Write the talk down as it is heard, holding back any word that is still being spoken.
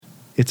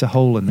It's a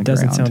hole in the ground.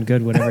 It doesn't sound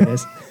good, whatever it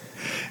is.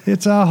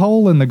 It's a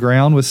hole in the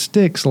ground with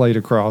sticks laid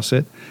across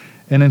it.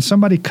 And then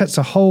somebody cuts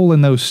a hole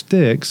in those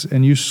sticks,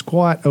 and you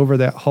squat over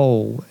that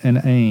hole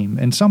and aim.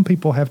 And some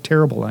people have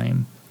terrible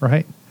aim,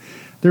 right?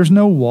 There's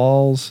no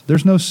walls.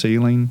 There's no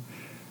ceiling.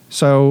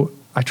 So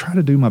I try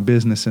to do my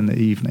business in the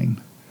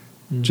evening,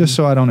 just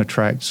so I don't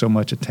attract so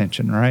much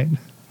attention, right?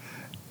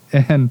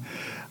 And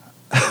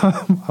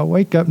I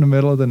wake up in the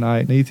middle of the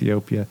night in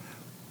Ethiopia.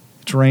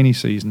 It's rainy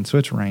season, so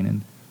it's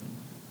raining.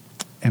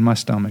 And my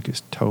stomach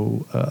is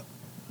toe up.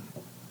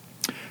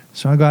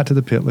 So I got to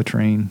the pit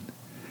latrine,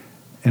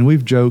 and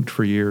we've joked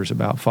for years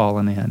about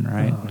falling in,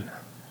 right? Oh, no.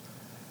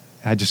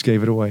 I just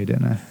gave it away,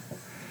 didn't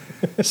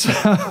I? So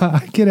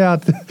I get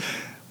out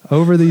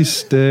over these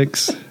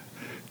sticks,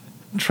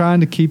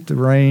 trying to keep the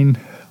rain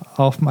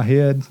off my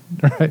head,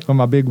 right, with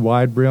my big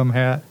wide brim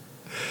hat.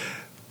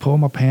 Pull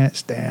my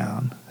pants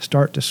down,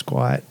 start to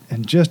squat,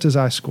 and just as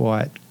I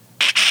squat,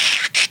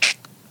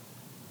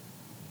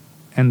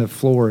 and the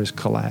floor is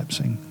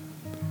collapsing,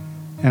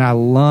 and I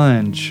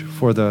lunge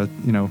for the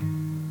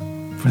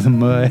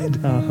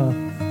mud,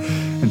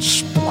 and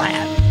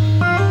splat.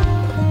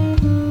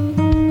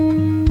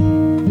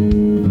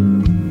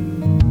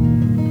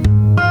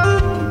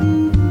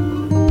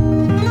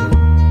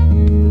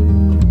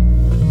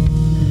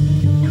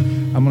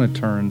 I'm going to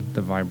turn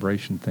the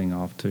vibration thing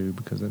off too,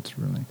 because that's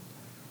really,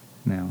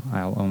 now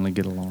I'll only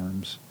get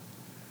alarms.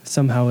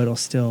 Somehow it'll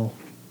still,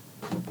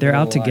 they're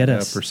out to get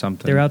us. Or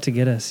something. They're out to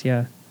get us,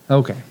 yeah.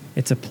 Okay.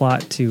 It's a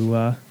plot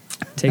to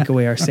take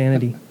away our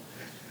sanity.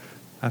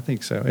 I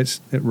think so. It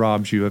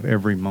robs you of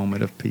every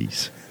moment of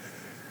peace.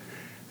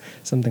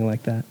 Something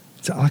like that.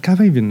 So, like,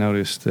 I've even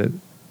noticed that,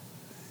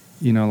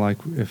 like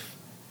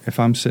if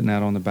I'm sitting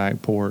out on the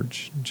back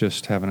porch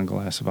just having a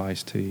glass of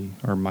iced tea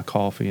or my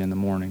coffee in the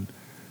morning,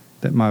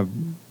 that my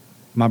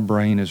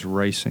brain is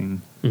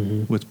racing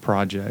with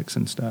projects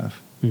and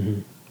stuff.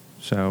 Mm-hmm.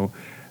 So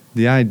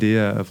the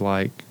idea of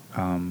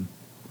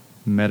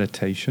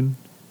meditation,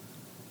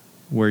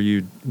 where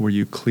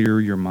you clear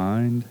your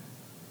mind,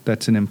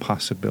 that's an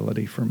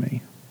impossibility for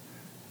me.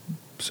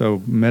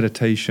 So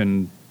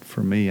meditation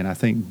for me, and I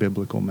think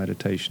biblical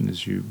meditation,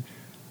 is you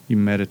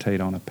meditate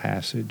on a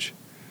passage.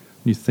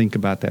 You think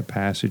about that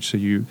passage, so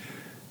you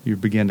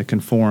begin to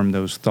conform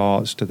those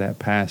thoughts to that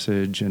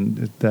passage, and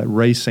that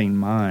racing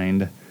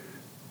mind,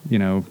 you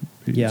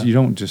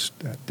don't just,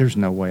 there's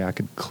no way I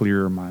could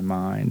clear my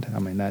mind. I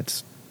mean,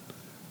 that's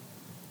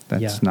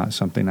not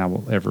something I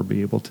will ever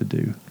be able to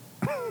do.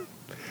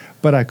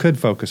 But I could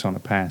focus on a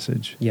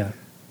passage,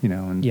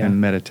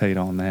 and meditate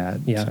on that.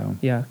 Yeah, so,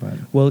 yeah. But.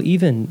 Well,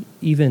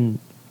 even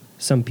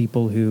some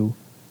people who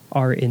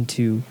are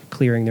into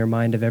clearing their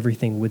mind of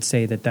everything would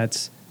say that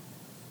that's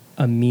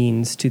a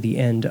means to the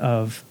end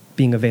of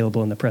being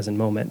available in the present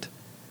moment.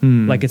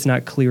 Like, it's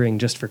not clearing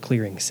just for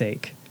clearing's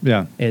sake.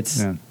 Yeah.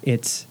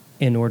 It's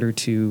in order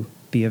to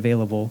be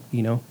available,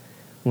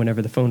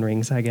 whenever the phone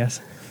rings, I guess.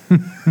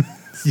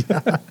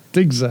 Yeah,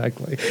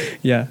 exactly.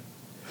 Yeah.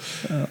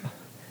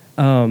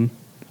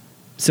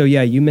 So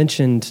yeah, you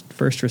mentioned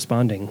first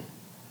responding.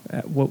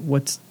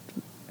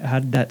 How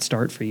did that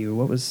start for you?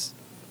 What was?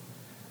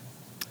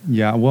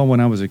 Yeah, well, when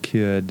I was a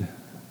kid,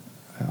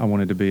 I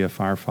wanted to be a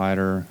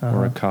firefighter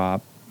or a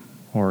cop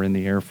or in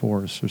the Air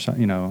Force or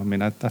something. I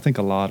mean, I think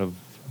a lot of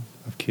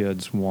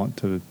kids want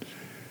to,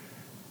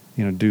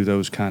 do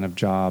those kind of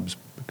jobs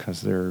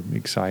because they're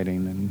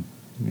exciting, and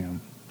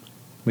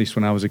at least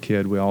when I was a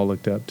kid, we all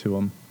looked up to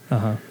them.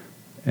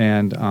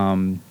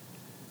 And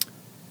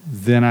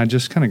then I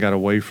just kind of got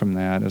away from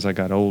that as I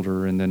got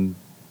older, and then,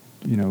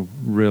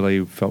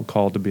 really felt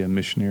called to be a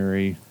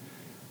missionary.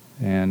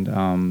 And,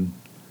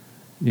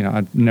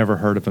 I'd never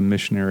heard of a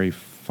missionary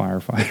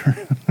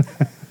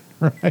firefighter.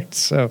 Right.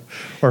 So,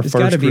 or there's first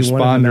got to be responder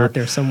one of them out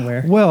there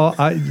somewhere. Well,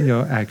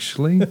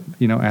 actually,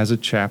 as a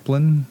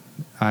chaplain,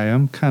 I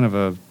am kind of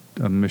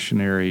a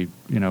missionary,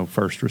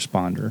 first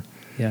responder.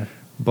 Yeah.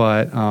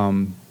 But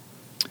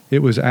it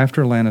was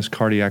after Lana's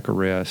cardiac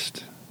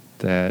arrest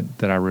that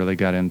I really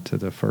got into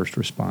the first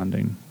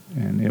responding,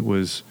 and it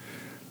was,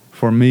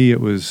 for me, it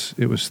was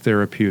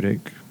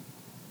therapeutic,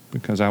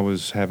 because I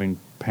was having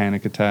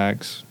panic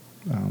attacks.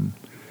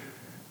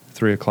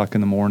 3 o'clock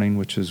in the morning,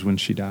 which is when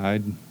she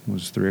died,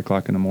 was 3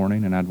 o'clock in the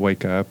morning, and I'd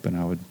wake up and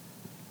I would,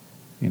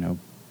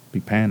 be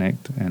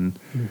panicked. And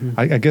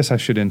I guess I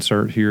should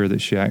insert here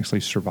that she actually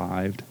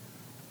survived,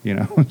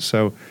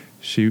 so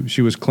she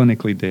was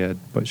clinically dead,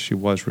 but she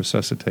was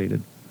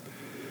resuscitated.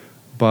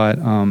 But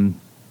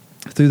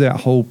through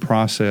that whole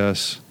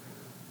process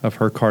of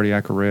her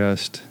cardiac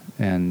arrest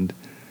and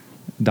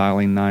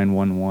dialing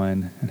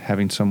 911 and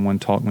having someone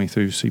talk me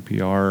through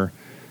CPR,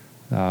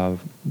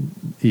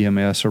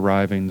 EMS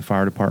arriving, the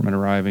fire department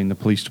arriving, the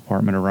police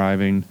department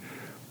arriving,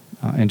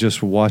 and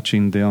just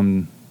watching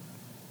them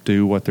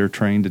do what they're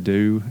trained to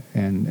do,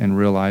 and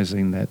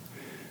realizing that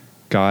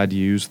God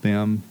used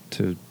them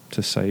to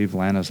save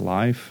Lana's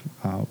life.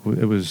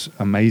 It was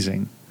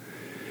amazing.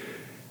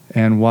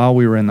 And while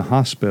we were in the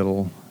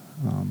hospital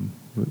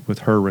with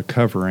her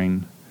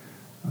recovering,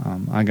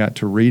 I got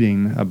to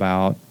reading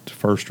about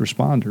first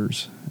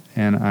responders,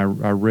 and I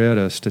read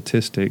a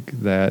statistic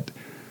that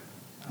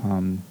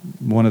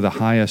one of the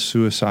highest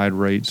suicide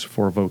rates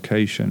for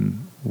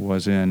vocation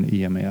was in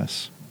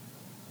EMS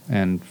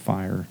and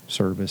fire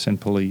service and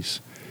police.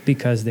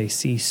 Because they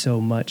see so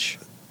much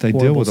They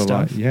deal with a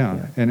lot, stuff.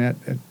 yeah.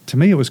 And to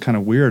me, it was kind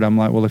of weird. I'm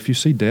like, well, if you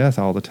see death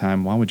all the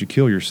time, why would you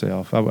kill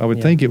yourself? I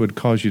would think it would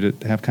cause you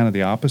to have kind of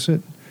the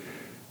opposite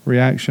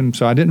reaction.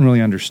 So I didn't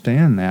really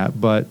understand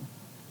that, but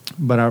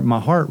my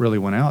heart really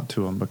went out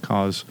to them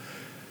because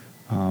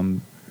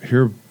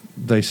here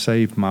they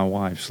saved my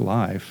wife's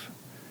life,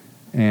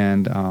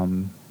 and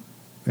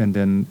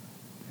then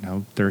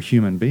they're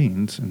human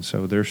beings, and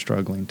so they're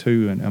struggling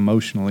too, and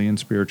emotionally and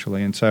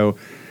spiritually, and so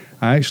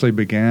I actually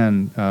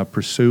began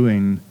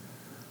pursuing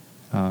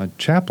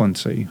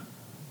chaplaincy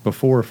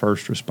before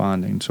first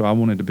responding. So I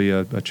wanted to be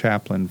a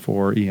chaplain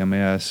for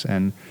EMS,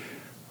 and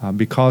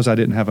because I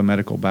didn't have a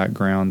medical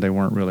background, they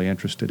weren't really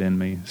interested in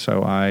me.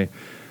 So I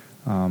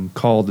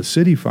called the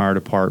city fire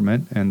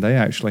department, and they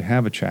actually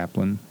have a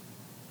chaplain,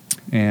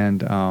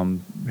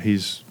 and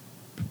he's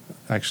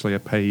actually a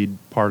paid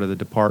part of the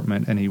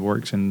department, and he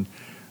works in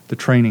the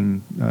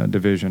training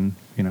division.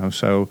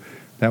 So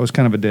that was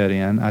kind of a dead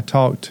end. I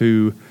talked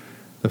to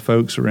the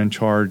folks who are in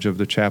charge of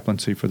the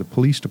chaplaincy for the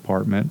police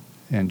department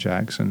in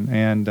Jackson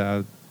and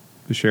the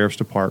sheriff's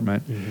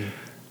department,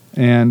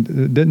 and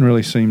it didn't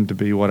really seem to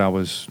be what I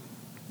was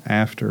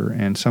after.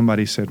 And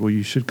somebody said, well,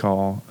 you should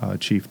call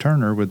Chief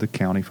Turner with the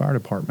county fire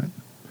department.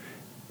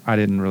 I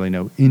didn't really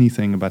know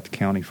anything about the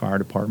county fire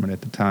department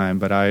at the time,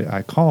 but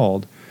I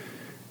called,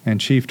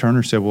 and Chief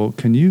Turner said, well,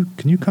 can you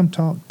come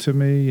talk to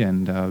me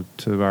and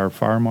to our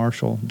fire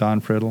marshal, Don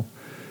Friddle,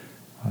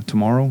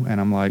 tomorrow? And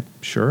I'm like,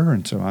 sure.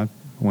 And so I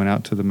went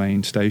out to the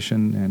main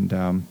station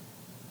and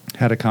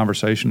had a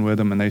conversation with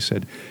them, and they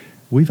said,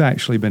 we've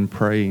actually been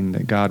praying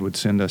that God would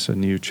send us a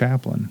new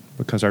chaplain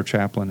because our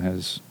chaplain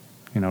has,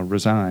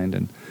 resigned.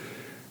 And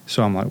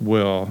so I'm like,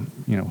 well,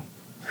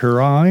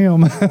 here I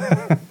am.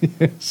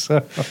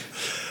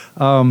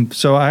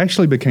 So I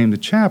actually became the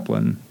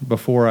chaplain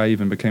before I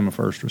even became a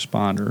first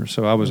responder.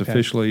 So I was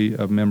officially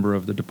a member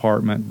of the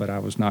department, but I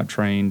was not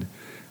trained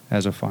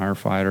as a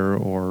firefighter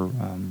or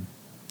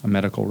a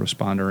medical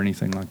responder or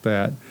anything like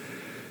that.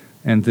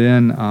 And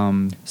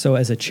then, so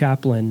as a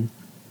chaplain,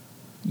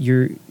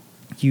 you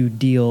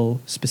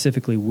deal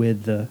specifically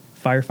with the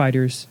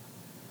firefighters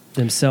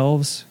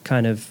themselves,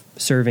 kind of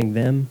serving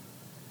them.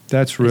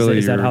 That's really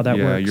is that how that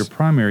works? Your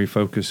primary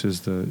focus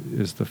is the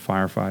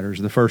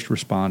firefighters, the first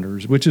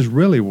responders, which is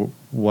really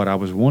what I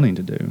was wanting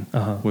to do,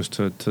 was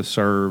to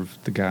serve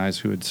the guys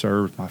who had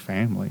served my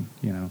family.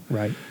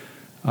 Right.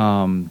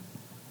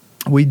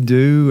 We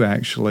do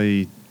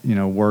actually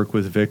work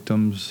with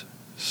victims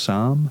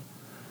some.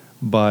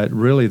 But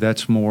really,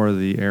 that's more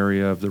the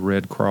area of the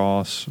Red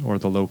Cross or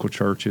the local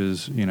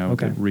churches,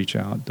 that reach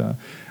out.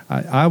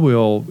 I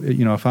will,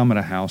 if I'm at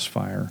a house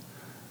fire,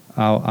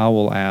 I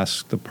will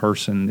ask the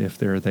person if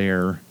they're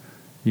there,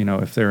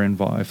 if they're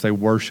involved, if they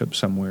worship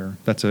somewhere.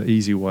 That's an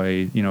easy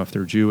way. If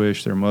they're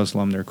Jewish, they're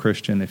Muslim, they're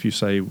Christian. If you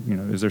say,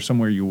 is there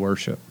somewhere you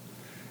worship?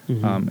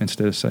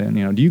 Instead of saying,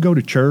 do you go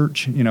to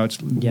church?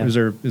 Is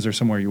there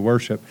somewhere you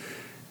worship?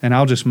 And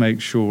I'll just make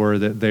sure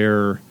that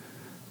their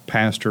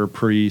pastor,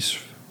 priest,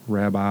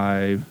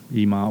 rabbi,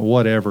 imam,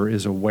 whatever,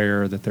 is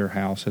aware that their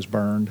house has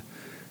burned,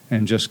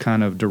 and just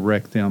kind of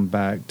direct them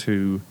back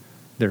to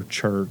their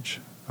church.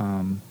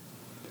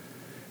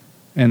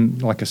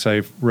 And like I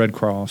say, Red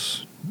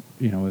Cross,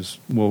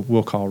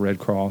 we'll call Red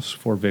Cross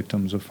for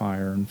victims of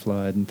fire and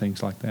flood and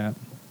things like that.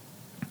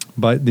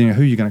 But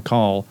who are you going to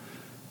call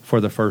for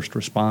the first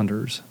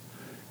responders?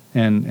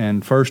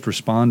 And first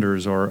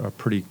responders are a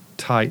pretty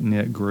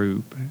tight-knit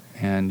group,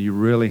 and you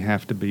really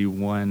have to be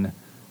one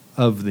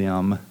of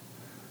them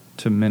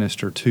to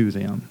minister to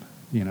them.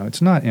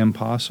 It's not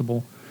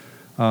impossible.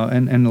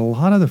 And a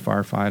lot of the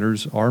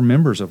firefighters are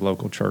members of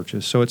local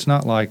churches, so it's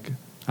not like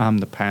I'm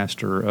the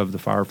pastor of the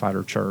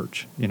firefighter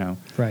church,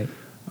 Right.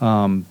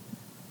 And,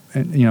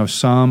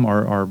 some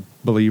are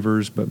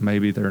believers, but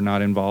maybe they're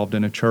not involved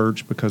in a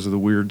church because of the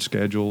weird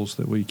schedules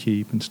that we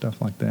keep and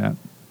stuff like that.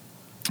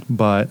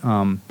 But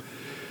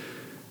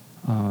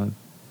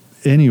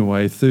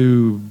anyway,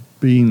 through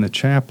being the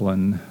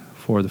chaplain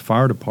for the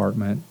fire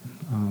department,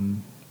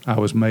 I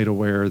was made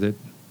aware that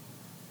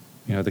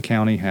the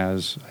county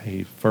has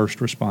a first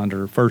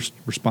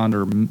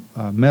responder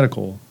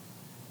medical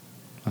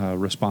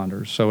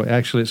responders. So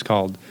actually, it's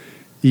called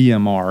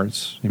EMR.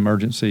 It's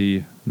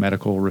Emergency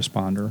Medical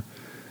Responder.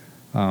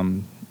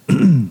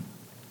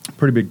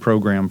 Pretty big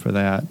program for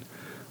that.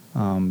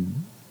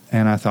 And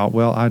I thought,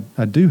 well,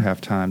 I do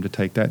have time to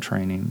take that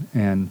training.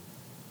 And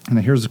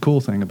here's the cool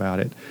thing about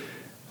it.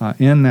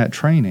 In that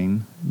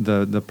training,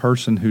 the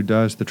person who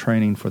does the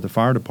training for the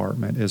fire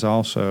department is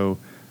also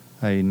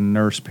a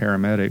nurse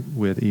paramedic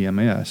with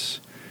EMS.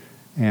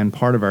 And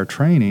part of our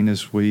training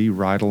is we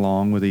ride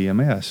along with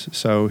EMS.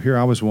 So here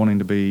I was wanting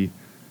to be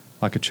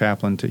like a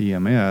chaplain to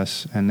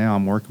EMS, and now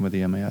I'm working with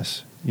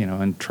EMS,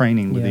 and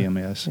training with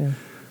EMS.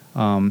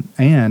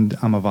 And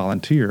I'm a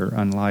volunteer,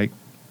 unlike,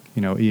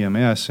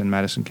 EMS in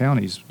Madison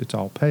counties, it's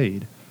all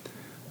paid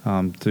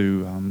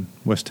through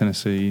West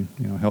Tennessee,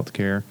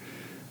 healthcare.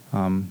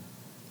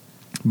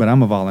 But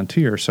I'm a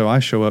volunteer, so I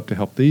show up to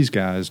help these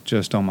guys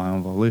just on my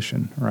own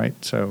volition, right?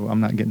 So I'm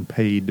not getting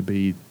paid to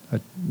be,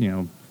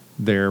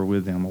 there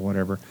with them or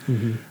whatever.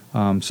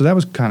 Mm-hmm. So that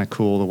was kind of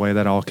cool, the way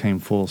that all came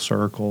full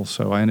circle.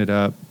 So I ended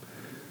up,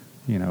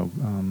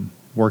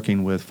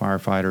 working with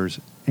firefighters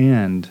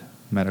and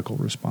medical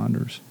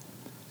responders.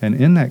 And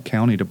in that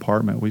county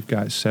department, we've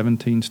got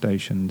 17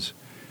 stations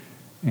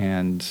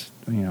and,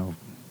 a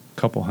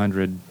couple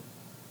hundred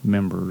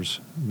members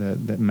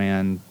that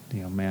man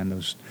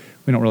those.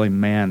 We don't really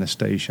man the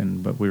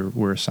station, but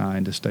we're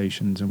assigned to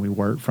stations and we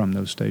work from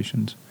those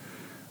stations.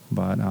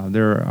 But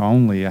there are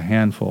only a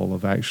handful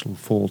of actual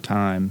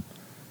full-time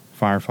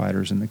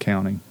firefighters in the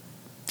county.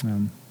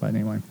 But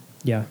anyway.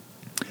 Yeah.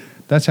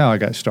 That's how I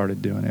got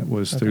started doing it,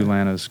 was through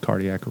Lana's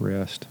cardiac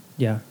arrest.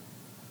 Yeah.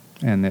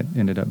 And that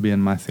ended up being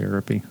my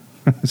therapy.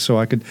 So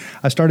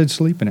I started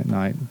sleeping at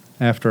night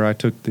after I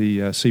took the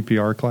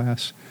CPR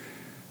class.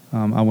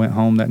 I went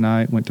home that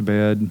night, went to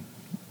bed,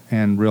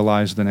 and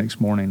realized the next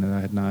morning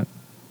that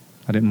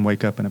I didn't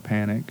wake up in a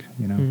panic,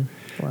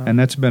 Wow. And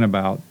that's been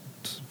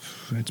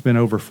it's been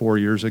over 4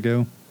 years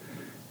ago,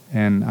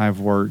 and I've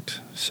worked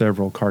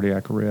several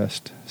cardiac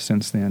arrests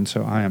since then.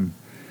 So I am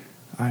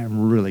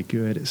really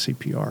good at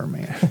CPR,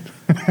 man.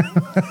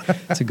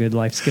 It's a good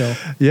life skill.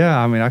 Yeah,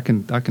 I mean, I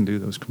can do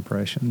those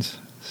compressions.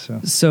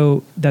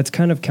 So that's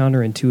kind of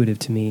counterintuitive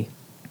to me.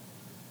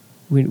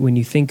 When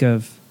you think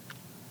of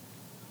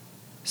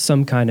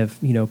some kind of,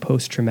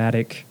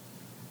 post-traumatic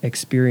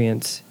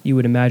experience, you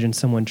would imagine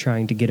someone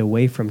trying to get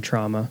away from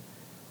trauma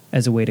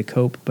as a way to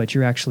cope, but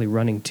you're actually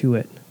running to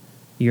it.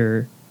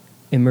 You're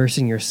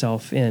immersing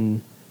yourself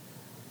in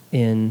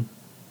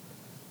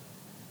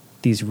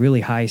these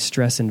really high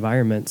stress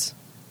environments,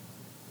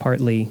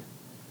 partly,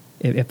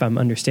 if I'm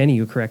understanding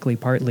you correctly,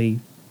 partly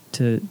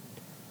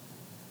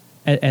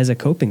as a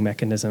coping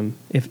mechanism,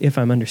 if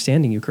I'm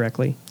understanding you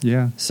correctly.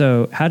 Yeah.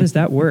 So how does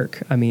that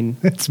work? I mean,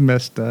 it's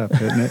messed up,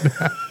 isn't it?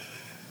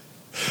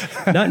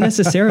 Not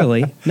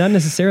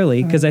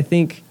necessarily, because I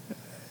think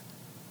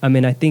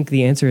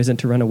the answer isn't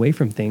to run away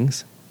from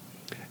things.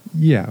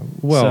 Yeah.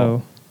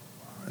 Well,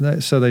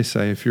 so they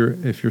say if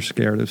you're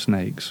scared of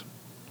snakes,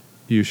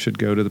 you should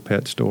go to the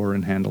pet store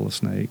and handle a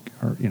snake,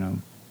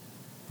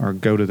 or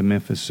go to the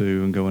Memphis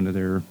Zoo and go into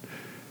their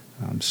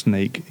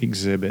snake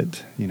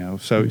exhibit.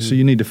 So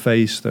you need to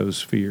face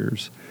those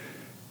fears.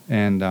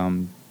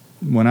 And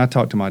when I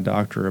talked to my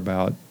doctor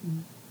about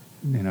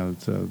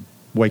the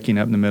waking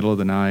up in the middle of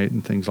the night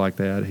and things like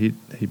that, he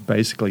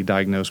basically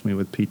diagnosed me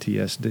with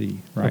PTSD.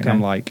 Right? Okay. And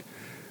I'm like,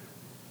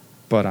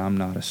 but I'm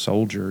not a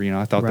soldier.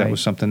 I thought Right. that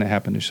was something that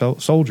happened to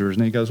soldiers.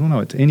 And he goes, well, no,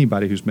 it's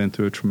anybody who's been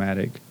through a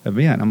traumatic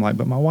event. I'm like,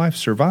 but my wife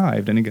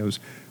survived. And he goes,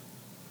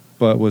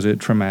 but was it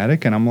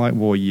traumatic? And I'm like,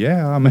 well,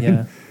 yeah. I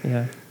mean,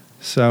 yeah.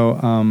 So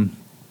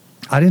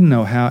I didn't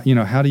know how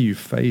do you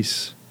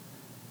face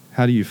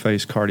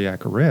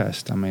cardiac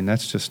arrest? I mean,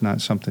 that's just not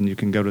something you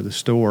can go to the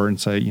store and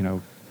say,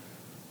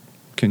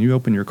 can you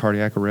open your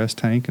cardiac arrest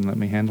tank and let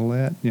me handle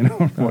that?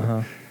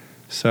 Uh-huh.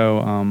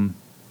 So,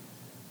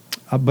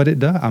 but it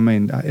does. I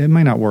mean, it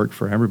may not work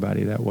for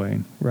everybody that way,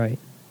 Right.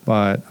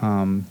 but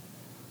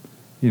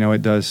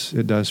it does.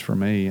 It does for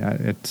me.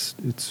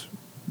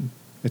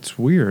 It's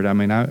weird. I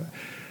mean,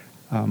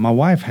 my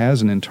wife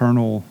has an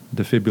internal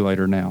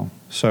defibrillator now.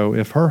 So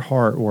if her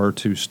heart were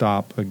to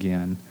stop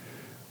again,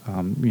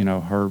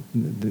 or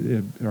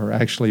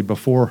actually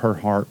before her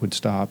heart would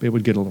stop, it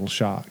would get a little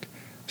shock,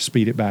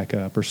 speed it back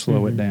up or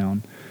slow it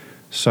down.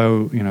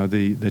 So,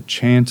 the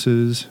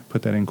chances,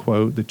 put that in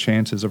quote, the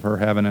chances of her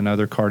having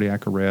another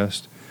cardiac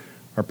arrest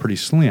are pretty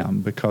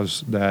slim,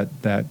 because that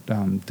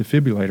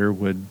defibrillator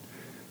would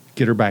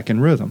get her back in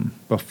rhythm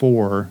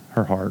before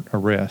her heart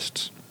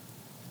arrests.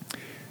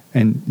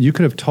 And you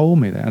could have told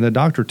me that. The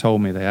doctor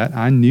told me that.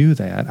 I knew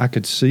that. I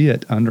could see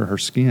it under her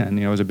skin.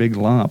 It was a big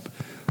lump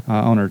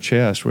on her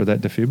chest where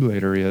that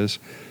defibrillator is.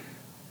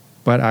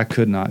 But I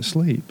could not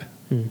sleep.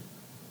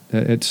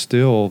 It's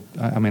still,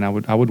 I mean,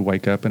 I would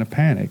wake up in a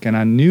panic. And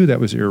I knew that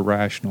was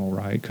irrational,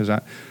 right? Because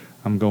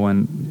I'm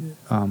going,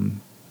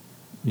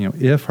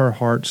 if her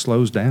heart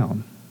slows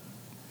down,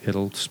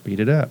 it'll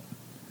speed it up.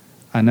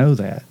 I know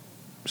that.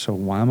 So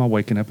why am I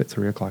waking up at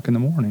 3 o'clock in the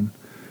morning?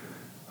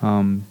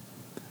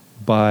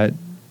 But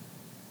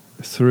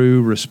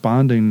through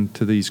responding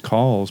to these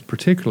calls,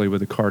 particularly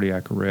with a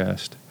cardiac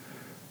arrest,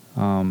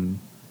 I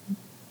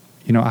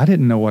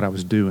didn't know what I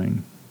was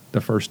doing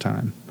the first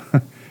time.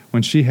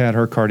 When she had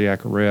her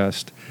cardiac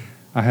arrest,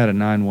 I had a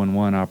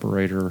 911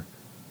 operator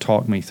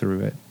talk me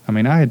through it. I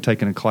mean, I had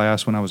taken a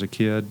class when I was a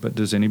kid, but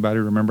does anybody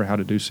remember how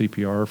to do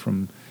CPR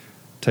from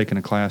taking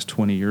a class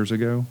 20 years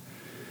ago?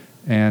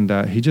 And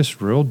he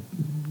just real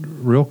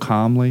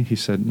calmly, he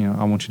said,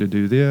 I want you to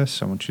do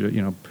this. I want you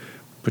to,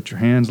 put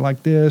your hands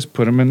like this,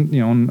 put them in,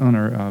 on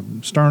her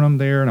sternum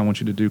there, and I want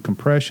you to do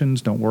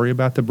compressions. Don't worry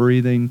about the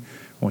breathing.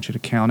 I want you to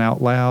count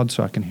out loud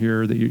so I can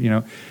hear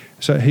that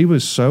So he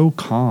was so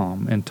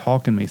calm and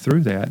talking me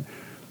through that.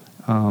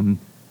 And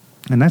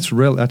that's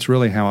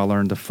really how I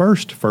learned. The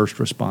first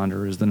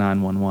responder is the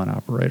 911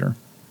 operator.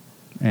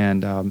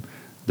 And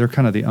they're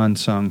kind of the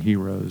unsung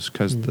heroes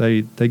because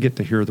they get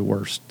to hear the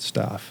worst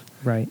stuff.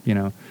 Right.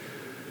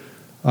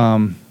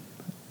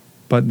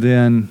 But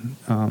then...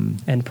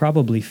 and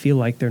probably feel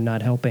like they're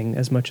not helping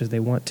as much as they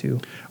want to.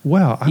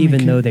 Well,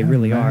 even though they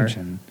really are.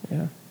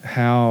 Yeah.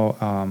 How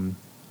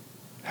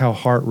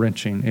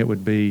heart-wrenching it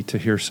would be to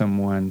hear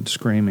someone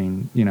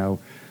screaming,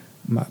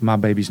 my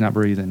baby's not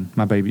breathing,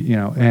 my baby,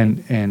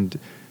 Right. and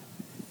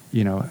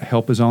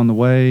help is on the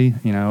way,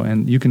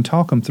 and you can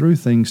talk them through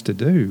things to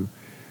do,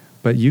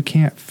 but you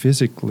can't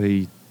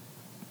physically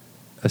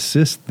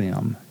assist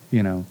them,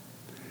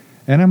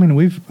 And I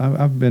mean,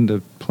 I've been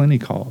to plenty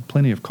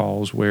of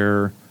calls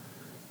where,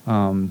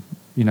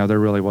 there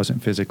really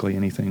wasn't physically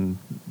anything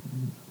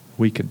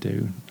we could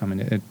do. I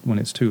mean, when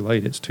it's too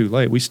late, it's too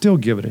late. We still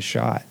give it a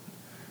shot,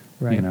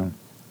 right.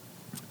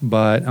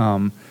 But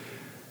and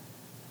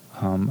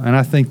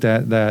I think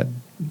that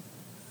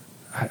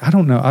I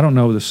don't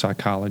know the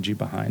psychology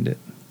behind it,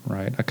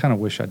 right? I kind of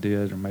wish I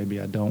did, or maybe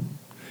I don't.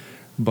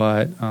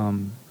 But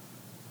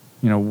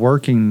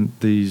working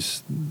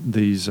these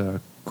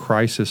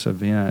crisis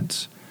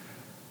events,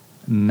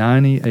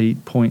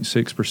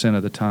 98.6%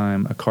 of the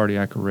time, a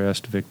cardiac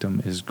arrest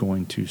victim is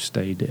going to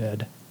stay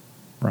dead,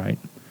 right?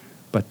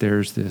 But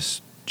there's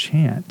this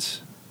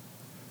chance,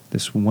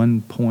 this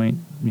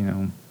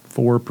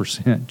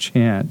 1.4%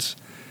 chance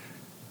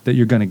that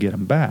you're going to get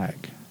them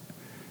back.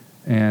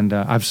 And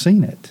I've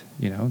seen it,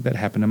 that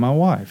happened to my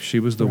wife. She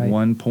was the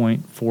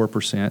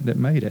 1.4% that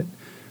made it.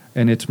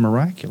 And it's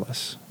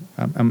miraculous.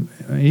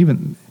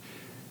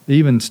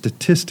 Even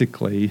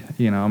statistically,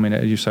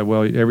 you say,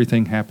 well,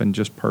 everything happened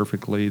just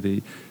perfectly.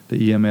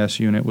 The EMS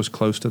unit was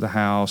close to the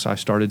house. I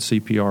started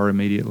CPR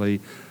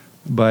immediately.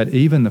 But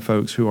even the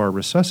folks who are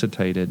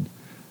resuscitated,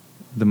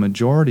 the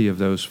majority of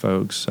those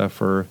folks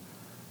suffer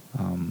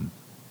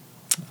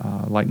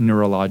like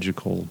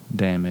neurological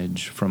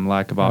damage from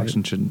lack of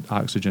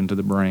oxygen to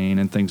the brain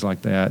and things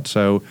like that.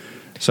 So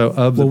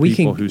of the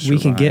people who survived, we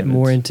can get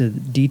more into the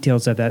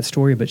details of that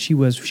story. But she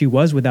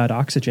was without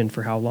oxygen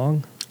for how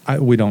long?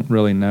 We don't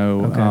really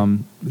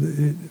know.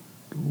 Okay.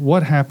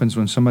 What happens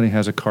when somebody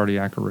has a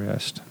cardiac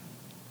arrest?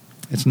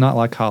 It's not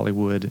like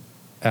Hollywood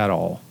at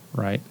all,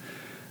 right?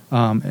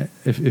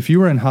 If you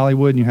were in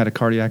Hollywood and you had a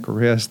cardiac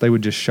arrest, they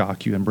would just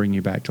shock you and bring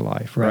you back to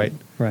life, right?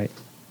 Right.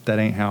 That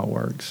ain't how it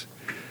works.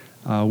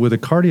 With a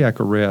cardiac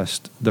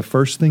arrest, the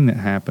first thing that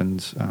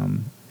happens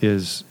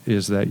is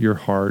that your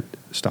heart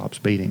stops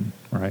beating,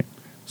 right?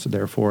 So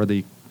therefore,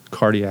 the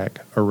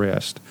cardiac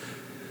arrest.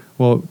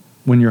 Well,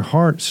 when your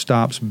heart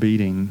stops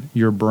beating,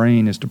 your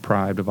brain is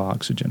deprived of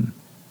oxygen,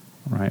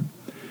 right?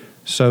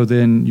 So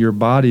then your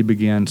body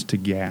begins to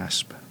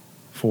gasp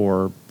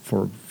for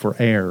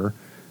air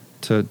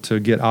to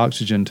get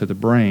oxygen to the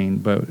brain.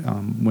 But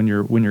when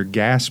you're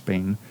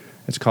gasping,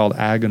 it's called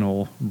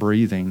agonal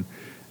breathing.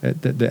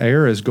 The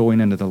air is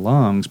going into the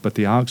lungs, but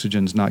the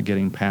oxygen's not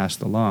getting past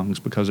the lungs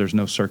because there's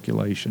no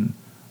circulation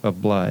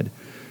of blood.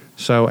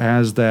 So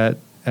as that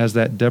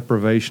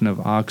deprivation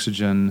of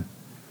oxygen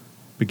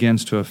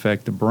begins to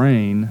affect the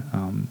brain,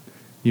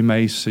 you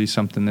may see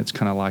something that's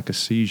kind of like a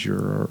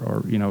seizure,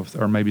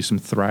 or maybe some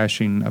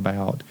thrashing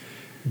about,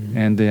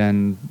 and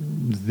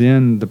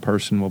then the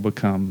person will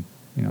become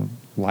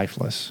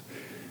lifeless.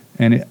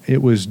 And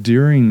it was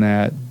during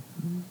that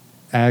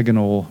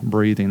agonal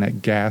breathing,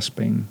 that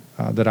gasping,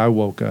 that I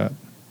woke up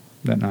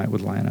that night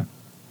with Lana.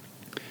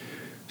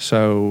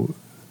 So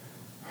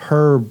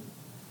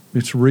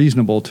it's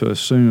reasonable to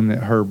assume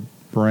that her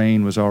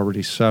brain was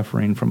already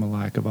suffering from a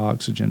lack of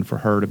oxygen for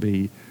her to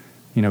be,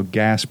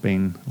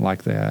 gasping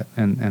like that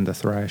and the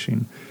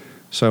thrashing.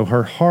 So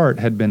her heart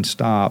had been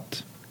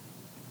stopped,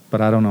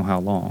 but I don't know how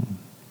long,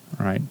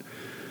 right?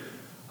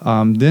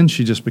 Then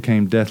she just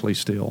became deathly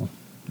still,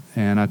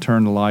 and I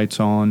turned the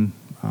lights on.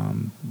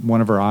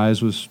 One of her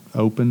eyes was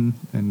open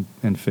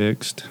and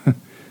fixed.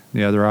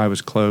 The other eye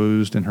was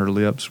closed, and her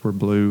lips were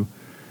blue.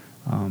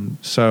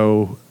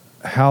 So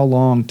how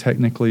long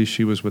technically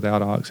she was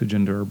without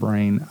oxygen to her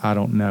brain, I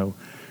don't know.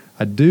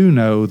 I do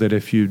know that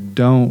if you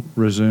don't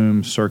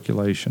resume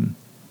circulation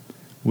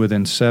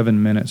within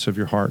 7 minutes of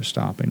your heart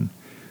stopping,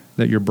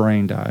 that your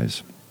brain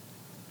dies.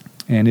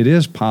 And it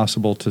is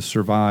possible to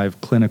survive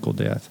clinical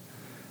death.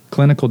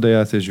 Clinical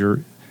death is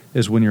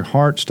when your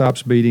heart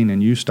stops beating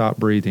and you stop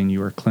breathing,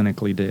 you are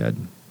clinically dead.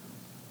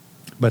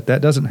 But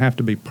that doesn't have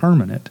to be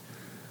permanent.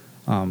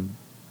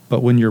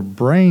 But when your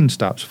brain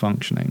stops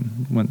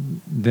functioning,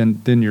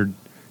 then you're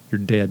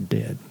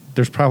dead.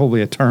 There's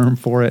probably a term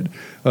for it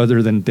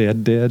other than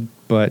dead,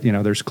 but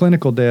there's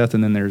clinical death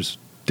and then there's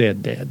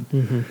dead.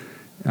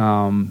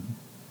 Mm-hmm.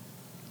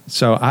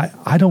 So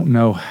I don't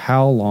know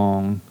how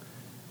long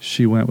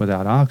she went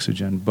without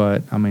oxygen,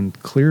 but I mean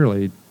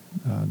clearly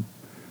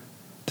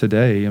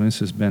today, this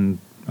has been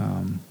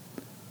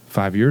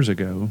 5 years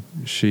ago,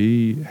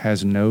 she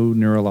has no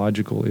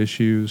neurological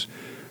issues.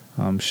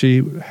 She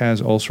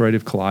has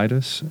ulcerative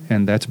colitis,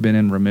 and that's been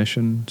in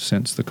remission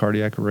since the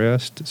cardiac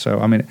arrest. So,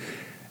 I mean,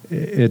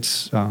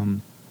 it's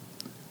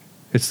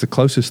the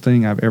closest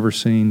thing I've ever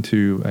seen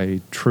to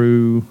a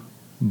true,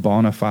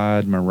 bona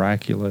fide,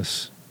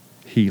 miraculous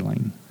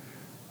healing.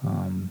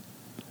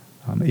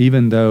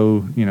 Even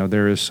though,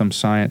 there is some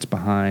science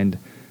behind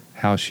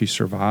how she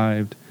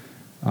survived,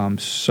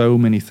 so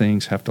many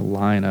things have to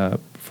line up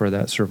for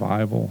that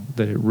survival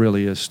that it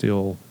really is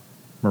still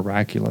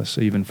miraculous,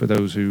 even for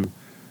those who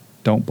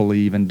don't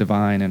believe in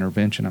divine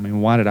intervention. I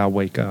mean, why did I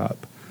wake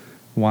up?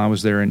 Why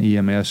was there an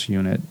EMS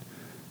unit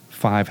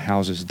 5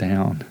 houses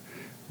down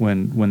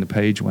when the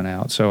page went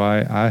out? So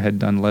I had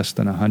done less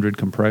than 100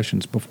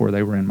 compressions before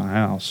they were in my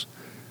house,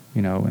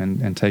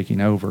 and taking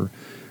over.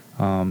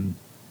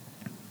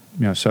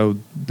 So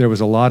there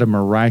was a lot of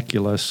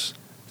miraculous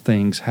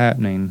things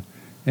happening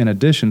in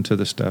addition to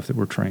the stuff that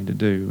we're trained to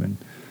do. And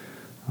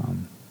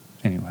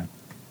anyway.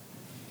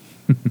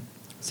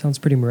 Sounds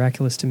pretty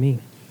miraculous to me.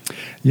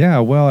 Yeah,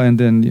 well, and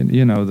then,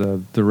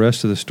 the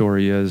rest of the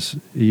story is,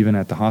 even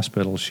at the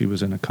hospital, she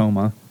was in a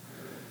coma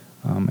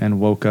and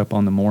woke up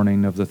on the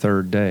morning of the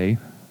third day,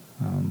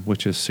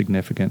 which is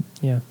significant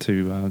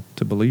to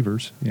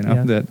believers,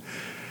 Yeah. that.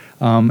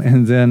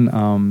 And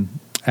then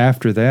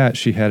after that,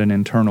 she had an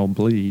internal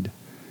bleed,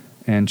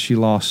 and she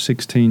lost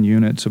 16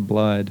 units of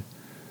blood,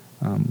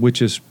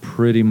 which is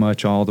pretty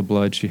much all the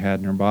blood she had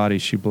in her body.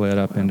 She bled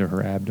up into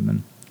her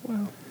abdomen.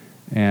 Wow.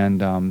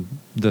 And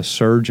the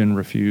surgeon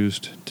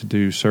refused to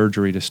do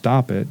surgery to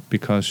stop it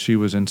because she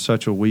was in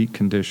such a weak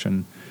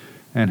condition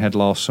and had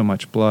lost so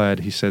much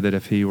blood. He said that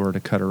if he were to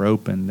cut her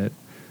open, that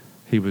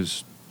he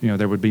was,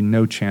 there would be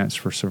no chance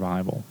for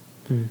survival.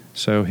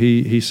 So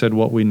he said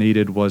what we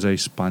needed was a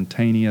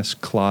spontaneous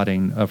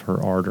clotting of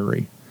her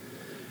artery.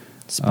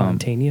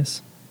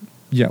 Spontaneous?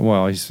 Yeah,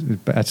 well,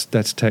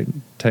 that's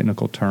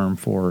technical term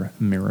for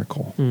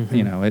miracle.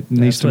 Mm-hmm. It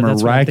needs to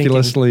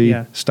miraculously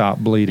stop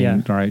bleeding,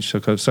 Yeah. right?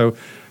 So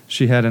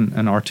she had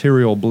an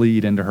arterial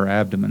bleed into her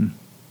abdomen.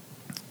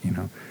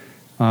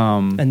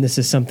 And this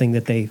is something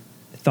that they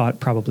thought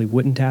probably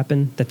wouldn't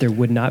happen, that there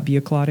would not be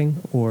a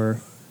clotting,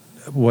 or?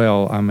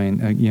 Well, I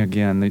mean,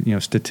 again,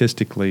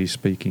 statistically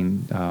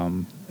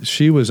speaking,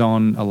 she was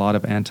on a lot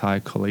of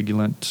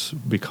anticoagulants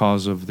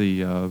because of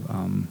the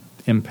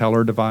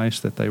impeller device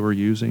that they were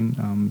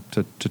using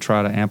to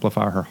try to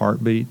amplify her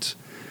heartbeats.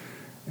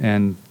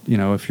 And,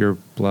 if your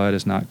blood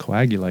is not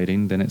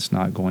coagulating, then it's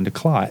not going to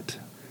clot.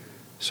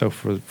 So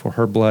for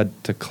her blood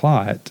to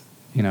clot,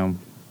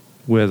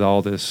 with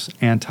all this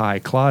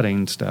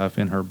anti-clotting stuff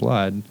in her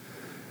blood,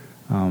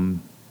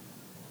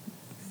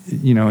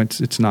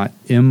 it's not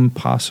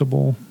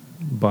impossible,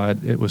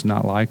 but it was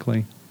not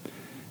likely.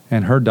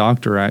 And her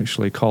doctor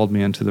actually called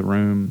me into the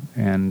room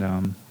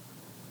and,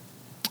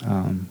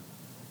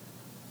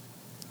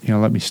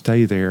 let me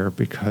stay there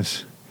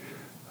because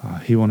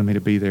he wanted me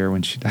to be there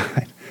when she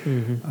died.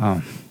 Mm-hmm.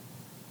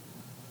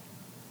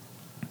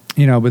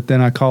 But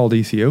then I called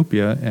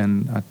Ethiopia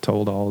and I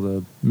told all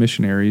the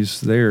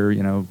missionaries there,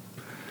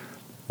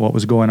 what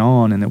was going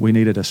on and that we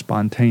needed a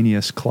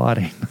spontaneous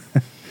clotting.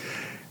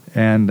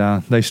 And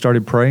they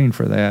started praying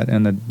for that.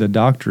 And the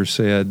doctor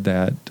said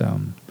that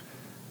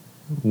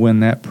when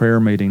that prayer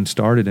meeting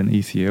started in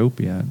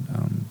Ethiopia,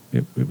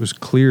 it was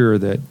clear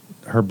that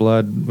her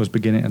blood was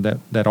beginning,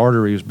 that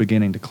artery was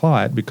beginning to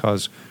clot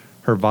because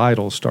her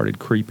vitals started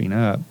creeping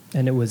up.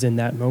 And it was in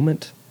that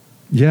moment?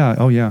 Yeah.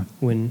 Oh, yeah.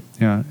 When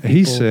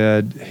he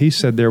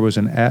said there was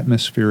an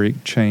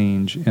atmospheric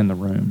change in the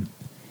room,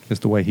 is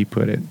the way he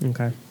put it.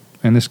 Okay.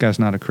 And this guy's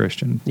not a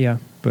Christian. Yeah.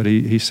 But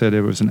he said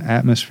there was an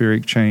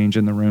atmospheric change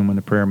in the room when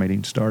the prayer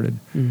meeting started.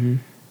 Mm-hmm.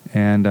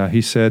 And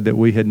he said that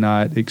we had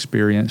not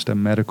experienced a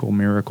medical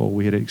miracle.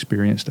 We had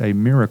experienced a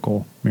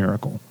miracle.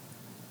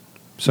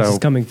 So this is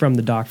coming from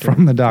the doctor.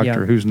 From the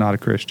doctor, who's not a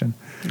Christian.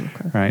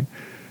 Okay. Right?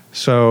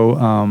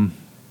 So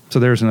so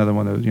there's another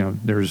one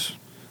of, there's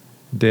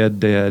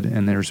dead,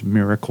 and there's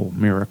miracle,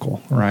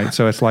 right?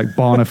 So it's like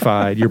bona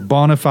fide. You're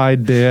bona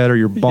fide dead or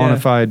you're bona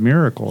fide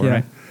miracle,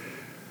 right?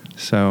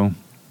 So,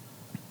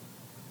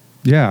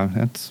 yeah,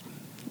 that's...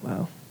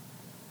 Wow.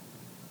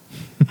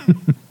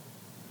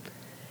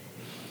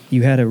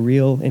 You had a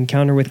real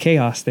encounter with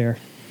chaos there.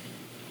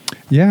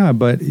 Yeah,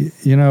 but,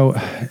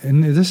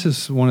 and this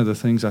is one of the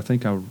things I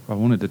think I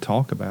wanted to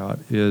talk about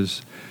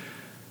is,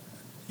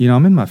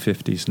 I'm in my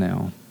 50s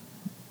now,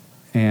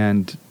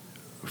 and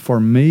for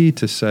me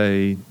to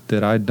say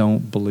that I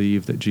don't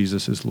believe that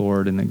Jesus is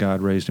Lord and that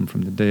God raised him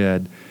from the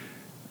dead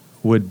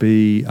would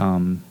be,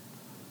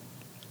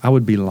 I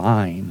would be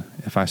lying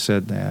if I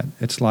said that.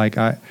 It's like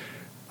I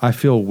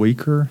feel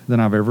weaker than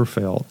I've ever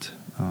felt,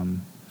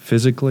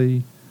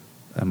 physically,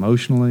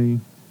 emotionally,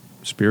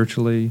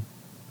 spiritually,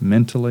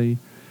 mentally.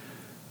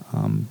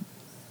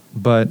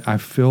 But I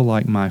feel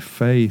like my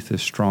faith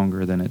is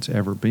stronger than it's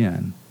ever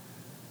been.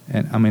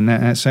 And I mean,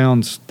 that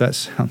sounds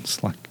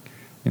like,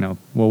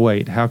 well,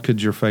 wait, how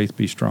could your faith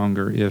be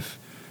stronger if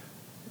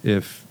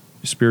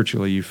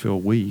spiritually you feel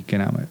weak?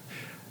 And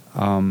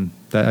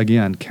that,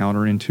 again,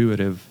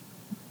 counterintuitive.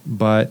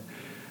 But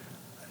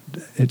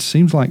it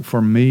seems like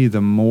for me,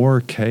 the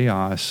more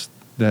chaos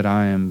that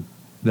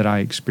I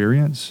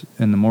experience,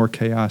 and the more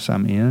chaos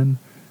I'm in,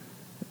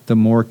 the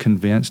more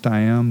convinced I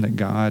am that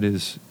God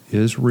is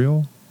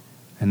real,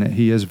 and that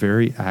He is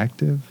very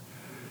active.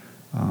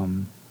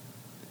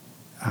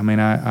 I mean,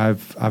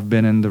 I've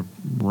been in the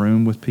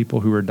room with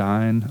people who are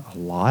dying a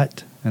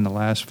lot in the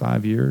last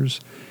 5 years,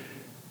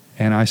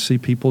 and I see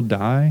people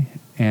die,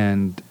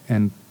 and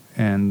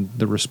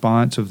the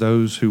response of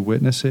those who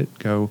witness it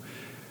go,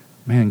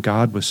 man,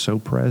 God was so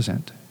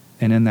present.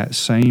 And in that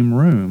same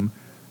room,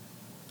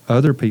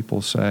 other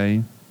people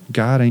say,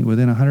 God ain't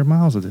within 100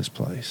 miles of this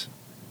place.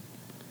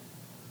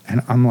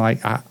 And I'm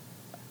like,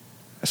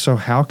 so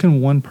how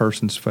can one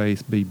person's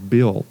faith be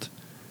built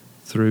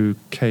through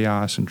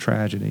chaos and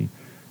tragedy,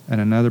 and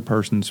another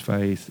person's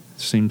faith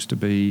seems to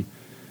be,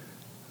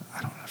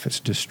 I don't know if it's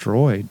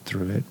destroyed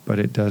through it, but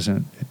it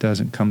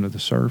doesn't come to the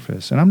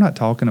surface. And I'm not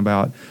talking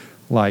about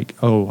like,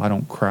 oh, I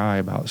don't cry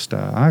about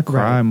stuff. I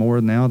cry Right. more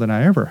now than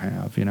I ever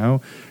have, you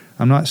know.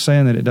 I'm not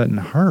saying that it doesn't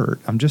hurt.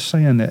 I'm just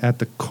saying that at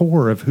the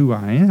core of who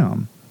I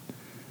am,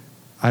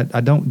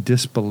 I don't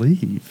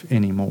disbelieve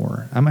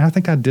anymore. I mean, I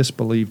think I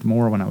disbelieved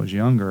more when I was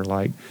younger.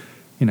 Like,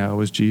 you know,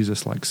 was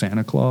Jesus like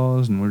Santa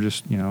Claus, and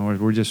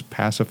we're just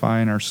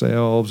pacifying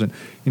ourselves, and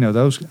you know,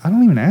 those, I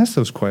don't even ask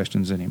those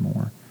questions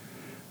anymore.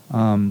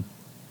 And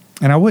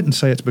I wouldn't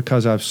say it's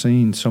because I've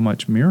seen so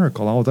much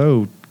miracle,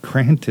 although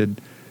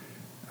granted,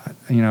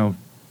 you know,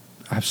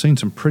 I've seen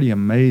some pretty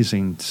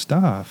amazing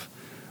stuff,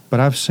 but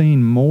I've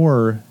seen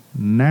more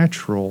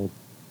natural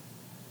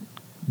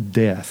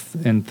death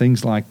and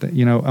things like that.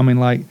 You know, I mean,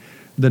 like,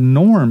 the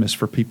norm is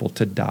for people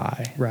to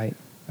die. Right.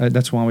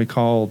 That's why we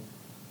call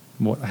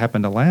what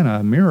happened to Lana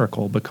a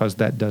miracle, because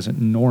that doesn't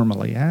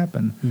normally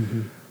happen.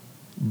 Mm-hmm.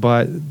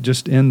 But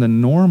just in the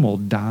normal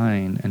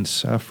dying and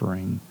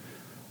suffering,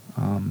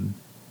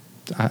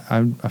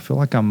 I feel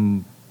like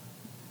I'm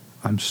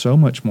so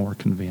much more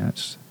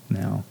convinced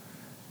now,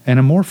 and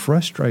I'm more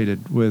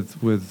frustrated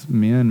with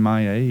men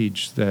my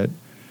age that,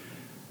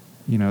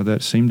 you know,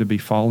 that seem to be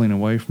falling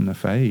away from the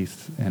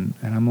faith, and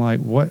I'm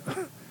like, what?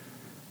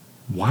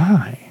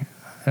 Why?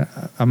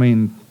 I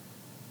mean,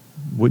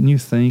 wouldn't you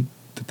think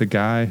that the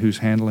guy who's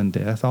handling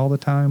death all the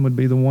time would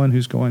be the one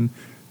who's going,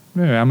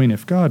 yeah, I mean,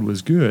 if God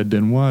was good,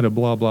 then why do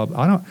blah, blah,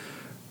 blah.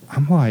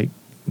 I'm like,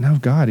 no,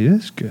 God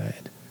is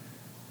good.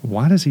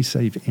 Why does He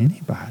save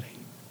anybody?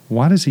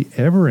 Why does He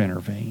ever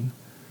intervene?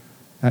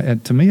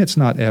 And to me, it's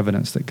not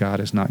evidence that God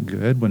is not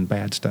good when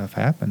bad stuff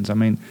happens. I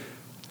mean,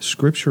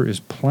 Scripture is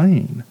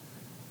plain.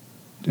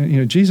 You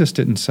know, Jesus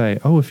didn't say,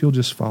 oh, if you'll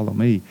just follow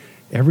me,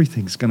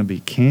 everything's going to be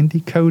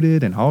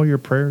candy-coated and all your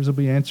prayers will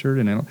be answered.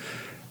 And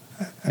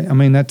I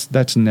mean,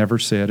 that's never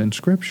said in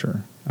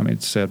Scripture. I mean,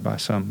 it's said by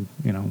some,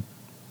 you know,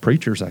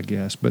 preachers, I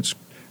guess, but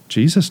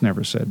Jesus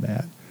never said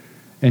that.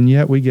 And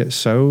yet we get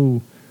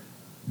so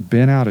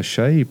bent out of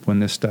shape when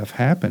this stuff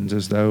happens,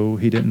 as though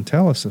He didn't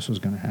tell us this was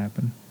going to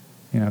happen.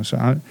 You know,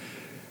 so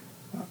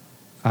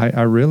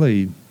I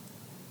really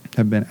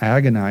have been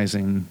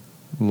agonizing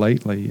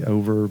lately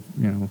over,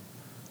 you know,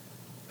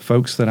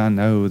 folks that I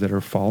know that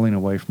are falling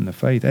away from the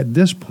faith at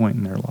this point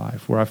in their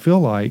life, where I feel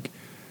like,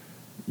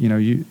 you know,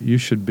 you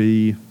should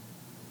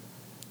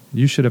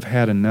have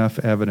had enough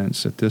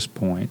evidence at this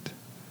point,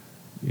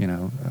 you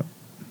know.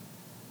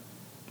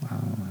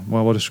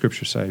 Well, what does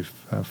Scripture say?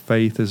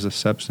 Faith is the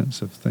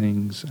substance of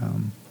things.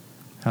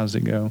 How does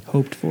it go?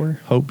 Hoped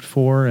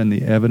for, and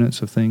the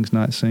evidence of things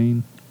not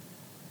seen.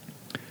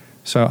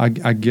 So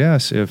I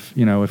guess if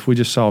we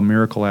just saw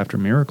miracle after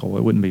miracle,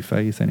 it wouldn't be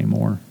faith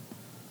anymore,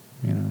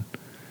 you know.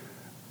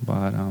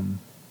 But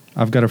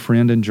I've got a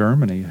friend in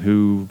Germany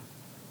who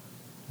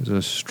is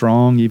a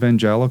strong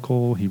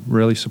evangelical. He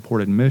really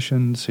supported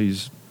missions.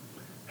 He's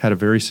had a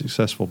very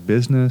successful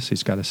business.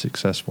 He's got a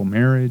successful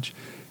marriage.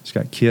 He's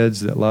got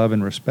kids that love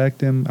and respect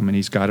him. I mean,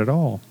 he's got it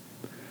all.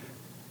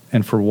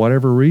 And for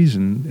whatever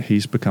reason,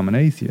 he's become an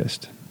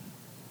atheist.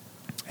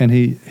 And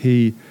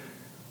he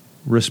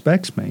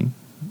respects me,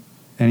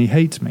 and he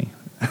hates me.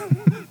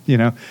 You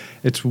know,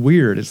 it's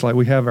weird. It's like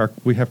we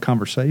have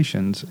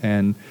conversations,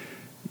 and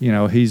you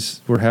know,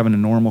 we're having a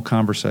normal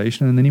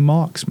conversation, and then he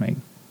mocks me.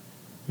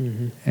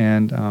 Mm-hmm.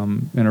 And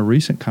in a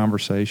recent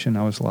conversation,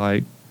 I was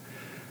like,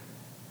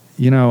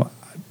 you know,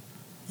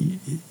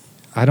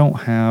 I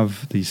don't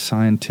have the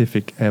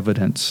scientific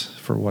evidence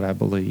for what I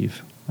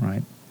believe,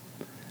 right?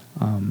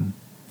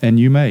 And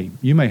you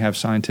may have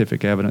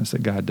scientific evidence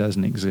that God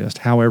doesn't exist.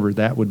 However,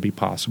 that would be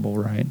possible,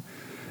 right?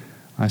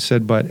 I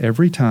said, but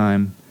every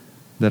time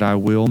that I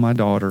wheel my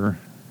daughter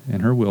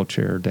in her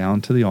wheelchair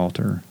down to the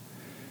altar,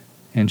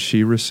 and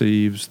she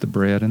receives the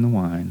bread and the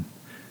wine,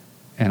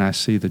 and I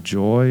see the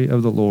joy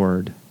of the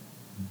Lord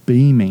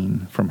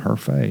beaming from her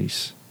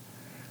face,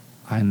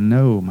 I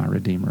know my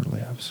Redeemer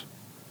lives.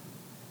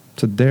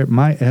 So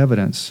my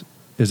evidence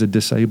is a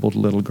disabled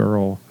little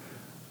girl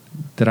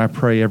that I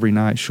pray every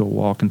night she'll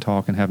walk and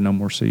talk and have no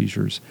more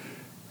seizures.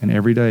 And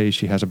every day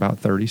she has about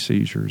 30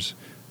 seizures.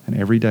 And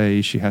every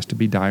day she has to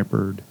be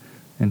diapered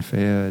and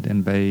fed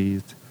and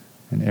bathed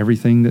and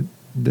everything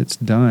that's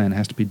done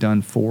has to be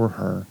done for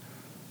her.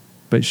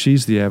 But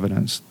she's the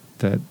evidence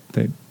that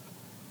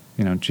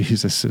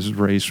Jesus is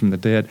raised from the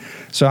dead.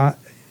 So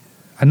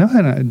I know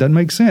that it doesn't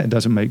make sense. It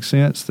doesn't make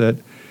sense that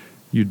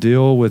you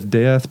deal with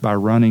death by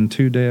running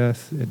to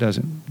death. It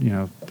doesn't,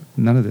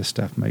 none of this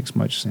stuff makes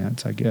much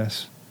sense, I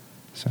guess.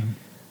 So,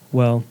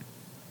 well,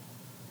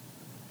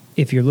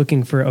 if you're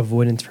looking for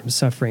avoidance from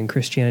suffering,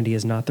 Christianity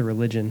is not the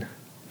religion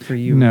for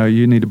you. No,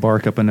 you need to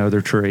bark up another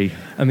tree.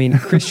 I mean,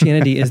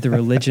 Christianity is the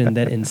religion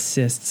that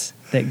insists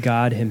that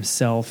God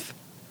himself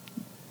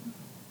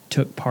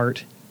took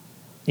part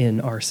in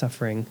our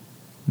suffering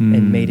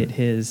and made it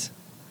his.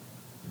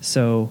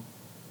 So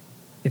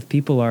if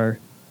people are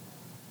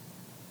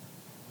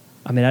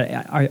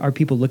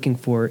people looking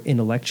for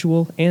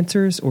intellectual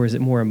answers, or is it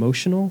more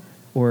emotional?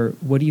 Or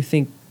what do you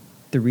think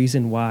the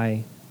reason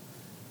why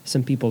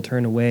some people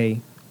turn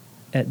away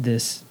at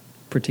this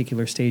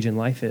particular stage in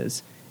life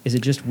is? Is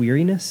it just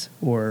weariness,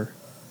 or?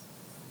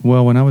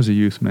 Well, when I was a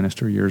youth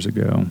minister years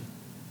ago,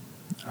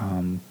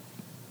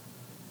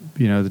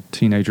 the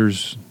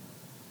teenagers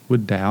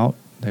would doubt.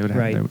 They would have,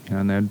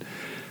 right.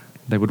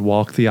 They would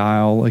walk the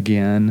aisle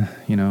again,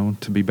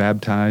 to be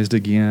baptized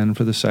again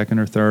for the second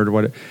or third or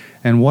what.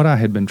 And what I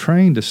had been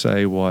trained to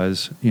say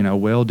was,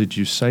 well, did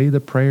you say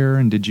the prayer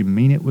and did you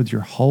mean it with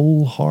your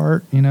whole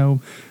heart?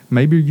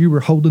 Maybe you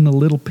were holding a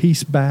little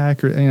piece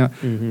back, or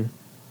Mm-hmm.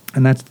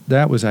 And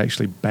that was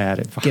actually bad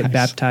advice. Get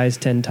baptized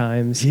 10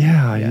 times.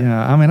 Yeah.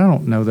 I mean, I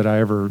don't know that I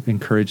ever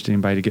encouraged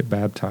anybody to get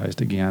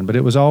baptized again, but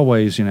it was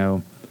always,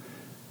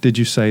 did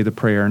you say the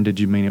prayer and did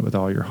you mean it with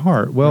all your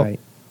heart? Well, right.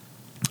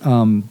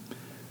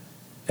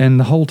 And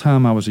the whole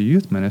time I was a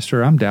youth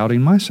minister, I'm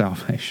doubting my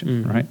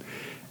salvation, right?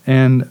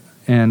 And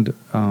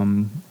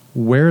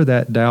where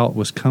that doubt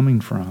was coming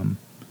from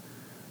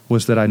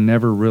was that I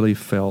never really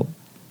felt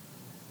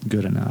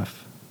good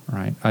enough,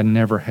 right? I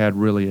never had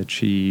really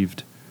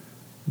achieved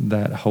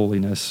that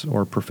holiness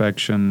or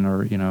perfection,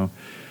 or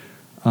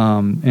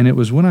and it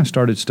was when I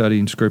started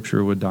studying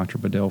Scripture with Dr.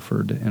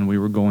 Badelford, and we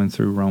were going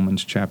through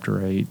Romans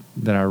chapter 8,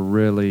 that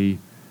it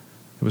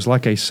was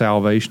like a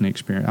salvation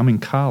experience. I'm in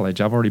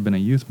college. I've already been a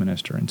youth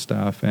minister and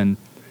stuff, and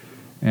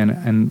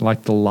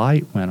like the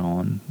light went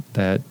on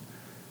that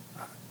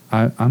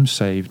I'm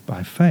saved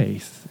by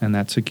faith, and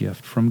that's a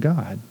gift from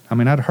God. I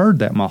mean, I'd heard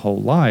that my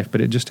whole life,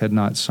 but it just had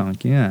not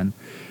sunk in.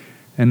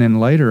 And then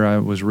later I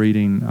was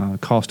reading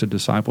Cost of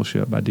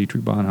Discipleship by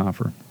Dietrich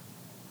Bonhoeffer.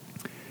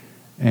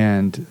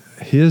 And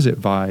his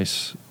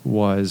advice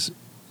was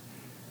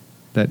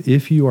that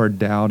if you are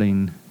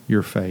doubting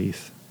your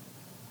faith,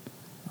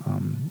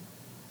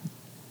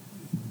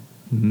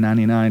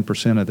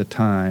 99% of the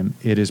time,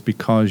 it is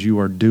because you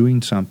are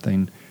doing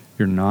something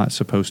you're not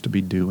supposed to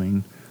be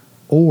doing,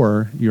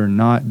 or you're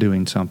not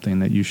doing something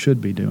that you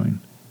should be doing,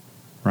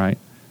 right?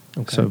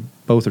 Okay. So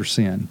both are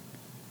sin,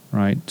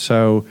 right?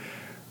 So,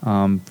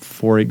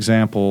 for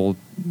example,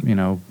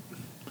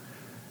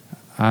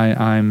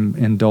 I'm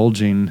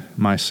indulging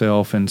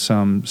myself in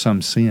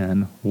some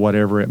sin,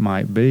 whatever it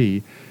might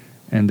be,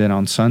 and then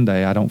on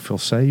Sunday I don't feel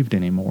saved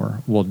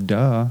anymore. Well,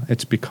 duh,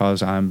 it's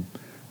because I'm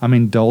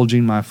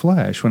indulging my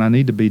flesh when I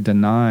need to be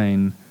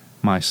denying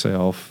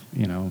myself,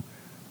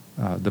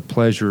 the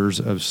pleasures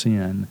of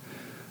sin.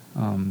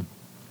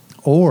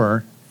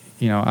 Or,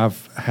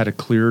 I've had a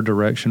clear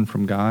direction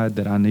from God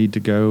that I need to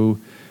go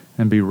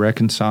and be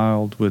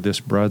reconciled with this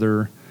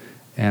brother,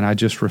 and I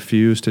just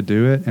refuse to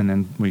do it, and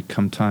then we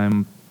come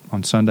time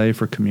on Sunday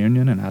for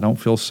communion, and I don't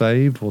feel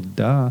saved. Well,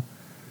 duh.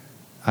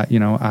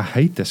 I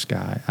hate this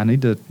guy. I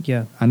need to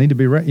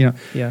be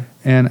Yeah.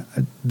 And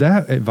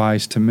that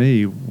advice to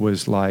me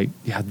was like,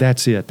 yeah,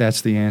 that's it.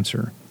 That's the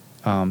answer.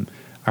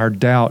 Our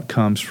doubt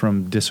comes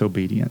from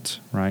disobedience,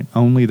 right?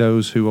 Only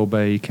those who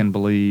obey can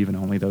believe, and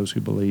only those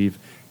who believe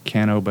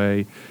can obey.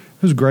 It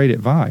was great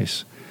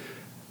advice.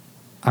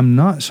 I'm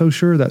not so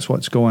sure that's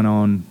what's going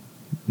on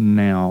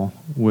now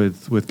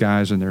with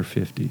guys in their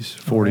 50s,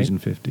 40s,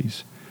 and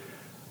 50s.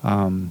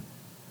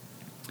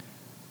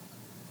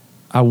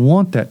 I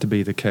want that to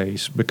be the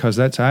case because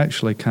that's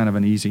actually kind of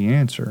an easy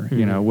answer.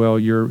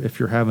 Mm-hmm. If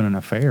you're having an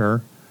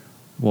affair,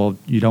 well,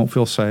 you don't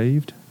feel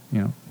saved.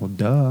 Well,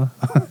 duh.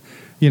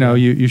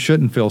 You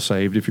shouldn't feel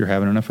saved if you're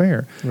having an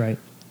affair. Right.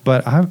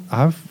 But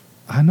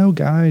I know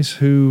guys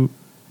who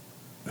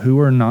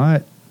are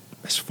not,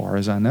 as far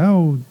as I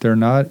know, they're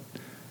not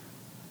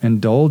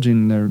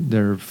indulging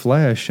their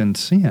flesh and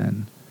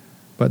sin,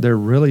 but they're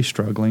really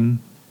struggling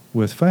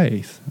with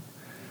faith.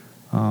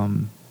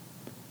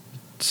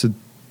 So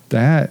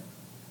that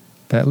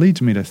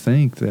leads me to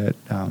think that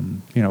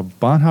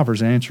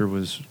Bonhoeffer's answer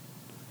is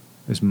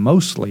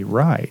mostly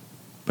right,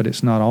 but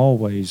it's not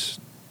always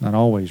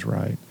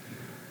right.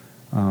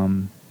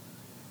 And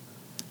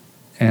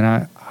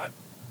I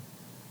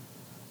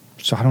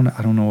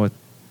don't know what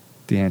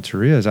the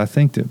answer is. I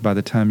think that by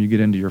the time you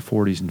get into your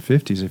 40s and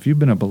 50s, if you've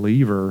been a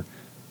believer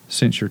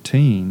since your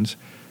teens,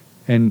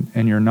 and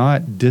you're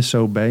not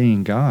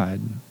disobeying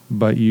God,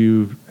 but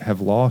you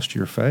have lost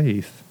your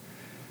faith,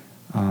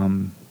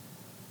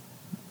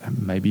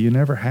 maybe you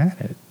never had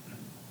it.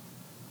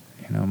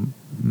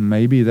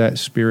 maybe that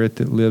Spirit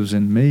that lives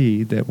in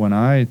me, that when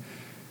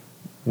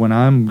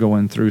I'm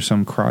going through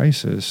some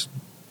crisis,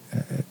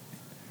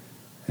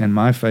 and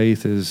my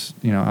faith is,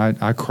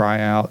 I cry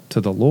out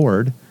to the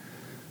Lord,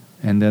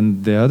 and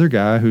then the other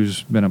guy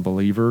who's been a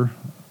believer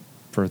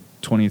for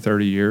 20,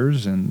 30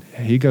 years, and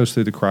he goes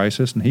through the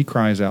crisis, and he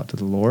cries out to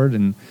the Lord,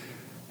 and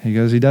he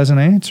goes, he doesn't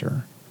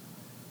answer.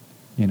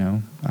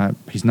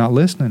 He's not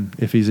listening,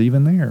 if he's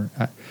even there.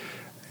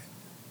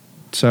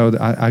 So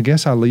I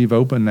guess I leave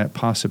open that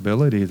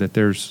possibility that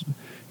there's,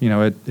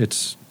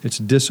 it's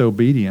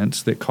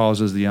disobedience that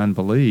causes the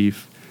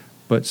unbelief,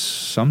 but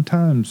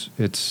sometimes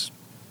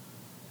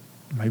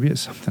maybe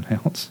it's something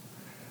else.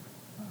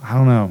 I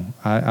don't know.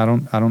 I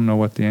don't know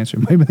what the answer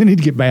is. Maybe they need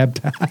to get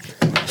baptized.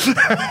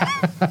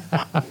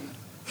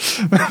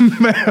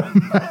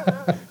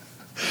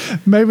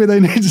 Maybe they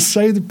need to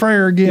say the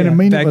prayer again and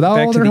mean it with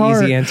all their heart. Back to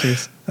the easy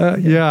answers.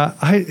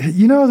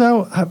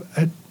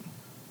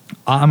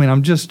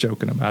 I'm just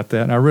joking about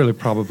that. I really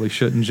probably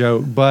shouldn't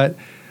joke, but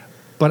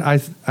I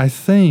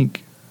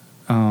think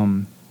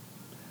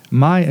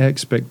my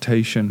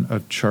expectation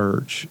of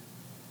church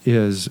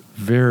is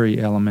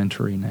very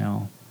elementary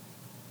now,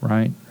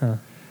 right? Huh.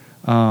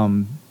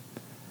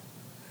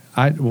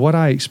 What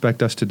I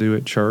expect us to do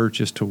at church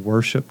is to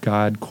worship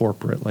God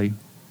corporately,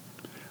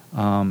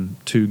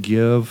 to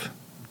give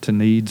to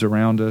needs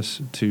around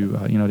us, to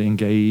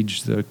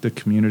engage the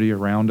community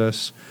around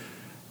us,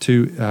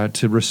 to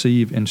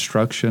receive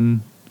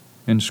instruction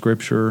in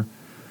Scripture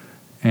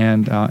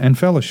and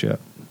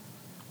fellowship.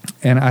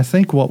 And I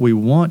think what we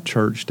want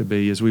church to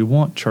be is we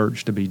want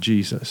church to be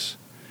Jesus.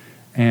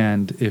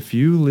 And if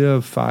you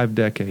live 5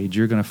 decades,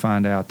 you're going to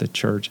find out that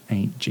church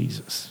ain't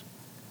Jesus,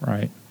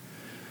 right?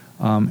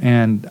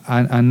 And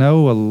I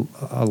know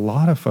a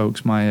lot of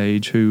folks my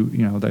age who,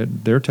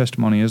 their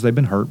testimony is they've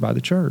been hurt by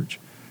the church.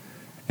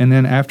 And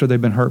then after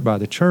they've been hurt by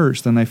the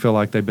church, then they feel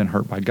like they've been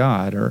hurt by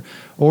God.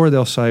 Or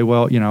they'll say,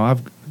 well,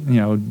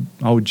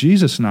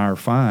 Jesus and I are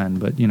fine,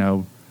 but,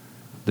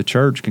 the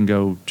church can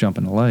go jump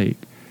in the lake.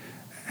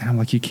 And I'm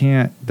like, you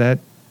can't,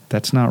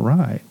 that's not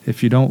right.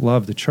 If you don't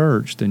love the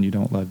church, then you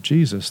don't love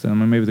Jesus.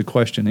 Then maybe the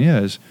question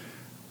is,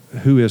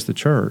 who is the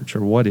church,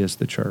 or what is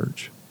the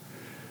church?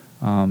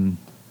 And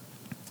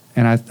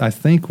I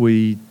think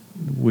we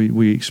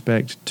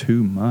expect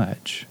too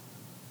much,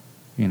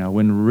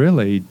 when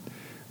really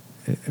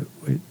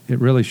it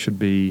really should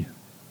be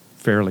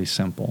fairly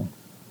simple.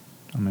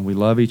 I mean, we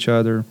love each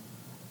other,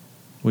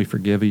 we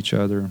forgive each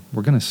other,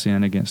 we're going to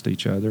sin against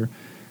each other.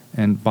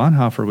 And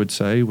Bonhoeffer would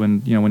say,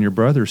 when your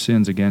brother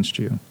sins against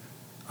you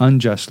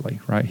unjustly,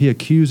 right? He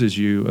accuses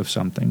you of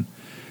something.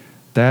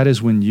 That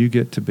is when you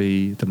get to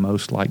be the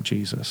most like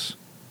Jesus,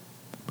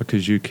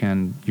 because you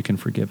can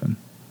forgive him.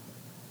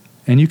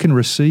 And you can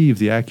receive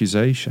the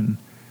accusation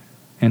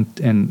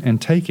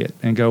and take it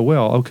and go,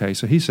 well, okay,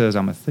 so he says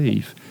I'm a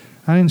thief.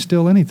 I didn't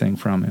steal anything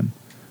from him.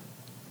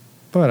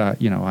 But I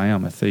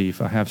am a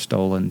thief. I have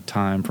stolen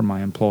time from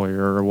my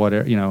employer or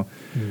whatever,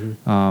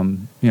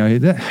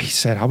 Mm-hmm. He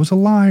said I was a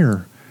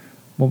liar.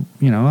 Well,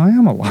 I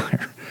am a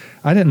liar.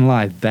 I didn't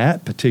lie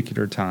that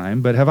particular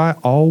time, but have I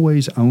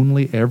always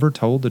only ever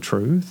told the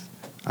truth?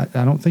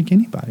 I don't think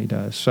anybody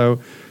does. So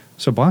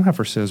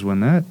Bonhoeffer says when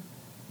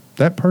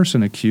that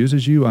person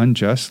accuses you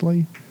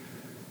unjustly,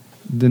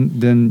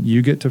 then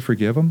you get to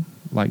forgive them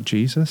like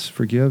Jesus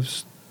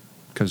forgives,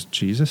 because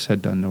Jesus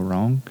had done no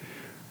wrong.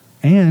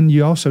 And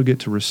you also get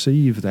to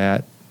receive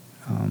that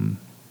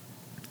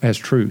as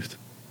truth,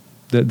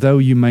 that though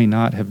you may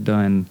not have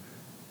done,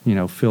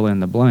 fill in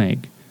the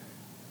blank,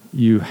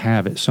 you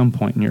have at some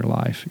point in your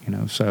life,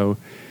 So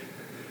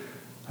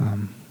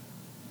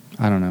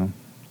I don't know.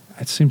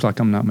 It seems like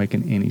I'm not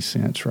making any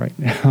sense right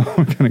now.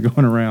 I'm kind of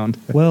going around.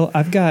 Well,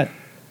 I've got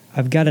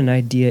an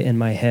idea in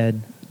my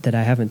head that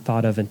I haven't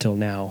thought of until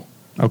now.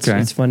 Okay.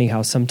 It's funny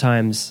how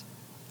sometimes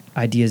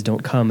ideas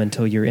don't come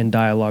until you're in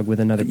dialogue with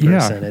another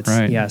person.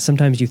 Right.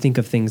 Sometimes you think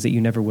of things that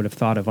you never would have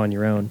thought of on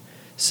your own.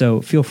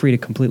 So feel free to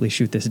completely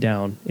shoot this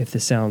down if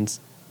this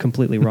sounds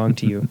completely wrong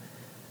to you.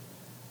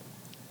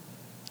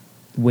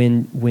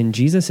 When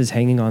Jesus is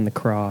hanging on the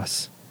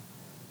cross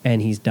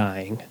and he's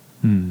dying,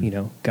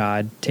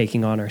 God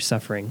taking on our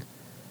suffering,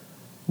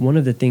 one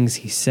of the things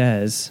he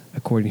says,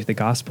 according to the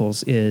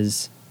Gospels,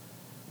 is,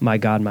 my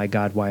God,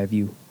 why have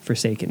you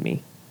forsaken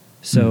me?"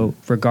 So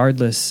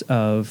regardless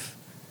of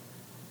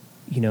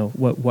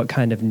what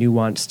kind of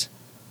nuanced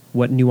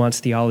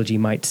theology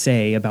might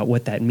say about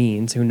what that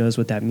means, who knows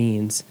what that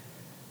means,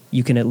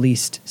 you can at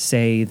least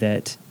say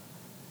that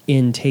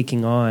in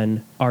taking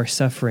on our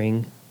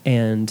suffering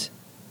and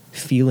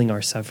feeling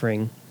our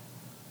suffering,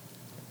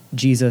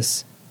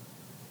 Jesus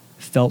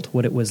felt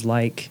what it was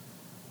like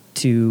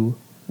to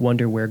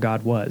wonder where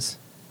God was.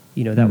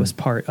 That was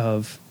part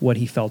of what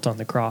he felt on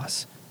the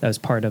cross. That was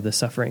part of the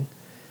suffering.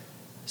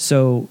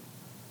 So,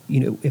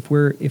 if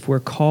we're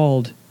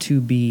called to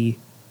be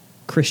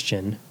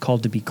Christian,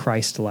 called to be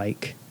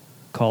Christ-like,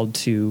 called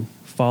to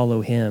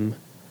follow him,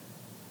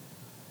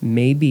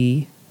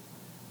 maybe,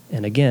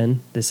 and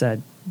again, this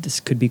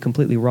could be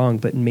completely wrong,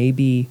 but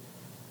maybe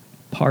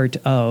part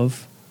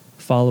of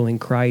following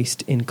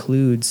Christ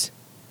includes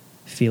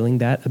feeling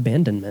that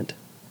abandonment.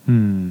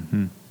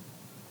 Mm-hmm.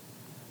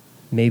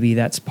 Maybe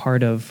that's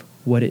part of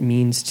what it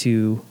means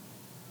to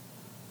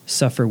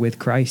suffer with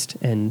Christ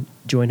and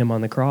join him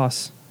on the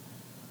cross.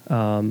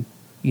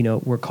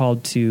 We're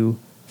called to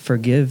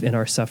forgive in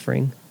our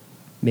suffering.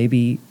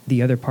 Maybe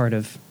the other part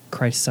of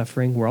Christ's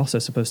suffering we're also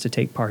supposed to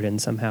take part in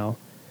somehow.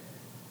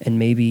 And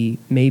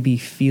maybe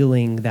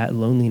feeling that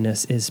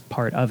loneliness is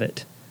part of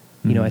it.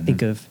 I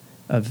think of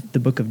the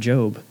book of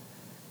Job.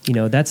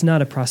 That's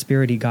not a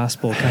prosperity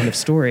gospel kind of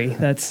story.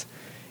 That's,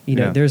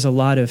 there's a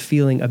lot of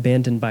feeling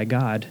abandoned by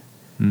God.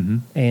 Mm-hmm.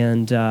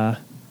 And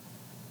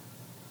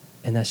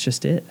that's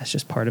just it. That's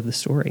just part of the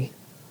story.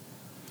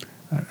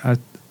 I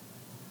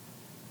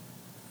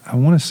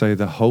want to say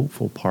the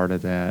hopeful part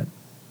of that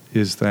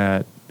is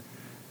that,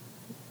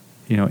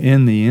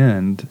 in the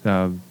end,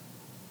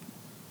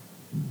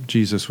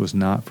 Jesus was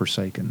not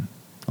forsaken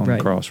on the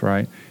cross,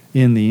 right?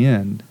 In the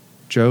end,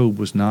 Job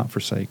was not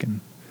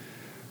forsaken.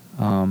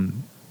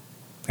 And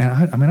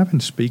I've been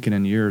speaking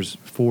in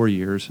 4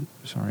 years,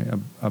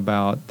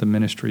 about the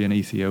ministry in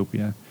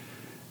Ethiopia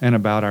and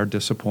about our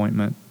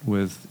disappointment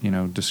with,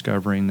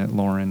 discovering that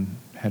Lauren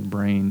had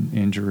brain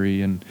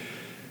injury. And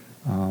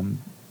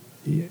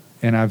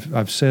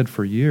I've said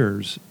for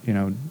years,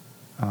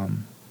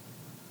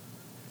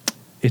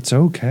 it's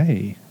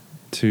okay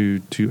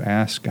to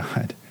ask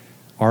God,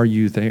 are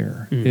you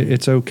there? Mm-hmm.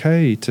 It's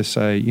okay to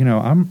say,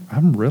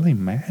 I'm really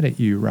mad at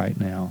you right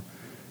now.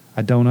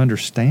 I don't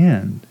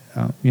understand.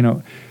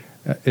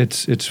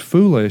 It's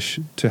foolish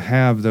to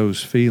have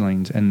those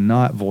feelings and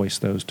not voice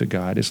those to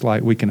God. It's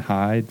like we can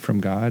hide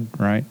from God,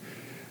 right?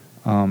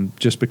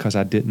 Just because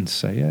I didn't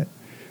say it.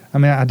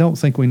 I don't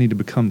think we need to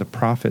become the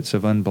prophets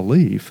of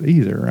unbelief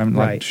either.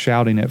 Like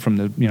shouting it from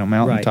the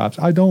mountaintops.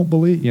 Right. I don't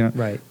believe.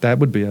 That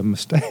would be a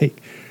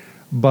mistake.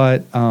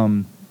 But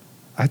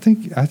I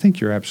think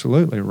you're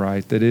absolutely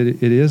right that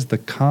it is the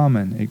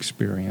common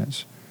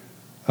experience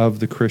of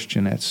the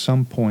Christian at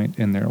some point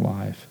in their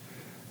life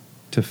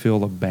to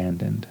feel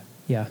abandoned.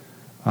 Yeah.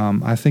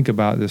 I think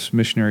about this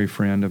missionary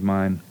friend of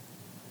mine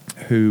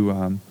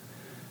who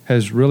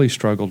has really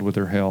struggled with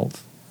her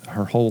health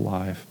her whole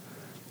life,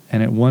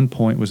 and at one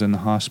point was in the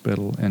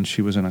hospital and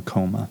she was in a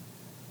coma,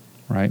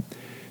 right?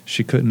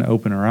 She couldn't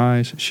open her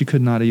eyes. She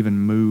could not even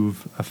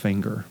move a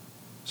finger.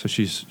 So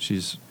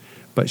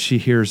but she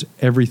hears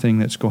everything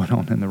that's going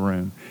on in the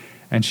room.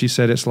 And she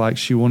said it's like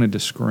she wanted to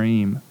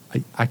scream,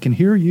 I can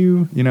hear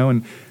you,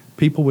 and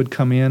people would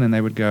come in and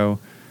they would go,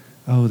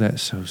 oh,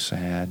 that's so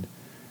sad.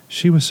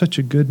 She was such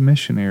a good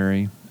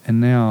missionary, and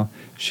now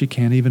she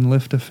can't even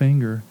lift a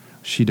finger.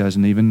 She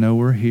doesn't even know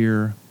we're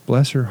here.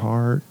 Bless her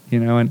heart,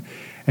 and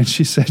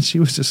she said she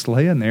was just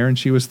laying there and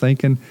she was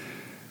thinking,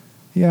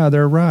 yeah,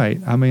 they're right.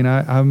 I've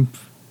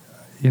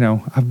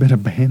been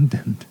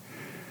abandoned.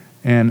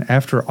 And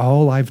after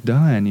all I've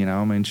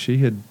done, she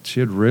had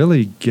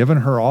really given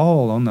her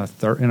all in a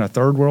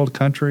third world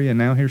country, and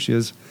now here she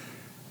is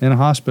in a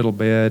hospital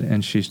bed,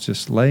 and she's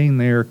just laying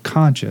there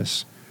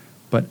conscious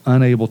but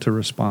unable to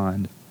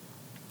respond.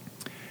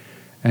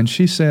 And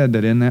she said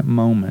that in that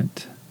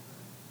moment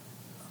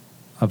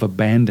of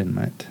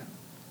abandonment,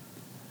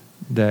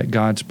 that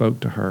God spoke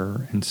to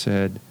her and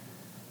said,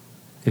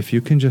 if you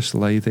can just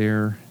lay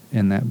there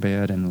in that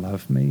bed and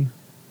love me,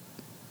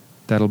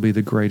 that'll be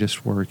the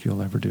greatest work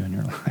you'll ever do in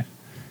your life.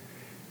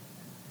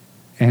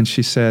 And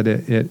she said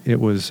it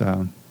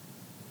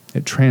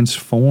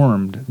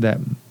transformed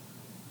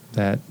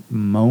that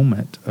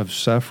moment of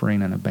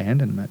suffering and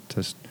abandonment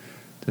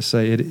to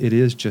say it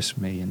is just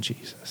me and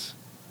Jesus,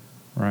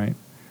 right?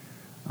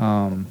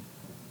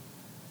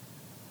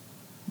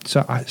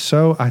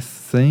 So I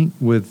think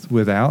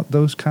without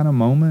those kind of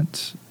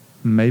moments,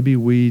 maybe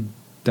we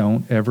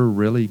don't ever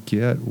really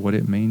get what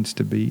it means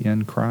to be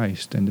in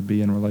Christ and to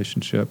be in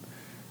relationship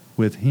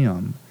with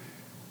Him.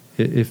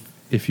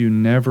 If you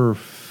never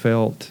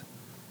felt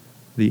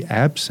the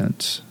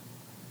absence,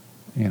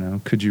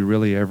 could you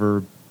really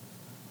ever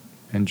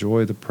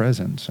enjoy the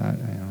presence?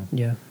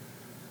 Yeah.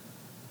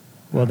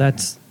 Well,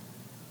 that's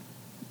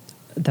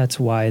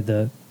why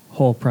the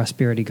whole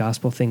prosperity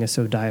gospel thing is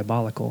so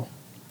diabolical,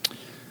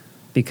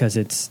 because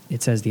it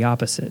says the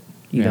opposite.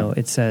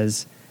 It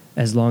says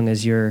as long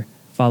as you're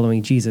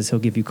following Jesus, He'll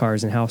give you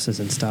cars and houses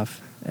and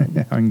stuff,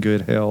 and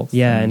good health.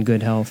 Yeah, and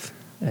good health,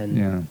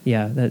 and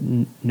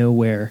that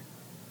nowhere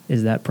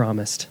is that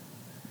promised.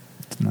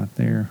 It's not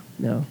there.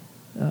 No.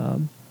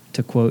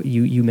 To quote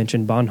you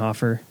mentioned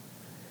Bonhoeffer.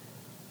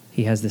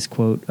 He has this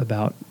quote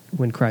about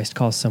when Christ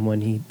calls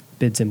someone, He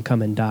bids him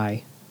come and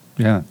die.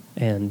 Yeah,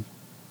 and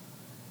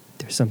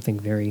there's something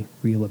very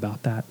real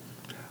about that.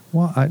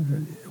 Well,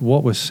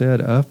 what was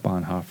said of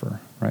Bonhoeffer,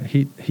 right?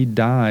 He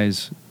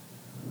dies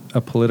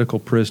a political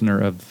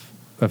prisoner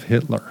of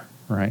Hitler,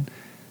 right?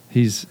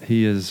 He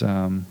is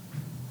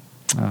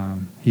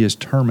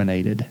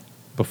terminated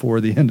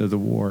before the end of the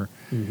war,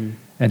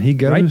 and he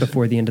goes right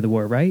before the end of the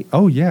war, right?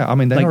 Oh yeah,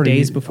 they like already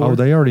days before. Oh,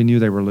 they already knew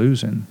they were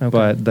losing, okay.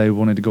 But they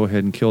wanted to go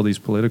ahead and kill these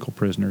political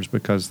prisoners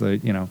because they,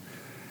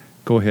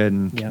 go ahead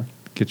and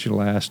get your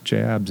last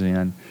jabs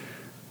in.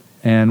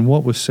 And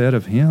what was said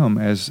of him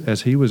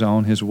as he was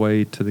on his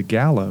way to the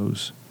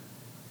gallows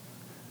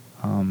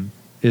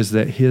is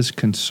that his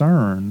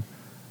concern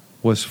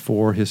was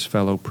for his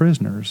fellow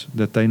prisoners,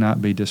 that they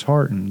not be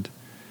disheartened.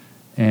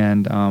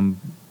 And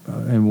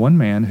one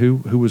man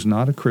who was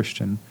not a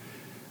Christian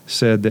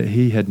said that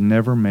he had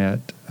never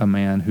met a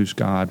man whose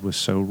God was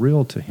so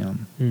real to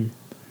him.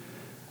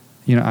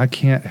 You know, I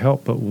can't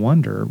help but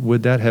wonder,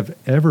 would that have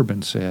ever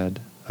been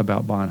said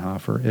about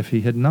Bonhoeffer if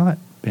he had not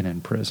been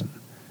in prison,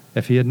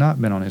 if he had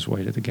not been on his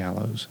way to the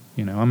gallows?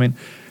 You know, I mean,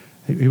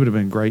 he would have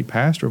been a great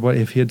pastor, but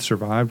if he had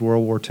survived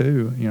World War II,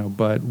 you know,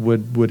 but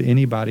would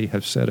anybody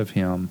have said of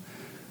him,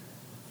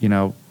 you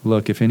know,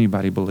 look, if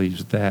anybody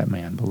believes, that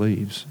man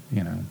believes,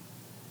 you know?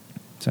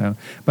 So,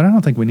 but I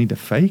don't think we need to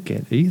fake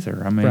it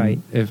either. I mean, Right.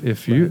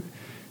 if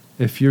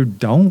you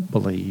don't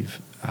believe,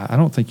 I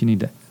don't think you need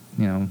to,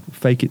 you know,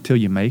 fake it till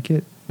you make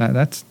it.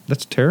 That's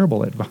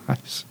terrible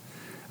advice.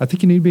 I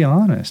think you need to be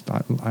honest.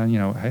 You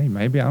know, hey,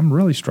 maybe I'm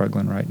really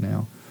struggling right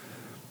now.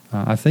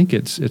 I think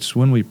it's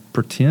when we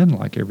pretend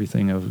like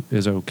everything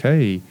is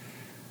okay,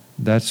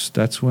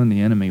 that's when the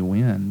enemy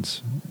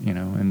wins, you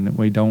know, and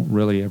we don't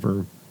really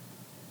ever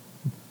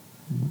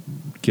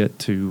get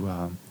to,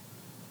 I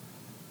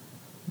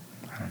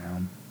don't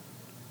know,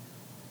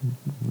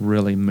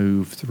 really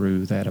move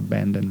through that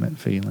abandonment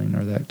feeling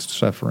or that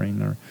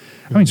suffering. Or,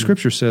 I mean,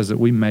 Scripture says that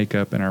we make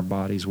up in our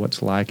bodies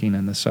what's lacking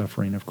in the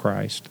suffering of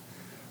Christ.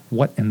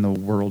 What in the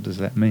world does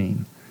that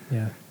mean?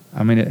 Yeah.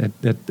 I mean,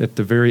 at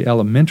the very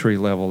elementary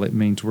level, it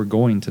means we're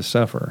going to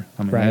suffer.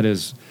 I mean, Right. that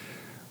is,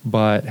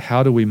 but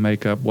how do we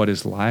make up what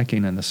is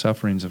lacking in the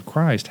sufferings of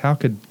Christ? How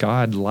could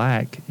God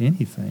lack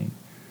anything?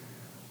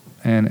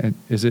 And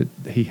is it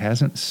he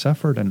hasn't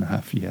suffered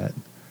enough yet?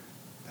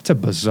 That's a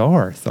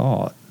bizarre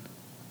thought,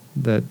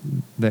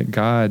 that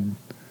God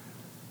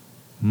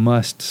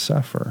must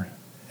suffer.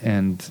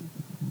 And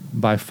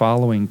by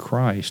following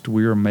Christ,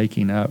 we are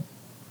making up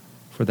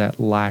for that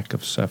lack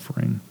of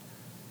suffering.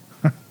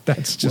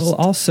 That's just Well,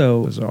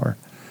 also, bizarre.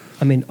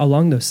 I mean,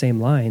 along those same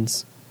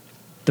lines,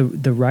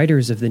 the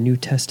writers of the New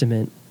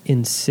Testament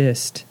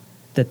insist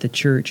that the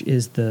church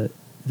is the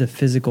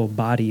physical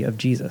body of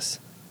Jesus.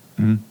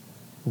 Mm-hmm.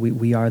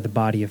 We are the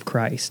body of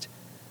Christ.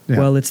 Yeah.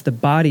 Well, it's the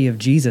body of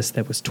Jesus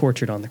that was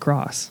tortured on the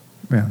cross.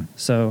 Yeah.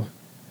 So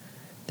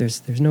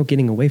there's no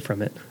getting away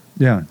from it.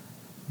 Yeah,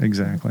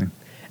 exactly.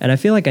 And I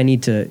feel like I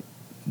need to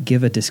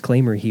give a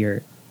disclaimer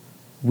here.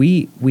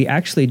 We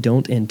actually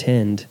don't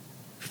intend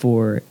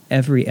for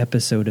every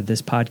episode of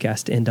this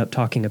podcast to end up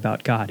talking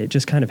about God. It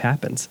just kind of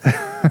happens.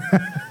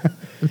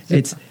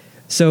 It's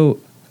so,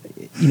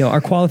 you know,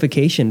 our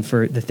qualification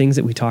for the things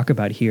that we talk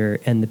about here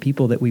and the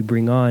people that we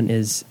bring on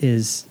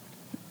is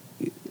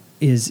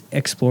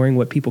exploring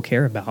what people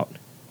care about.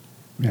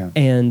 Yeah.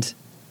 And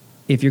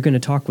if you're going to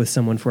talk with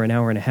someone for an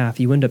hour and a half,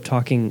 you end up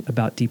talking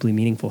about deeply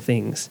meaningful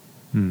things,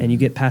 and you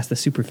get past the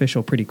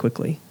superficial pretty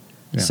quickly.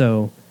 Yeah.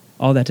 So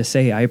all that to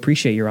say, I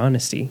appreciate your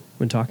honesty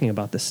when talking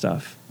about this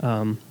stuff.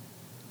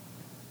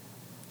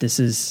 This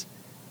is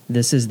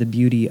the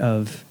beauty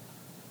of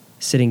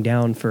sitting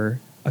down for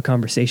a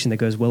conversation that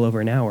goes well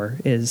over an hour.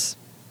 Is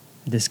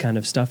this kind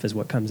of stuff is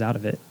what comes out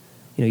of it.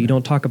 You know, you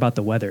don't talk about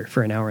the weather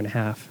for an hour and a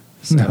half.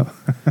 So, No.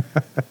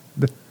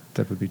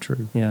 That would be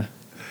true. yeah.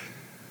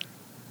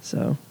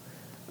 So,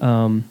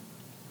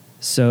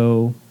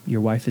 so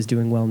your wife is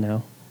doing well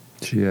now.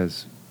 She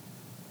is.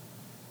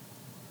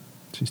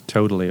 She's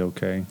totally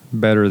okay.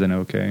 Better than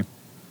okay.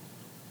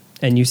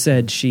 And you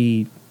said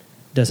she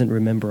doesn't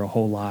remember a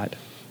whole lot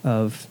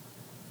of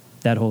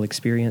that whole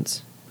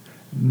experience.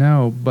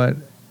 No, but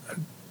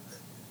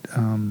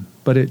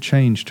it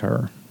changed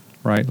her,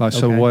 right? Like,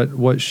 so Okay.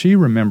 what she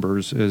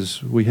remembers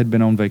is we had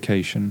been on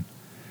vacation,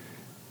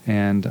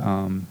 and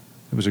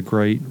it was a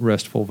great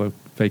restful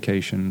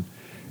vacation,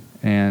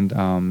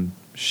 and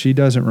she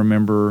doesn't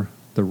remember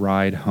the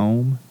ride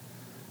home.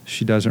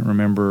 She doesn't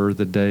remember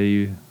the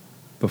day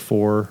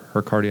before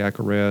her cardiac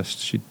arrest.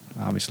 She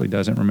obviously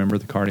doesn't remember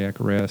the cardiac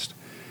arrest.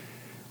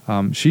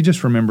 She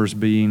just remembers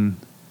being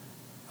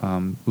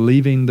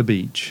leaving the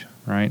beach,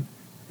 right,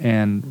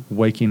 and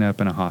waking up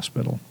in a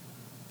hospital.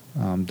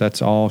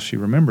 That's all she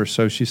remembers.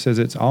 So she says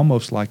it's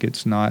almost like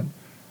it's not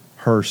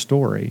her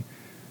story.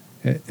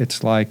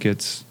 It's like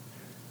it's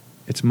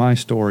my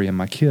story and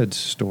my kids'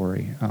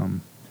 story.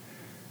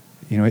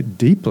 You know, it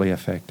deeply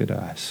affected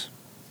us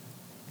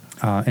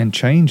and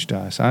changed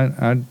us.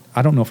 I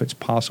don't know if it's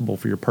possible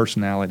for your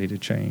personality to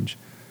change,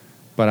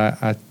 but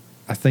I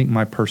think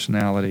my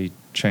personality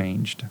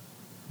changed,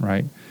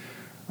 right?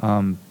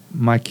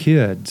 My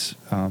kids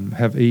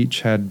have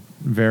each had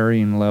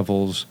varying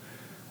levels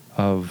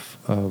of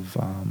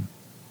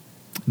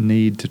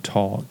need to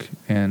talk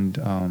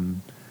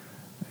and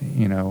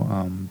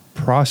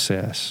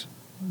process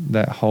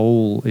that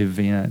whole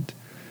event.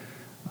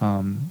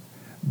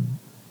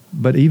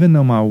 But even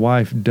though my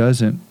wife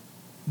doesn't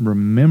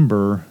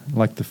remember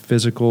like the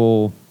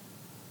physical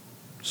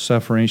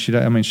suffering,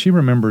 she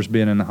remembers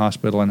being in the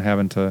hospital and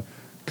having to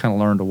kind of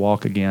learn to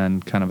walk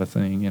again, kind of a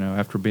thing, you know,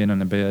 after being in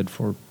the bed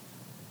for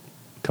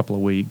couple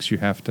of weeks. You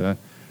have to,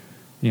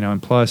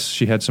 and plus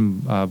she had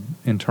some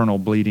internal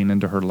bleeding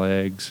into her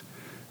legs.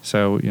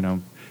 So,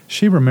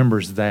 she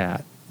remembers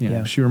that.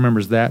 She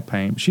remembers that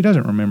pain. She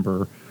doesn't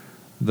remember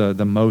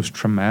the most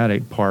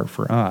traumatic part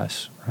for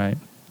us, right?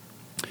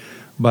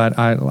 But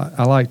I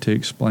like to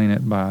explain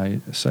it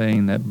by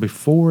saying that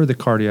before the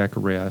cardiac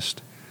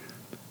arrest,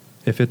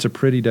 if it's a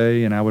pretty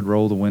day and I would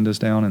roll the windows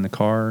down in the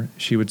car,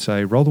 she would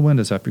say, roll the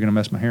windows up, you're going to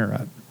mess my hair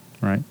up,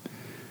 right?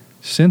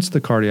 Since the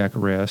cardiac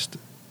arrest,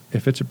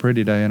 if it's a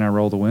pretty day and I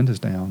roll the windows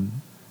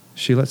down,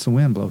 she lets the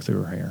wind blow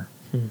through her hair.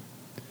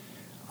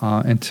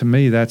 And to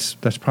me, that's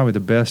probably the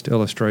best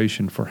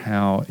illustration for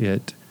how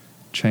it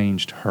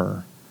changed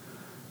her.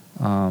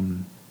 How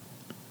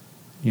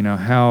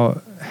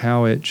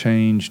it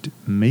changed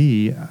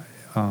me.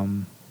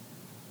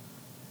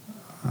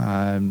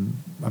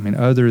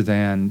 Other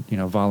than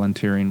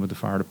volunteering with the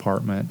fire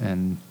department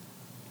and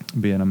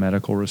being a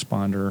medical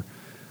responder,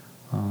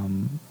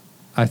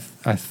 I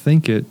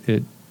think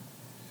it.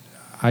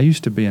 I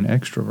used to be an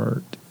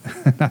extrovert,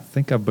 and I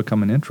think I've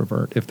become an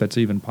introvert, if that's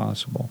even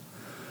possible.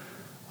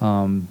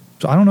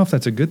 So I don't know if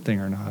that's a good thing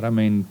or not. I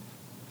mean,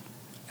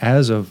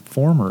 as a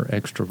former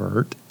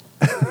extrovert,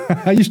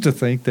 I used to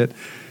think that,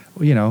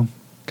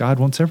 God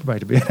wants everybody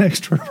to be an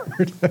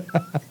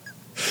extrovert.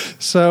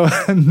 So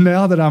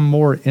now that I'm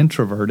more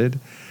introverted,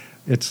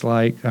 it's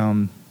like,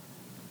 I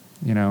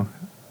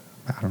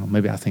don't know,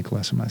 maybe I think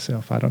less of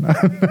myself. I don't know.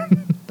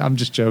 I'm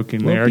just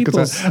joking there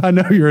because I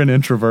know you're an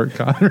introvert,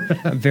 Connor.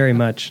 Very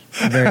much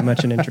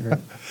an introvert.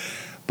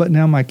 But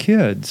now my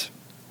kids,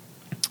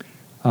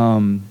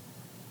 I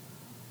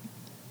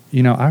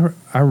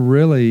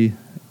really,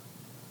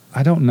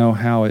 I don't know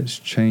how it's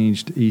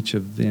changed each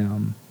of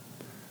them.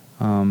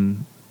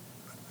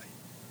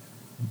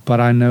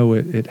 But I know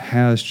it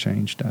has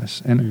changed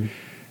us. And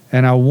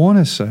I want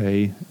to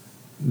say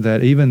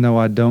that even though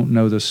I don't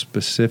know the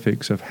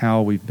specifics of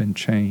how we've been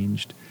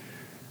changed,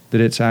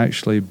 that it's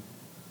actually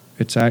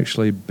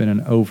been an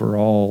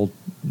overall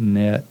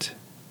net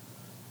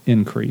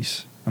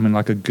increase. I mean,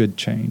 like a good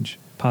change.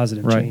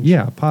 Positive right? change.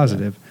 Yeah,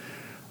 positive.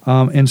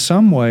 Yeah. In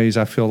some ways,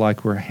 I feel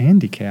like we're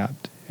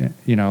handicapped. We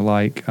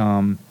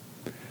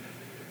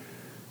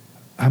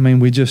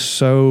just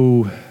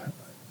so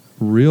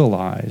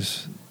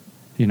realize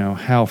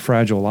how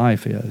fragile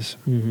life is.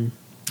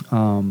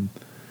 Mm-hmm.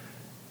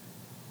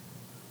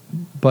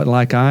 But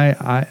like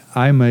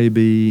I may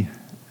be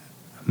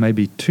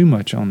too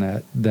much on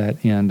that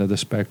end of the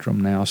spectrum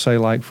now. Say,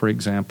 like, for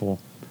example,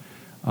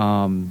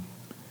 when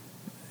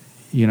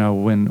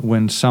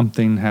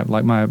something happened,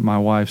 like my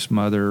wife's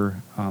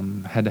mother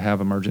had to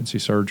have emergency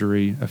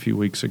surgery a few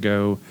weeks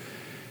ago,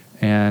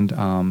 and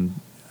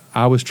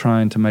I was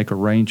trying to make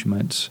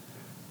arrangements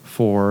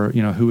for,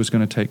 who was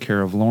going to take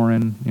care of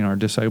Lauren, our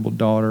disabled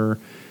daughter,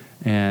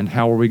 and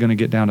how were we going to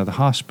get down to the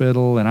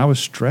hospital. And I was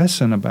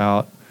stressing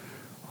about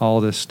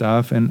all this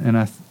stuff, and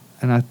I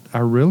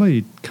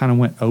really kind of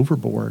went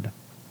overboard,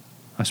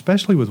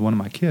 especially with one of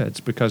my kids,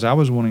 because I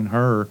was wanting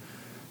her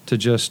to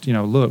just,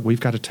 look, we've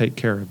got to take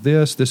care of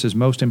this. This is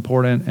most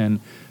important. And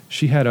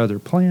she had other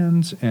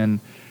plans, and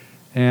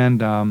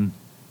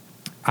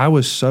I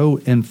was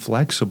so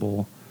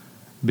inflexible.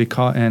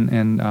 Because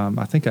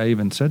I think I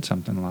even said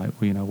something like,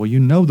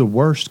 the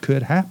worst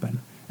could happen,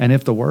 and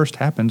if the worst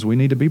happens, we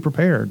need to be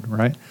prepared,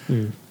 right?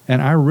 Mm.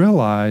 And I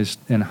realized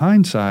in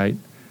hindsight,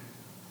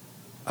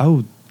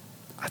 I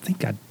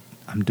think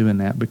I'm doing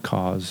that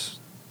because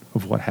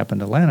of what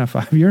happened to Lana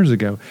 5 years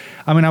ago.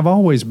 I mean, I've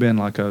always been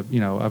like I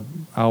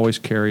always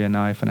carry a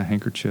knife and a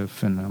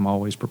handkerchief, and I'm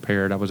always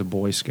prepared. I was a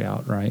Boy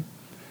Scout, right?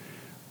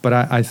 But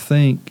I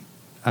think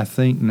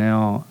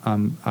now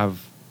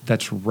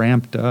that's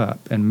ramped up,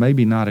 and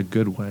maybe not a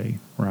good way,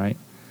 right?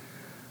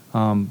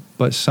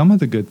 But some of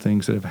the good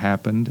things that have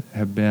happened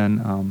have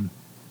been,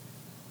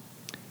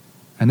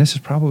 and this is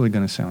probably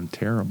going to sound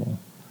terrible,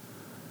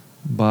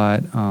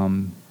 but,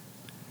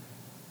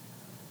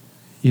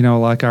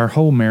 like our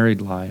whole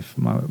married life,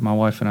 my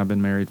wife and I have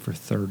been married for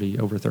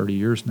over 30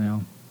 years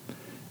now.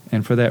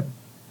 And for that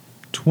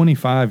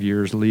 25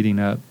 years leading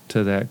up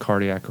to that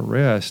cardiac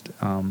arrest,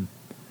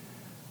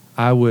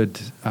 I would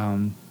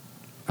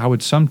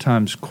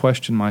sometimes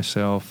question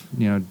myself,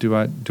 do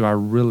I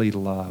really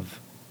love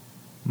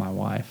my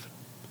wife?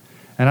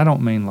 And I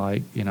don't mean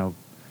like,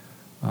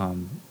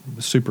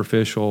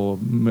 superficial.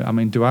 I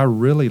mean, do I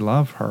really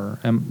love her?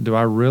 And do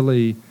I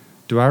really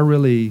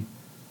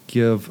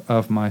give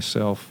of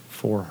myself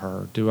for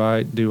her? Do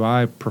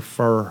I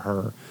prefer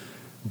her?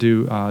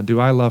 Do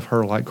I love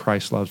her like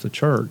Christ loves the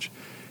church?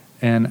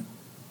 And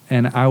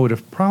I would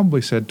have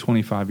probably said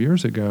 25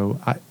 years ago,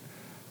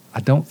 I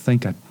don't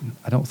think I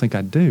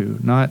do.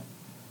 Not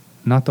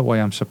the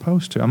way I'm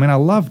supposed to. I mean, I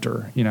loved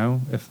her,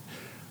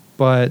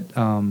 but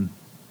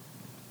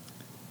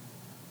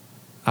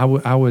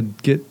I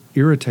would get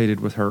irritated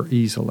with her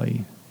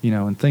easily,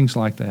 and things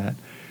like that.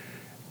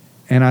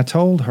 And I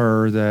told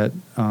her that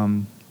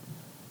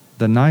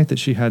the night that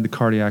she had the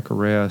cardiac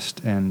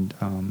arrest, and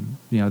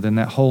then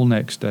that whole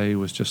next day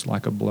was just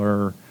like a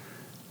blur.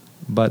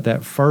 But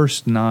that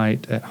first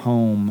night at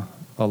home,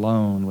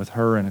 alone with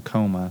her in a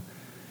coma,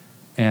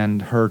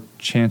 and her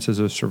chances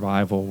of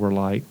survival were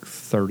like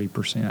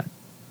 30%.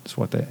 That's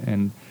what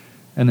and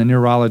the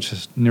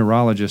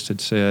neurologist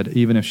had said,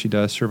 even if she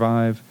does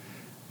survive,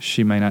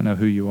 she may not know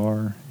who you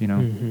are,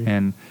 Mm-hmm.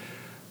 And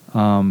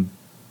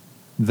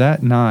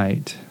that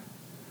night,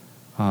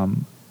 I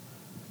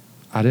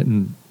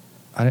didn't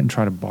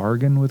try to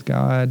bargain with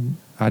God.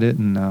 I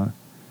didn't.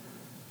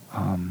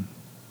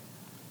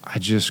 I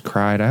just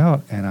cried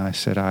out and I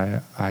said,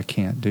 I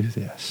can't do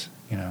this.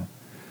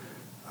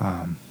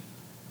 I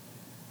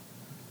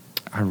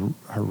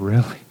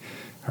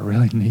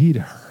really need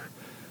her.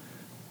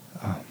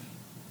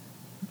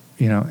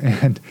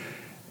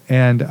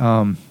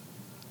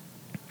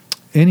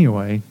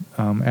 Anyway,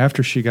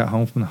 after she got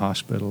home from the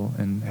hospital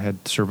and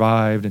had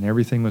survived and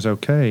everything was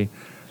okay,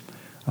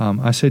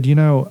 I said,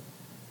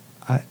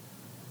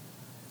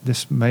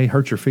 this may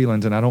hurt your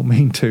feelings, and I don't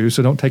mean to,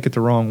 so don't take it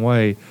the wrong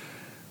way.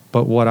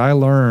 But what I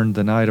learned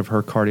the night of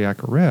her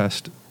cardiac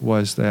arrest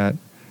was that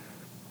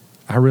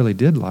I really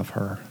did love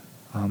her,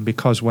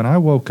 because when I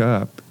woke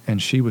up and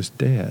she was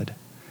dead,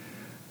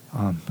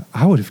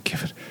 I would have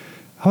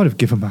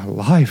given my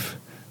life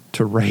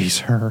to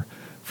raise her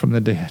from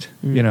the dead.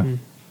 Mm-hmm.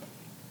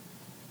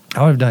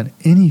 I would have done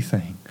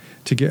anything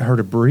to get her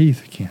to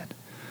breathe again.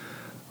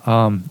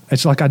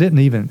 It's like I didn't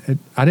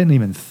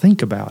even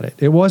think about it.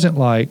 It wasn't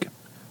like,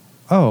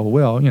 oh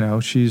well,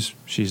 she's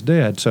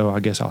dead, so I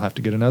guess I'll have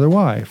to get another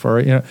wife, or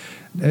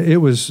it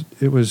was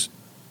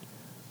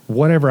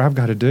whatever I've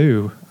got to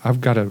do.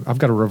 I've got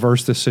to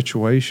reverse this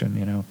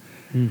situation.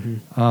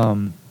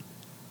 Mm-hmm.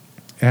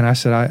 And I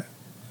said,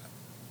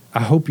 I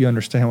hope you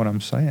understand what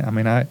I'm saying. I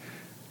mean, I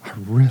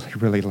really,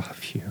 really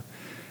love you.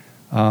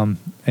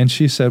 And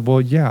she said, well,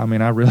 yeah, I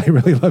mean, I really,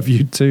 really love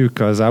you too,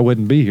 because I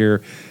wouldn't be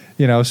here.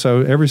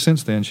 So ever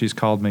since then, she's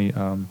called me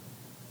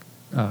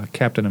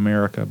Captain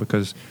America,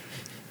 because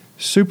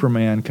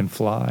Superman can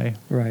fly,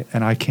 right,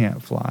 and I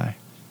can't fly.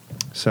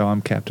 So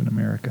I'm Captain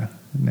America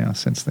now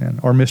since then.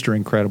 Or Mr.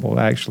 Incredible,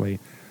 actually.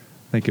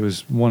 I think it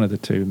was one of the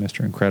two,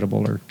 Mr.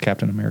 Incredible or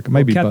Captain America.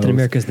 Maybe Captain both.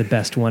 America is the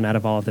best one out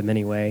of all of them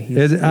anyway.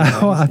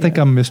 I think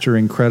I'm Mr.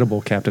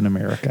 Incredible Captain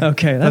America.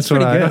 Okay, that's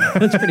pretty good.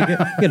 That's pretty good.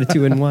 You got a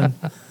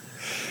 2-in-1.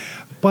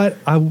 But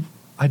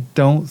I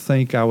don't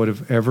think I would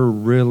have ever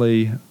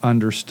really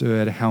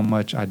understood how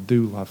much I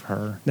do love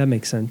her. That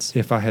makes sense.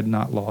 If I had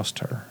not lost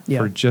her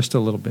for just a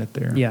little bit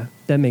there. Yeah,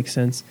 that makes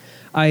sense.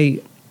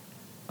 I'm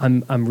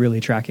really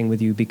tracking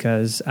with you,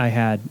 because I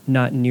had,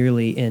 not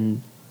nearly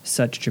in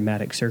such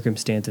dramatic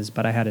circumstances,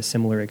 but I had a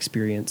similar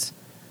experience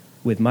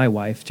with my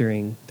wife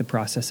during the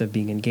process of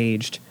being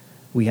engaged.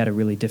 We had a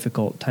really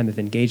difficult time of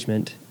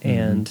engagement,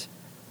 and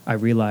I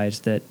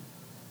realized that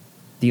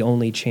the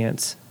only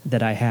chance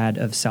that I had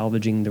of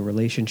salvaging the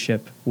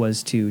relationship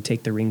was to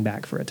take the ring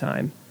back for a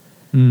time.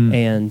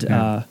 And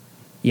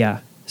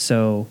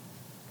so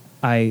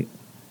I,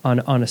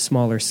 on a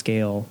smaller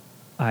scale,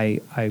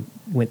 I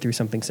went through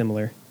something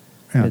similar,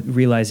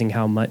 realizing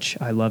how much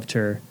I loved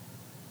her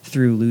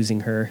through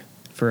losing her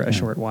for a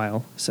short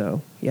while.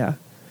 So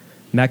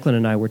Macklin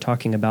and I were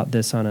talking about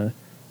this on a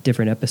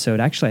different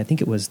episode. Actually, I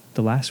think it was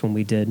the last one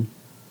we did,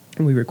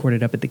 and we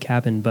recorded up at the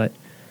cabin, but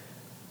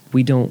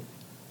we don't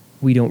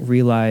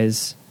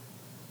realize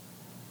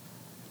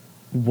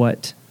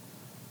what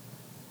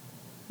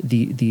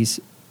these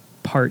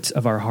parts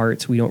of our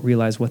hearts, we don't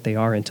realize what they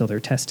are until they're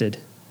tested,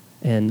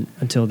 and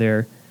until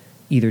they're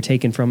either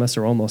taken from us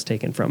or almost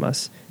taken from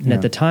us. And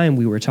at the time,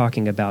 we were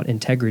talking about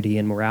integrity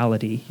and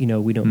morality.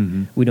 We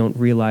don't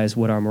realize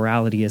what our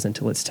morality is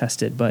until it's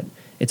tested, but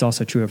it's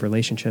also true of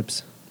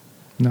relationships.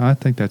 No, I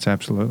think that's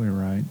absolutely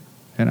right.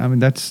 And I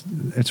mean,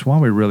 it's why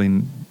we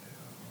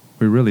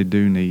really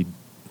do need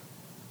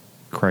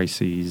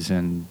crises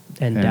and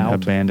doubt,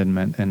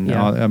 abandonment, and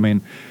all, I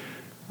mean,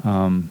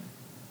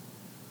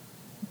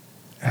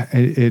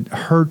 it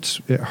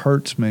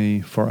hurts me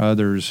for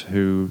others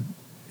who,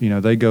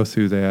 they go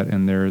through that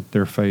and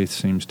their faith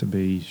seems to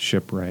be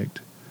shipwrecked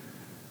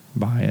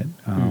by it,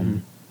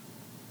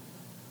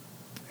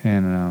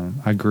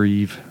 and I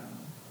grieve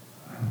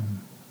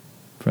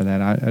for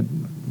that.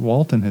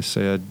 Walton has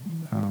said,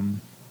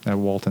 that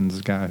Walton's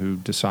the guy who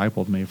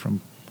discipled me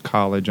from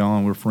college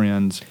on. We're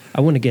friends.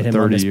 I want to get him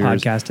on this years.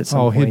 podcast at some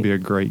point. Oh, he'd be a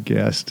great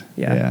guest.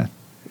 Yeah.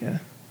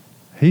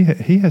 He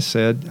has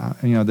said,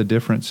 the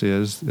difference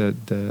is that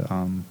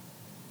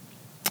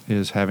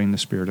is having the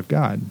Spirit of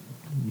God.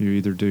 You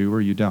either do or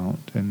you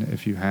don't. And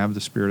if you have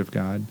the Spirit of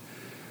God,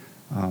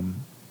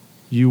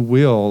 you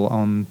will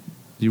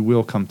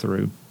come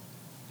through.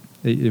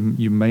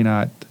 You may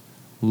not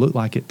look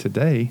like it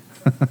today.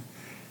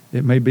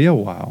 It may be a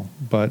while,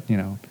 but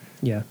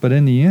But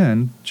in the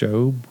end,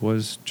 Job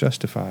was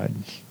justified.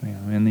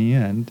 In the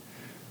end,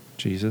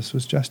 Jesus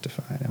was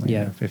justified. I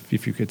mean,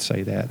 if you could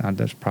say that,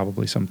 there's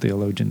probably some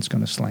theologian's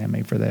going to slam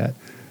me for that.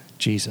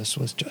 Jesus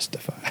was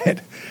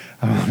justified.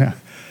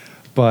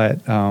 But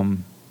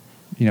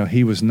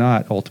he was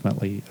not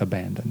ultimately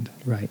abandoned.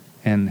 Right.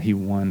 And he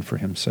won for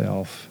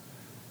himself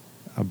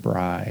a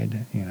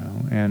bride.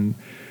 And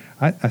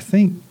I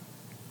think,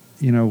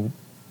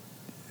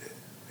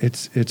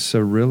 it's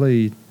a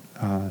really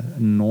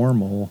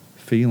normal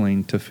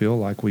feeling to feel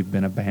like we've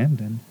been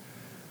abandoned.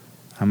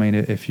 I mean,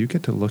 if you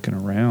get to looking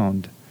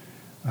around,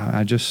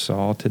 I just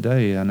saw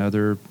today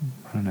another,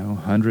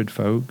 100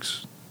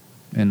 folks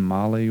in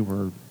Mali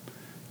were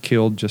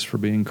killed just for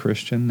being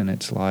Christian, and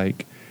it's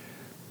like,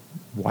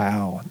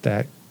 wow,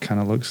 that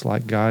kind of looks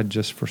like God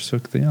just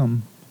forsook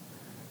them,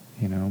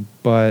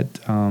 But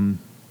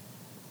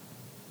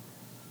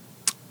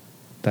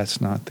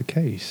that's not the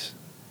case.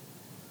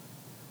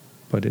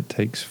 But it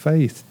takes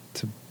faith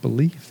to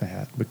believe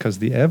that, because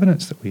the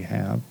evidence that we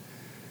have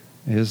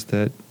is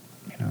that,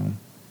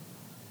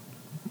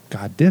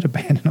 God did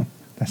abandon them.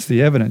 That's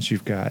the evidence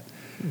you've got.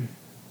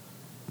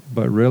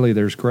 But really,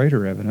 there's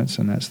greater evidence,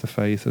 and that's the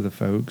faith of the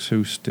folks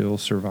who still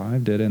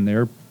survived it, and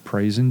they're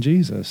praising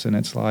Jesus. And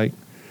it's like,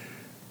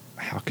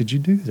 how could you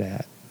do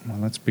that? Well,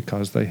 that's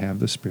because they have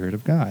the Spirit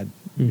of God.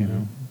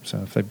 Mm-hmm. So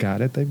if they've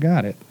got it, they've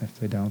got it. If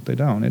they don't, they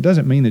don't. It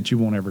doesn't mean that you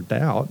won't ever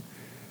doubt.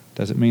 It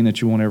doesn't mean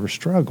that you won't ever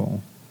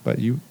struggle. But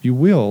you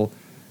will,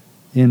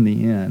 in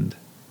the end,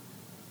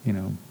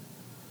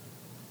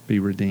 be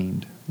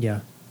redeemed.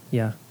 Yeah,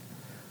 yeah.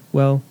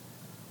 Well,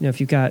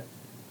 if you got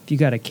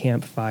a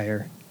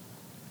campfire,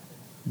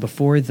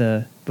 before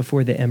the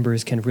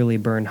embers can really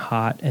burn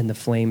hot and the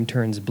flame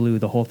turns blue,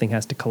 the whole thing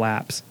has to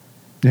collapse.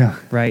 Yeah,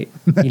 right.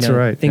 That's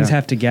right. Things yeah.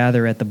 have to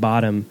gather at the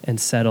bottom and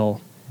settle,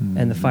 Mm-hmm.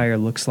 and the fire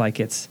looks like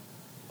it's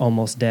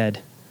almost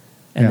dead,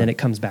 and then it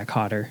comes back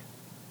hotter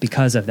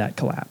because of that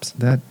collapse.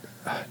 That,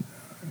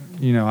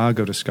 I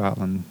go to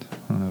Scotland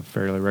on a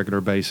fairly regular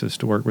basis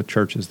to work with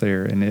churches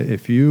there, and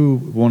if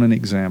you want an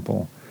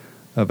example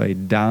of a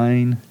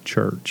dying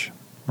church,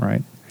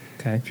 right?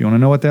 Okay. If you want to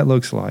know what that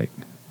looks like,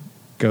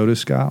 go to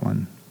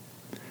Scotland.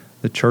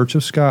 The Church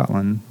of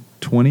Scotland,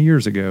 20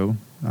 years ago,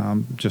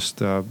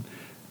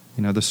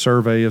 the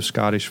survey of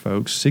Scottish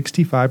folks,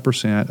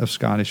 65% of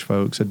Scottish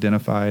folks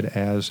identified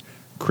as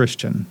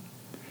Christian.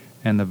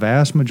 And the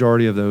vast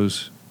majority of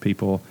those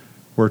people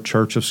were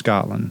Church of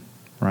Scotland,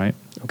 right?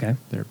 Okay.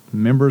 They're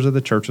members of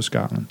the Church of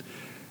Scotland.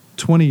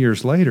 20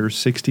 years later,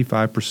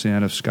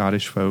 65% of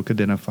Scottish folk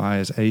identify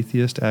as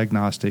atheist,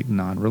 agnostic,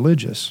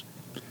 non-religious.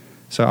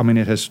 So,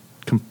 it has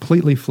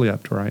completely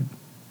flipped, right?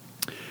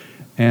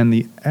 And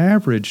the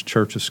average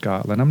Church of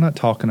Scotland, I'm not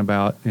talking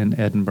about in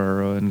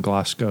Edinburgh and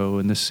Glasgow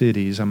and the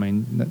cities.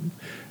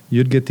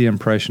 You'd get the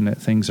impression that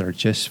things are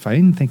just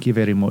fine, thank you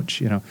very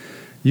much.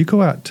 You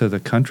go out to the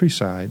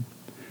countryside,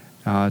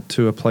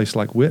 to a place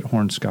like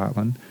Whithorn,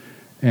 Scotland,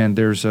 and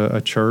there's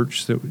a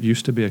church that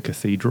used to be a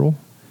cathedral,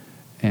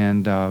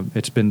 and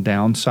it's been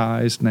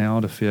downsized now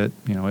to fit,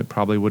 it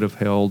probably would have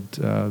held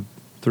 300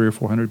 or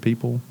 400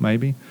 people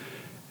maybe,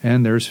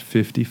 and there's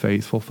 50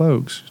 faithful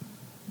folks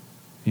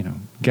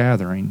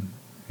gathering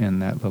in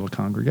that little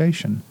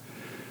congregation.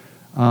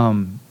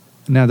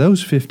 Now,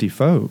 those 50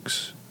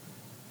 folks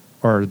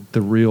are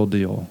the real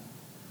deal.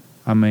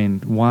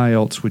 Why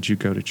else would you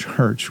go to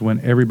church when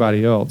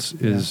everybody else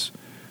is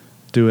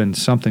doing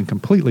something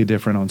completely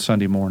different on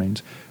Sunday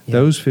mornings? Yeah.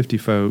 Those 50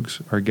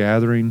 folks are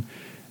gathering,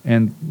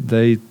 and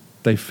they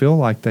feel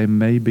like they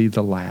may be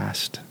the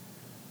last,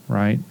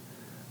 right?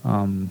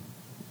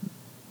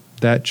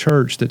 That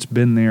church that's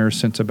been there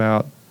since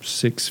about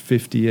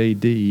 650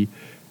 A.D.,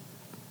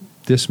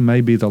 this may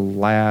be the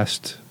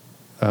last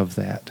of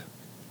that.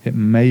 It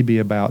may be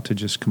about to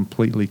just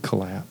completely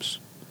collapse.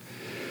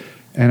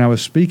 And I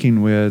was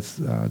speaking with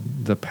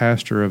the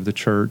pastor of the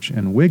church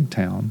in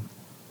Wigtown,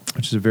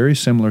 which is a very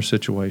similar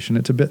situation.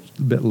 It's a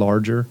bit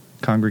larger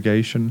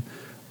congregation,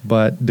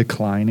 but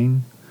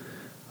declining.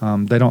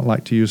 They don't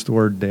like to use the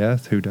word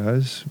death. Who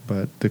does?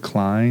 But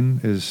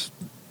decline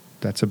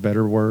that's a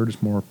better word.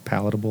 It's more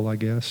palatable, I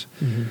guess.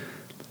 Mm-hmm.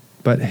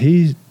 But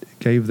he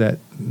gave that,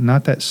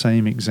 not that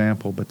same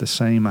example, but the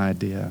same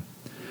idea.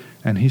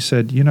 And he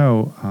said,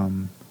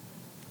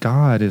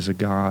 God is a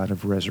God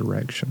of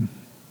resurrection.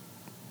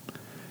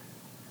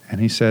 And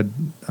he said,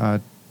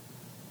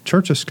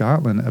 Church of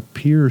Scotland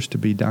appears to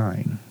be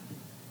dying,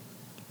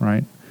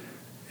 right?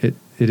 It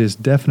is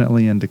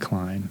definitely in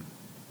decline.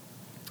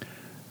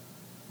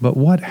 But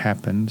what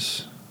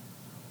happens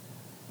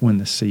when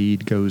the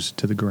seed goes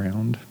to the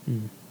ground?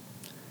 Mm.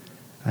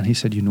 And he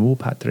said,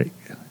 Patrick,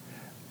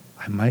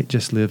 I might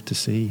just live to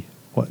see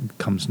what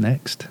comes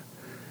next.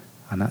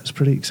 And that's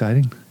pretty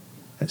exciting.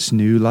 That's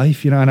new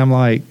life, And I'm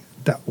like,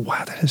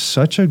 wow, that is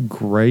such a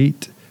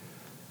great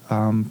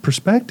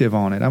perspective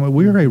on it.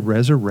 We're a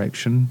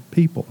resurrection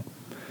people.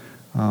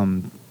 My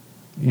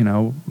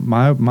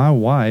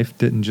wife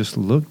didn't just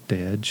look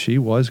dead. She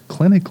was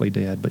clinically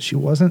dead, but she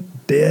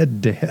wasn't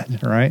dead,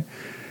 right?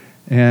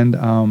 And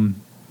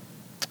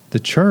the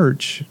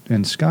church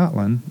in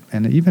Scotland,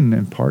 and even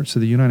in parts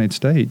of the United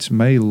States,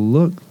 may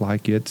look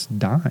like it's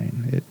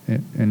dying.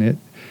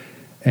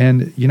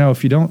 And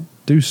if you don't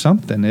do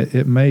something,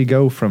 it may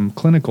go from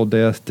clinical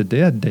death to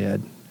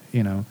dead.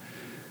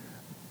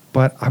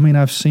 But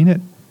I've seen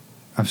it.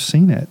 I've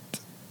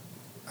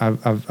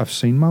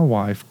seen my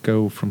wife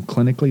go from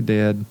clinically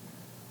dead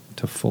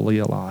to fully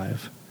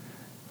alive.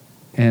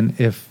 And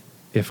if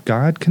if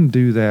God can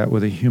do that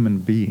with a human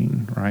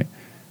being, right,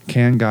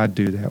 can God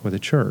do that with a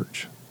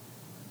church?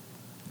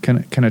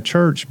 Can a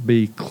church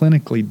be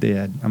clinically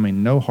dead, I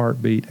mean, no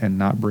heartbeat and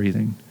not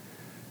breathing,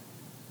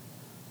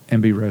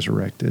 and be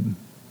resurrected?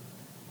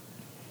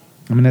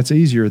 I mean, that's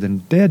easier than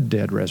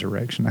dead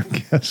resurrection, I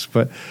guess.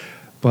 But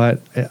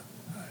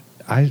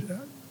I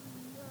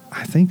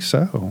think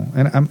so,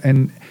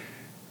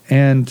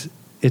 and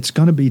it's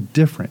going to be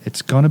different.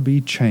 It's going to be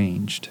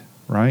changed,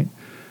 right?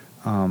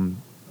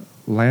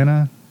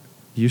 Lana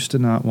used to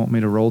not want me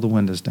to roll the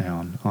windows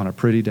down on a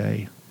pretty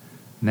day.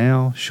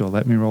 Now she'll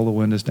let me roll the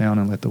windows down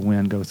and let the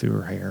wind go through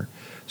her hair.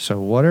 So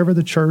whatever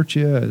the church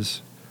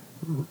is,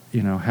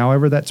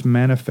 however that's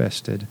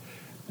manifested,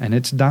 and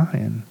it's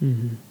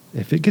dying,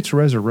 if it gets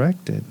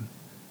resurrected,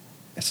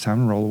 it's time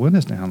to roll the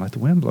windows down and let the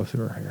wind blow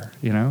through her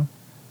hair,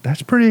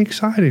 That's pretty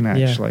exciting,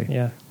 actually.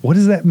 Yeah. What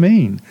does that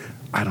mean?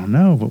 I don't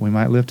know, but we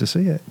might live to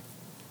see it.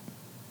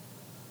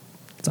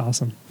 It's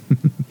awesome.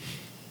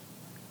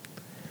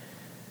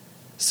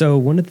 So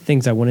one of the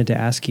things I wanted to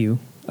ask you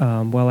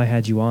while I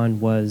had you on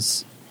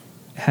was,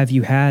 have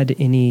you had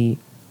any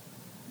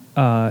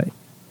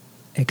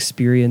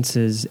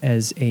experiences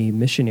as a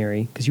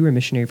missionary? Because you were a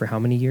missionary for how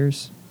many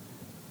years?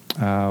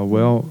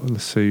 Well,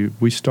 let's see.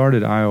 We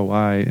started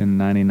IOI in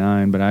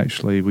 99, but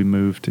actually we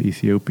moved to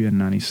Ethiopia in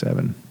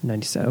 97.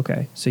 97,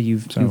 okay. So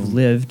you've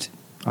lived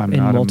I'm in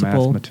not multiple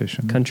a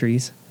mathematician.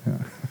 countries.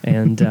 Yeah.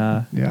 And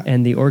yeah.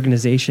 and the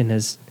organization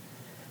has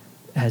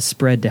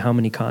spread to how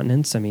many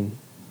continents? I mean,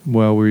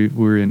 well,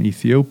 we're in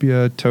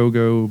Ethiopia,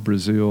 Togo,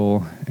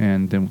 Brazil,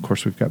 and then of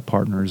course we've got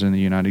partners in the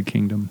United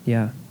Kingdom.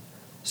 Yeah.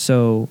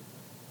 So,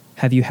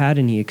 have you had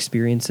any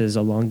experiences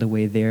along the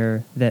way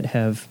there that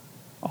have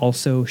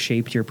also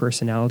shaped your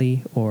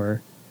personality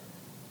or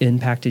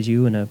impacted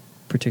you in a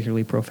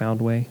particularly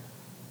profound way?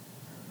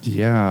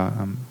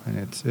 Yeah,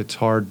 and it's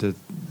hard to,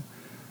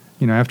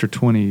 after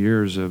 20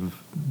 years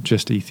of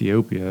just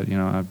Ethiopia,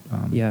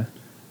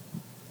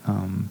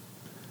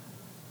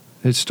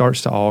 it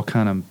starts to all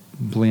kind of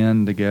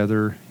blend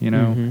together,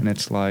 and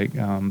it's like,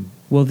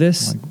 well,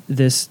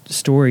 this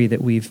story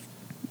that we've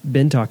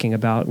been talking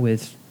about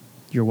with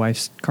your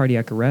wife's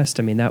cardiac arrest,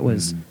 I mean, that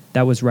was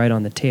right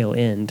on the tail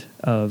end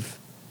of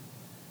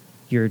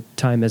your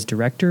time as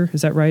director,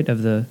 is that right,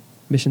 of the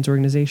missions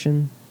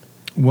organization?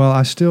 Well,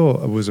 I still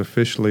was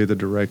officially the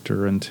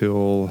director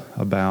until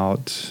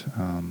about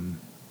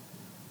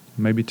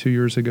maybe 2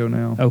 years ago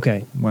now.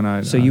 Okay.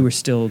 So you were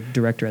still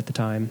director at the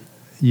time?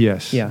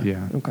 Yes.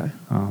 Yeah. Okay.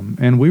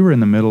 And we were in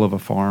the middle of a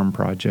farm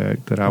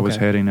project that I was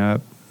heading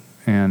up,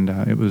 and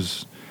it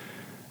was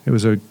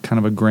a kind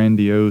of a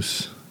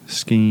grandiose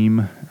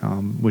scheme,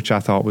 which I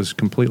thought was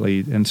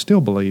completely, and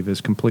still believe is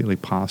completely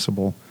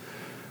possible.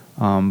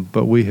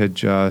 But we had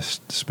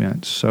just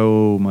spent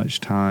so much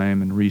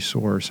time and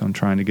resource on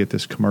trying to get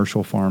this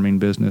commercial farming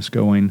business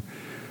going,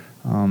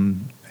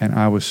 and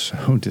I was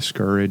so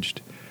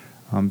discouraged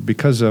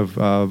because of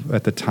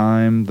at the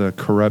time the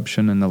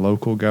corruption in the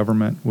local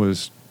government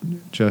was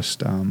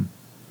just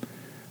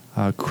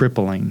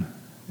crippling,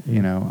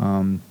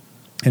 and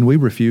we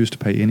refused to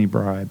pay any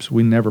bribes.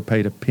 We never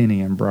paid a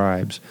penny in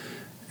bribes,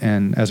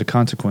 and as a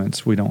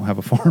consequence, we don't have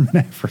a farm in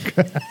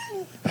Africa.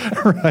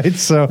 Right,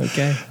 so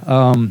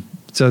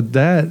so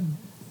that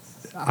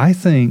I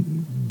think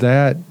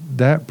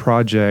that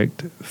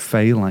project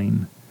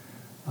failing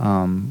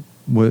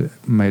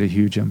made a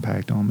huge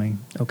impact on me.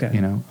 Okay,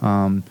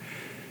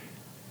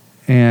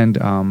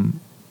 and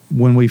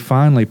when we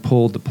finally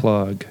pulled the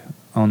plug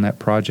on that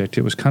project,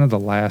 it was kind of the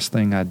last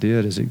thing I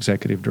did as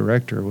executive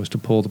director was to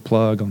pull the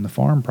plug on the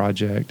farm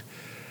project.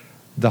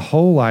 The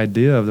whole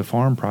idea of the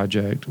farm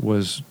project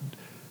was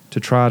to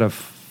try to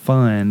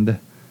fund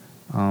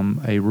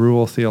a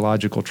rural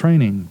theological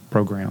training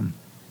program,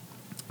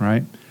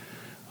 right?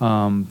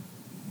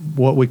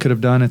 What we could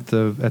have done at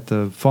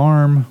the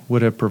farm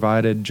would have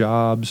provided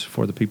jobs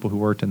for the people who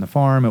worked in the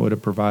farm. It would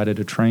have provided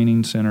a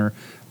training center,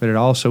 but it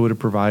also would have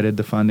provided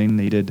the funding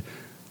needed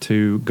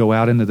to go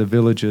out into the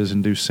villages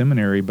and do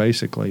seminary,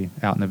 basically,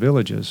 out in the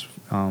villages.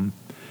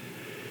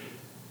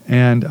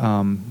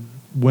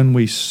 When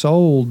we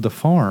sold the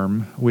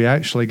farm, we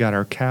actually got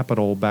our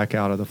capital back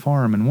out of the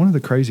farm. And one of the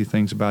crazy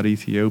things about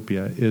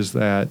Ethiopia is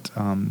that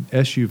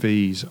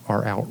SUVs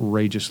are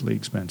outrageously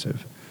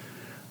expensive.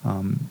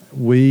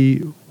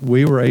 We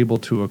were able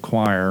to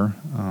acquire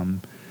about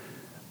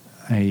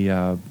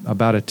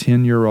a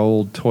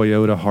 10-year-old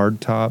Toyota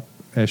hardtop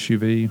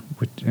SUV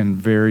in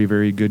very,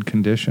 very good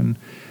condition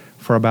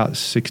for about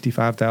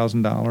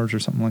 $65,000 or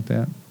something like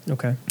that.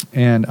 Okay.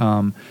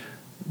 And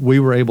we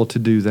were able to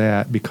do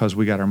that because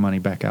we got our money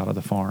back out of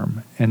the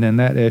farm. And then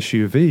that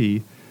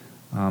SUV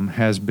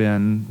has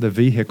been the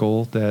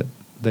vehicle that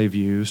they've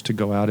used to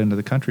go out into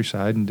the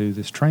countryside and do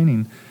this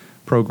training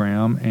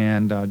program.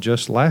 And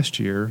just last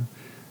year,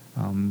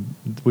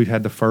 we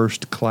had the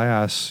first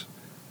class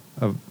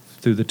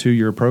through the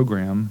 2-year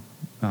program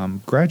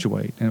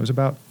graduate. And it was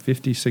about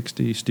 50,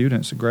 60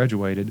 students that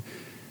graduated.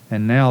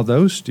 And now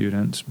those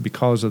students,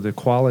 because of the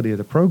quality of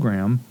the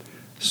program,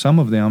 some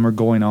of them are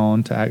going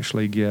on to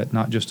actually get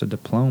not just a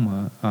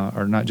diploma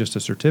or not just a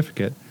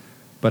certificate,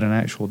 but an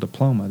actual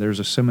diploma. There's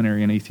a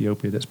seminary in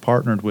Ethiopia that's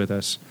partnered with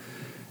us.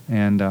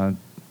 And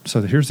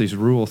so here's these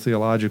rural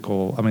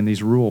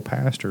rural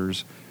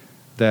pastors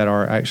that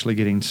are actually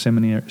getting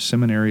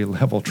seminary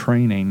level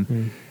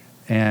training.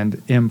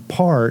 And in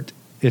part,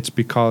 it's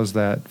because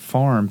that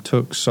farm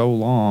took so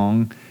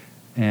long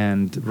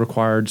and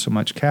required so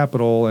much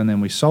capital, and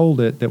then we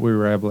sold it, that we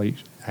were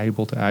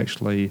able to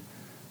actually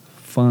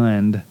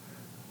fund,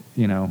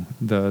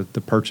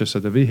 the purchase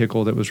of the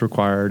vehicle that was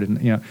required.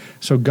 And,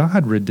 so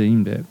God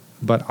redeemed it,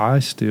 but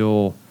I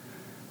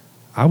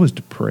was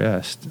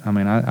depressed.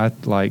 I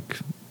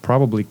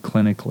probably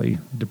clinically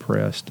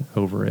depressed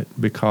over it,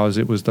 because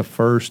it was the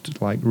first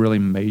really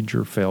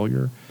major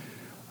failure.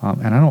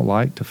 And I don't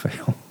like to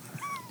fail.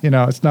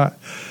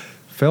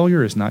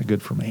 Failure is not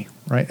good for me,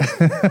 right?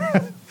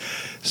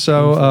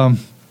 So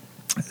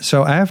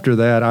after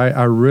that,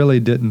 I really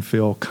didn't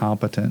feel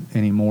competent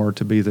anymore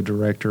to be the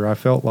director. I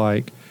felt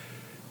like,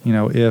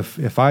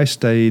 if I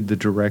stayed the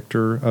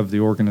director of the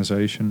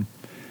organization,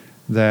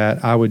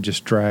 that I would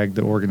just drag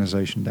the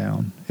organization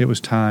down. It was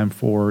time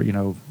for,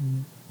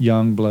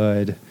 young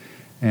blood.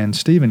 And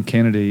Stephen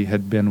Kennedy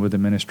had been with the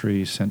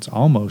ministry since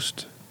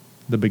almost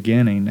the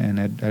beginning and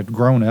had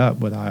grown up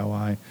with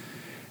IOI.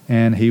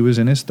 And he was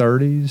in his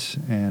 30s,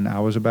 and I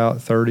was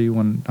about 30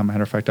 when, as a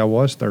matter of fact, I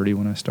was 30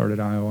 when I started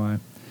IOI,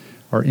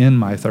 or in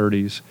my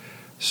 30s.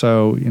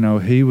 So,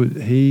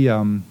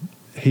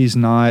 he's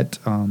not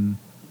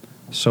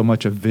so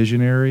much a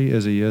visionary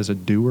as he is a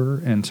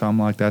doer. And so I'm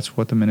like, that's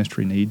what the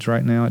ministry needs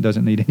right now. It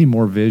doesn't need any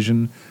more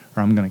vision,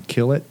 or I'm going to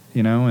kill it,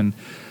 And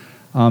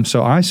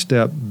so I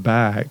stepped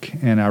back,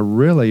 and I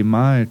really,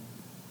 my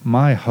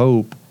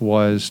hope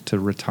was to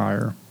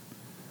retire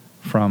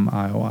from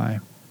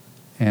IOI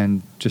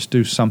and just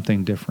do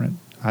something different.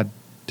 I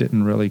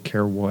didn't really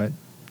care what,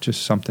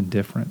 just something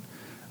different.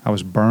 I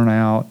was burnt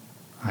out.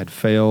 I'd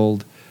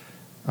failed.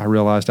 I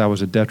realized I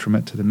was a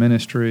detriment to the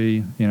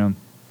ministry,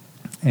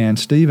 And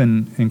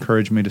Stephen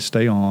encouraged me to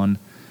stay on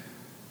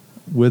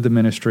with the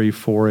ministry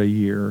for a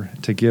year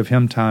to give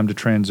him time to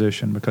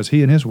transition, because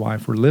he and his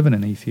wife were living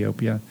in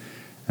Ethiopia,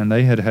 and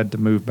they had to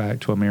move back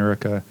to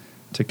America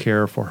to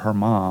care for her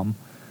mom,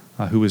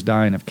 who was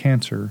dying of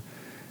cancer.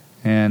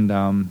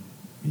 And,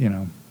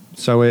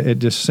 so it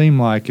just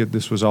seemed like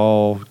this was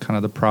all kind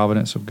of the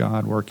providence of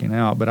God working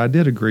out. But I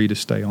did agree to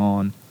stay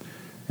on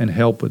and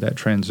help with that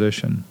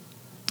transition.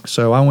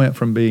 So I went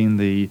from being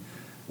the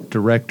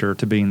director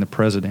to being the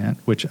president,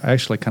 which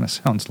actually kind of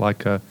sounds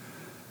like a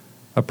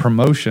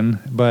promotion.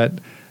 But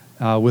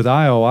with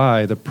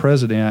IOI, the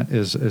president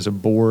is a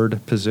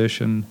board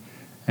position,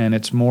 and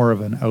it's more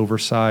of an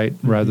oversight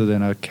rather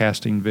than a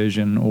casting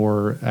vision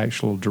or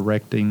actual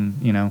directing,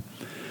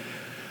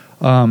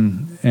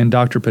 And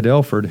Dr.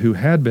 Padelford, who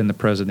had been the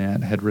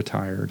president, had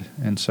retired.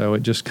 And so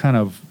it just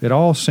it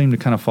all seemed to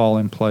kind of fall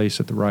in place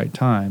at the right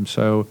time.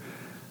 So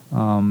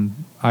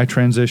I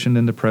transitioned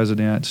into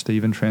president.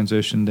 Stephen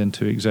transitioned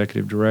into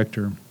executive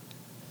director.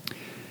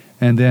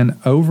 And then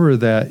over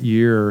that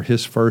year,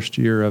 his first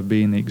year of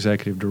being the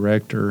executive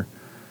director,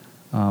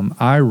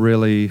 I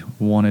really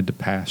wanted to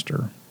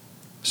pastor.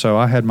 So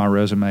I had my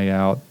resume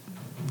out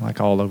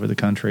all over the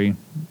country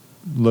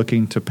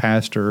looking to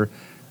pastor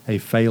a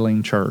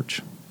failing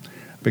church,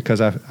 because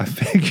I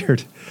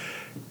figured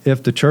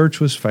if the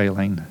church was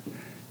failing,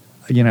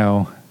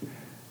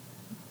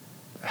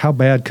 how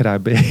bad could I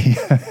be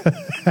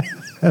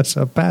as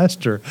a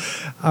pastor?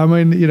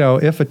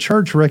 If a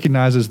church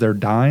recognizes they're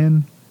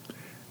dying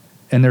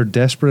and they're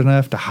desperate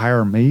enough to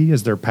hire me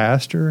as their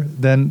pastor,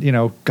 then,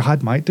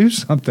 God might do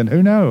something.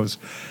 Who knows?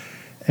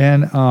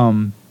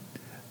 And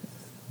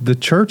the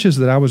churches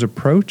that I was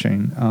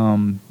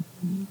approaching,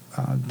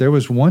 there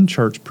was one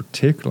church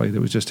particularly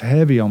that was just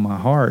heavy on my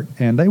heart,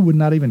 and they would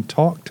not even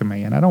talk to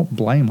me, and I don't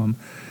blame them.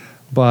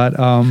 But,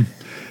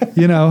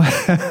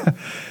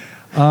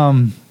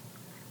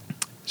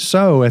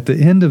 so at the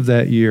end of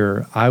that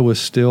year, I was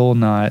still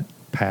not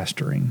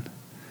pastoring.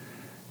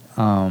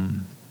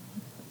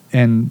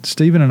 And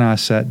Stephen and I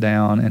sat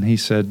down, and he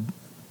said,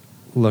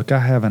 look, I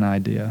have an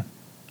idea.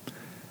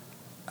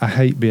 I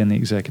hate being the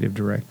executive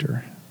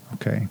director,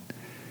 okay?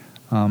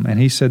 And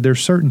he said,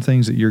 there's certain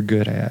things that you're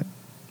good at,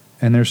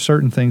 and there's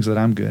certain things that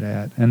I'm good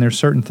at, and there's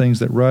certain things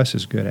that Russ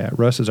is good at.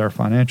 Russ is our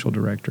financial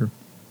director.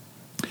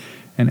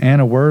 And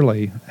Anna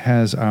Worley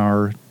has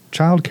our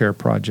child care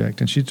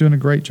project, and she's doing a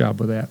great job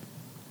with that.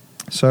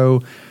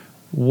 So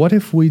what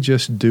if we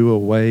just do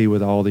away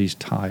with all these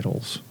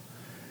titles,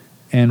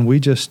 and we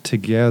just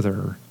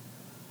together,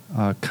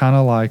 kind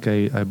of like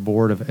a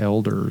board of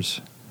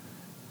elders,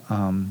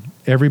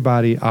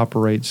 everybody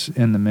operates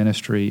in the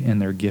ministry in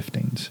their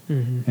giftings,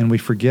 and we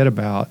forget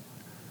about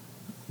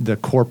the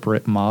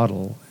corporate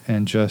model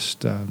and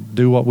just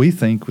do what we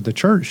think the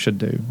church should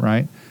do,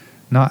 right?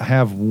 Not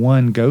have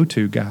one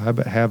go-to guy,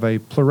 but have a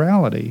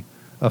plurality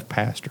of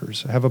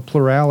pastors, have a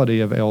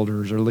plurality of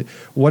elders, or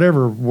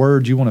whatever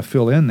word you want to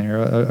fill in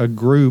there, a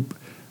group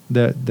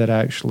that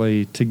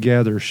actually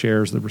together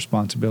shares the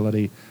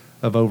responsibility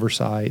of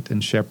oversight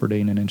and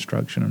shepherding and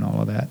instruction and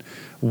all of that.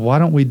 Why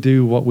don't we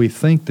do what we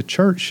think the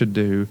church should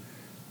do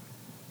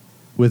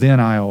within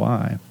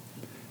IOI?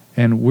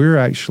 And we're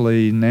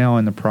actually now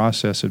in the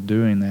process of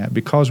doing that.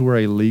 Because we're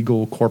a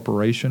legal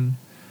corporation,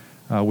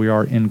 we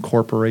are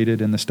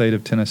incorporated in the state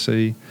of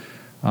Tennessee.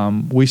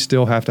 We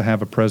still have to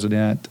have a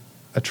president,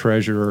 a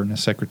treasurer, and a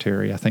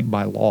secretary. I think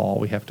by law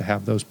we have to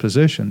have those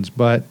positions.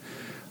 But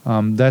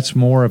that's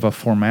more of a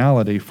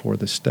formality for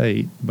the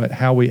state. But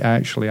how we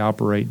actually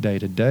operate day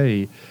to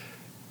day,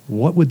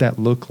 what would that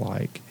look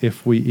like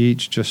if we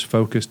each just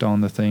focused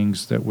on the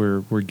things that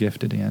we're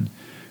gifted in?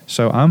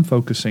 So I'm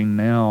focusing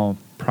now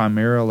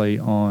primarily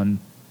on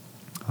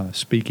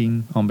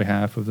speaking on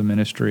behalf of the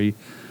ministry,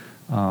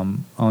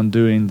 on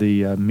doing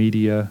the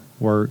media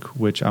work,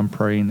 which I'm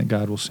praying that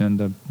God will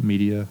send a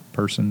media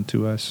person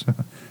to us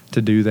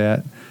to do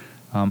that.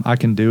 I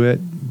can do it,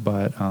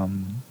 but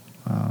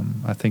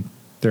I think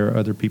there are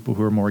other people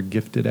who are more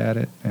gifted at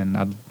it, and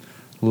I'd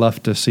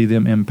love to see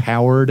them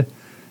empowered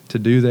to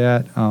do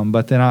that.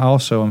 But then I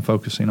also am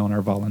focusing on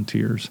our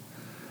volunteers.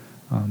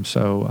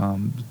 So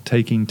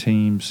taking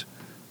teams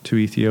to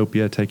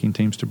Ethiopia, taking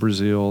teams to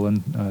Brazil,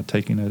 and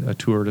taking a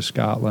tour to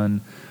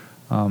Scotland.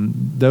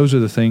 Those are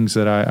the things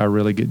that I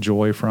really get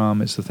joy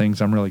from. It's the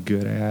things I'm really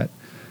good at.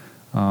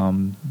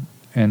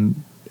 And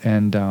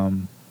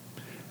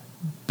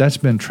that's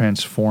been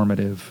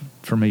transformative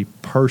for me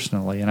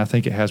personally, and I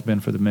think it has been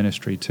for the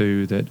ministry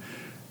too, that,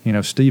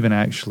 Stephen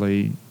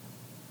actually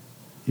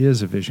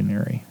is a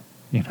visionary,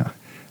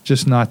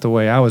 just not the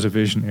way I was a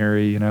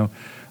visionary,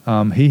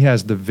 He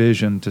has the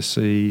vision to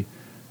see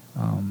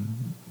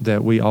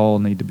that we all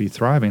need to be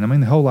thriving. I mean,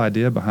 the whole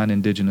idea behind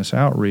Indigenous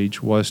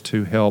Outreach was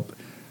to help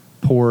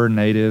poor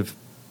Native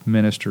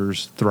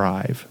ministers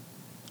thrive,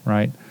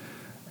 right?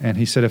 And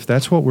he said, if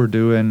that's what we're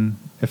doing,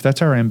 if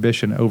that's our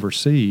ambition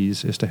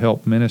overseas, is to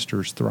help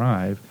ministers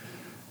thrive,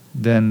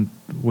 then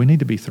we need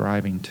to be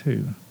thriving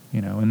too,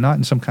 and not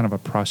in some kind of a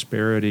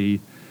prosperity,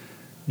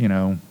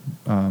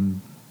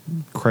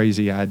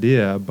 crazy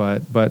idea,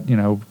 but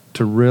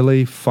to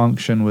really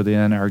function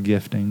within our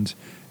giftings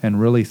and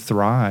really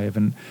thrive.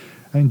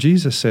 And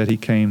Jesus said he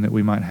came that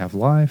we might have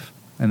life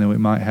and that we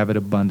might have it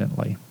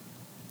abundantly.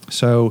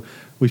 So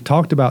we've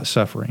talked about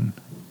suffering.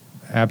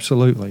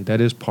 Absolutely,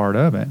 that is part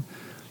of it.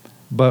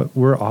 But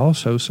we're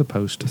also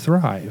supposed to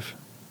thrive.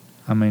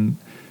 I mean,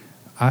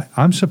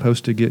 I'm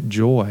supposed to get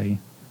joy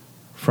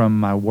from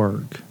my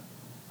work.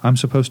 I'm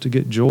supposed to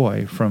get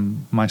joy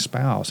from my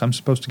spouse. I'm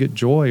supposed to get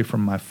joy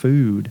from my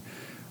food.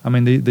 I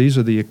mean, these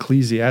are the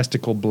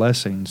ecclesiastical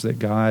blessings that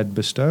God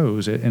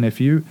bestows. And if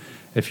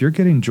you're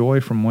getting joy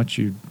from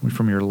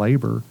from your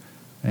labor,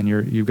 and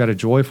you've got a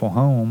joyful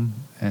home,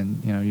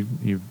 and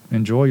you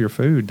enjoy your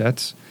food,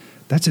 that's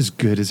as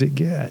good as it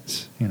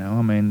gets.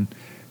 I mean,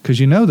 because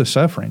the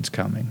suffering's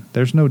coming.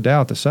 There's no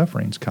doubt the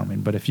suffering's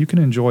coming. But if you can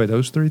enjoy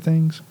those three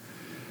things,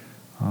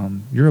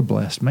 you're a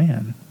blessed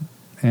man.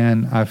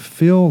 And I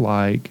feel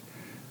like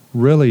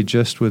really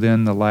just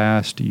within the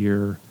last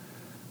year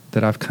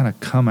that I've kind of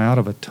come out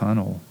of a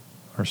tunnel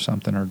or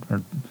something, or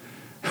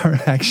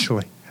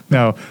actually,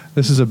 no,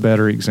 this is a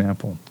better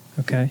example.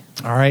 Okay.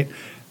 All right.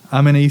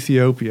 I'm in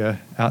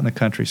Ethiopia out in the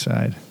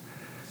countryside,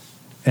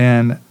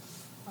 and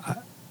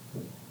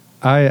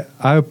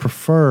I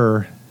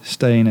prefer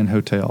staying in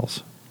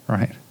hotels,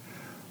 right?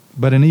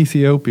 But in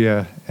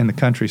Ethiopia, in the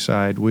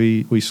countryside,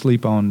 we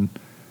sleep on,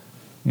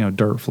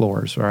 dirt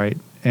floors, right?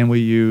 And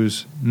we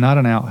use not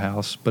an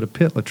outhouse, but a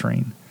pit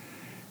latrine.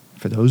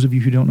 For those of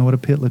you who don't know what a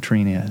pit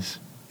latrine is,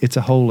 it's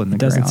a hole in the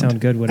ground. It doesn't sound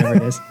good, whatever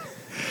it is.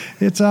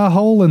 It's a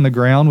hole in the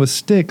ground with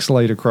sticks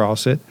laid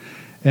across it.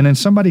 And then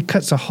somebody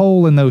cuts a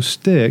hole in those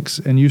sticks,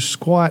 and you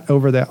squat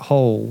over that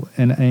hole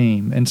and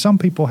aim. And some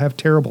people have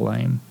terrible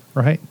aim,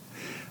 right?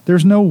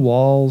 There's no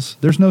walls.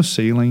 There's no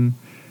ceiling.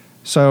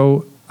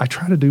 So I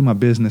try to do my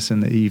business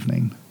in the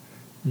evening,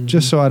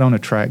 just so I don't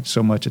attract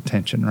so much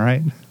attention,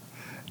 right?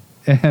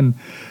 And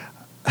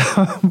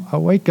I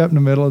wake up in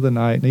the middle of the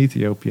night in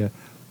Ethiopia.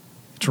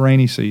 It's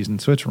rainy season,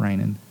 so it's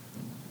raining.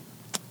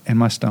 And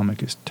my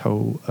stomach is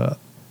toe up.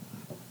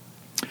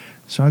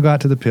 So I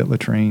got to the pit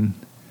latrine,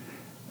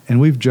 and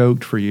we've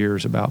joked for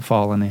years about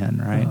falling in,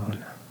 right? Oh, no.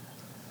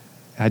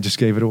 I just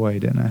gave it away,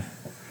 didn't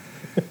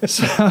I?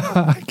 So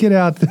I get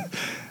out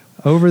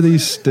over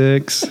these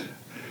sticks,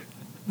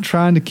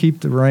 trying to keep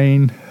the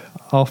rain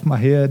off my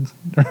head,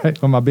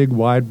 right, with my big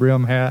wide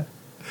brim hat.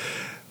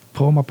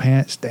 Pull my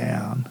pants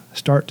down,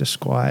 start to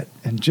squat,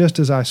 and just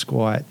as I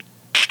squat,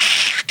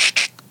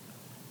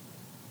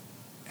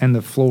 and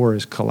the floor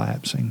is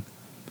collapsing,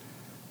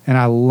 and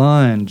I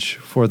lunge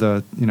for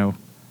the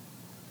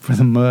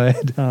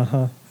mud,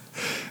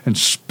 and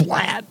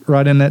splat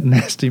right in that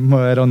nasty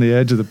mud on the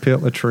edge of the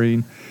pit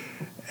latrine,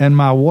 and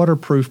my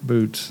waterproof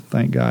boots,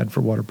 thank God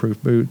for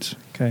waterproof boots,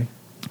 okay,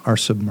 are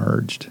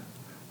submerged,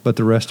 but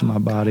the rest of my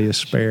body is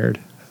spared.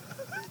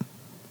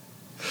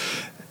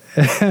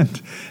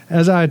 And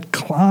as I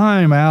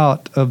climb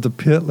out of the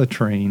pit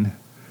latrine,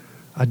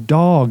 a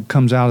dog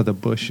comes out of the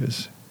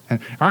bushes,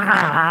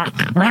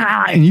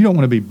 and you don't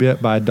want to be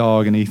bit by a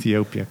dog in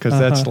Ethiopia because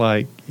that's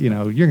like, you're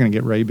going to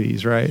get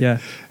rabies, right? Yeah.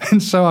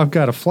 And so I've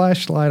got a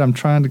flashlight I'm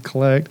trying to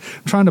collect.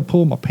 I'm trying to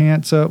pull my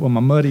pants up with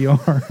my muddy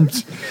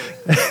arms.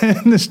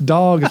 And this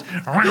dog is...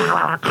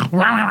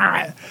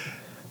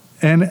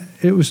 And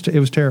it was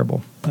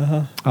terrible.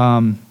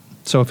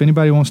 So if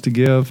anybody wants to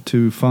give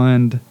to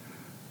fund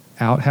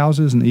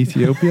outhouses in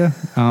Ethiopia,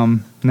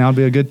 now would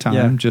be a good time.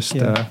 Yeah, Just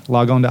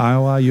log on to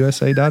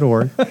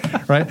iousa.org,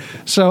 right?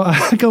 So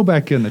I go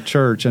back in the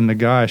church, and the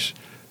guy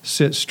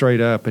sits straight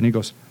up, and he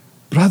goes,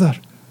 "Brother,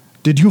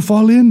 did you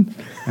fall in?"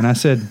 And I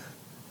said,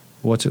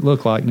 "What's it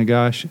look like,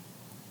 Nagash?"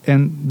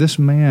 And this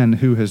man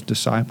who has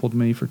discipled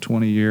me for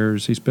 20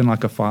 years, he's been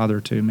like a father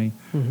to me,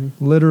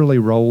 literally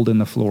rolled in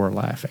the floor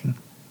laughing.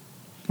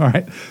 All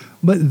right.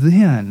 But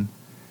then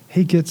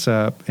he gets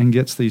up and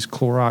gets these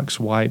Clorox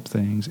wipe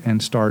things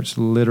and starts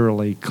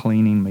literally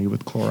cleaning me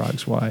with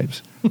Clorox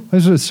wipes.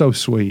 This is so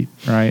sweet,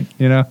 right?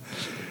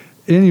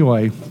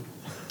 Anyway,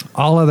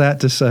 all of that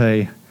to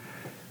say,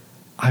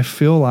 I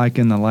feel like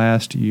in the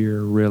last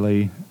year,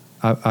 really,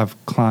 I've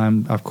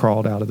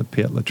crawled out of the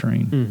pit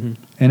latrine.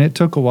 And it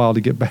took a while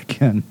to get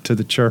back into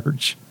the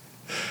church.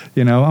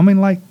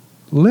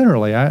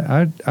 Literally,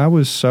 I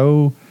was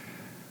so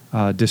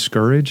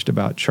discouraged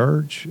about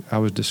church. I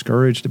was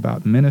discouraged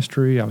about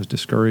ministry. I was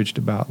discouraged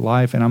about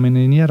life.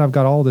 And yet I've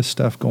got all this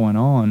stuff going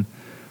on.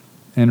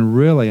 And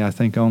really, I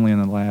think only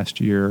in the last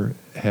year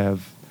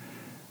has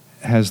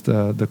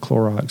the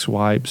Clorox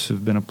wipes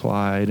have been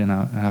applied, and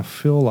I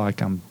feel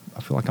like I'm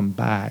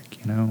back.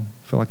 I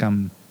feel like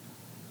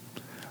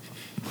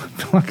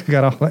I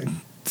got all that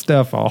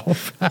stuff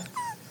off.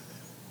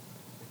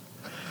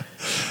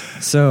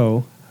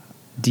 So,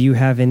 do you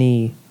have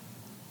any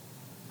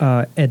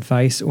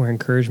advice or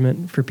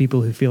encouragement for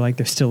people who feel like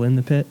they're still in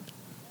the pit?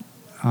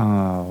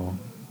 Oh.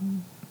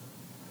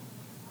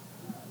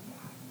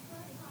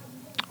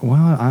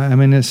 Well,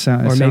 it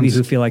sounds... Or maybe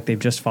who feel like they've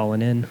just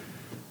fallen in.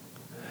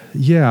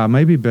 Yeah,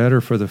 maybe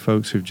better for the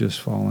folks who've just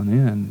fallen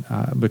in,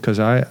 because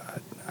I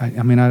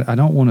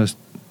don't want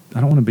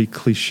to be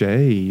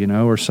cliche,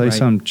 or say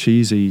some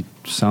cheesy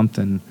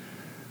something,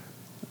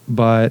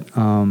 but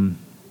I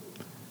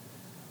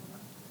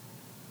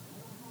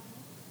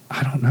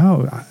don't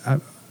know.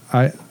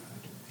 I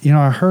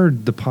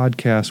heard the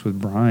podcast with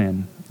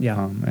Brian.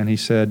 Yeah. And he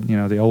said,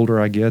 the older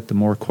I get, the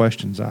more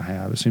questions I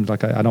have. It seems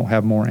like I don't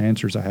have more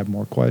answers, I have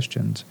more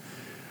questions.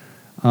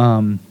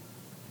 And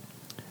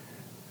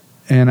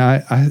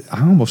I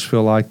almost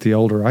feel like the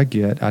older I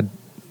get, I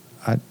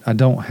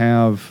don't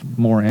have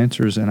more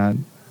answers, and I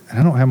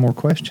don't have more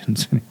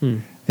questions.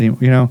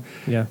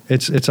 Yeah.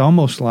 It's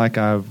almost like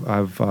I've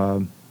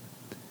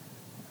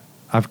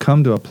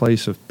come to a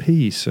place of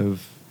peace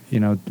of,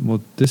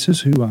 well, this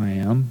is who I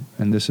am,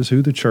 and this is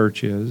who the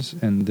church is,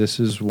 and this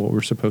is what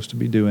we're supposed to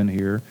be doing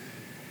here.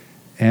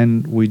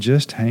 And we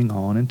just hang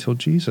on until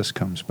Jesus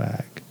comes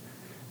back.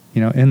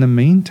 In the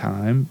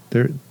meantime,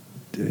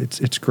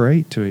 it's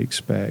great to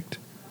expect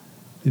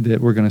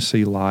that we're going to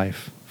see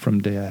life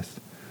from death.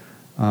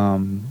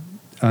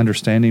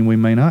 Understanding we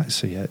may not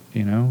see it,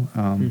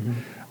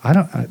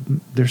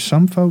 there's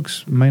some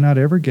folks may not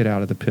ever get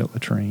out of the pit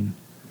latrine.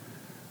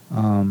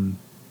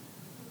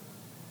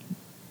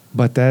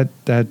 But that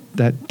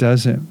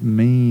doesn't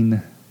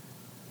mean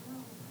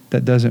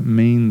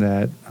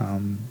that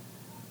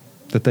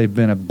that they've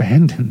been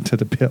abandoned to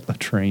the pit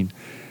latrine.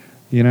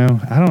 I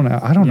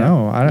don't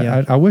know.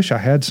 I wish I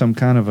had some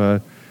kind of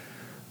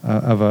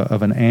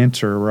an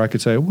answer where I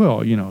could say,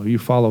 well, you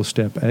follow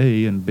step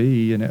A and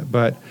B,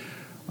 but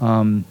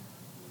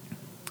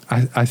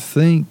I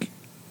think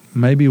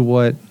maybe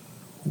what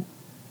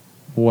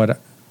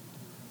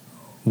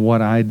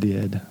I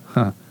did,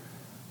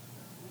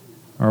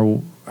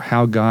 or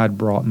how God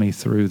brought me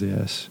through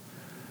this,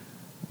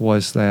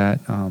 was that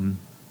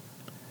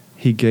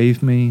He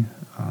gave me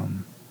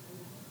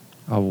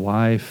a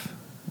wife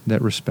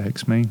that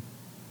respects me,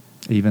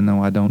 even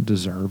though I don't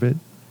deserve it,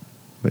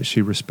 but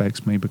she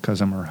respects me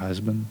because I'm her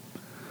husband.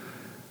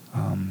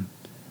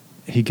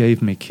 He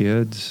gave me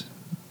kids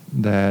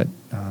that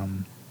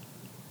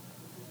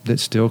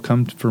still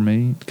come to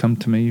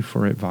me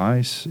for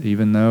advice,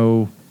 even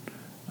though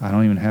I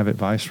don't even have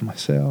advice for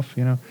myself,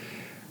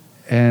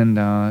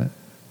 And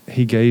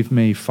He gave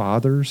me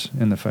fathers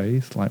in the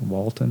faith, like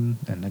Walton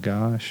and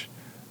Nagash,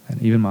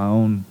 and even my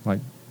own,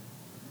 like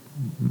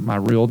my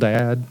real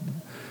dad.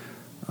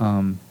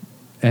 And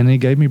He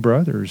gave me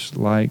brothers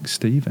like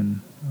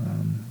Stephen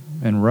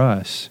and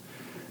Russ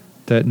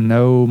that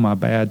know my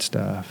bad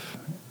stuff.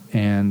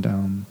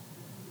 And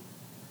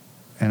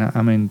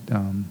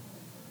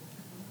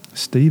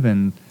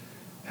Stephen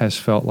has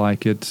felt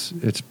like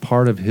it's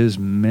part of his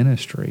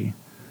ministry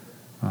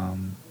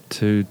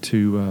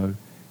to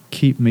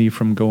keep me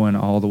from going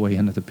all the way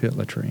into the pit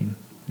latrine.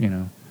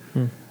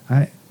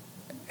 I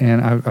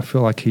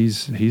feel like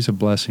he's a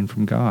blessing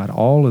from God.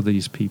 All of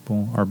these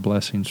people are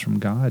blessings from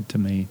God to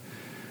me.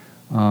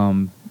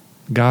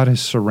 God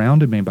has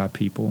surrounded me by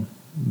people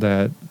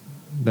that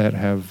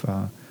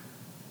have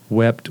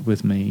wept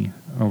with me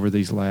over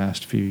these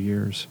last few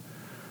years.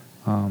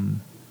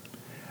 And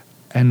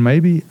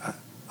maybe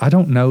I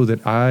don't know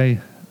that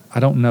I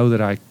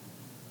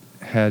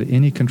had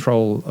any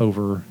control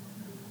over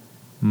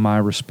my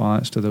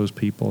response to those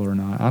people or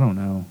not. I don't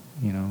know,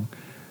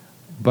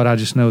 but I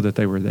just know that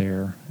they were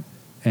there,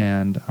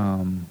 and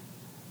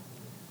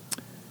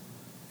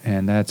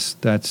that's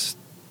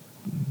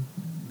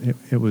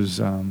it was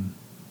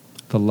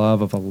the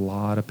love of a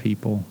lot of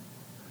people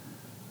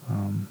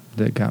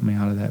that got me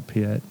out of that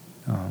pit.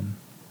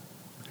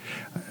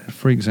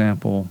 For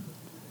example,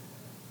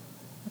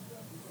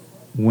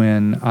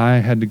 when I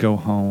had to go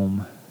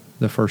home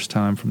the first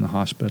time from the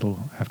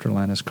hospital after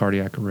Lana's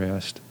cardiac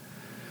arrest,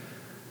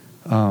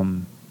 I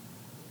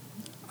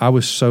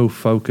was so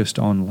focused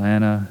on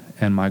Lana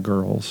and my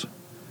girls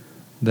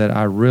that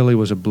I really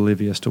was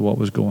oblivious to what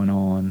was going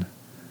on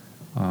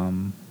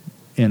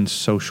in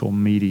social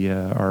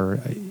media, or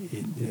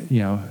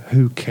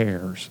who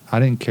cares? I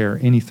didn't care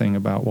anything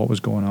about what was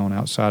going on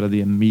outside of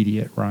the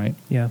immediate, right?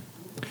 Yeah.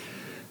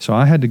 So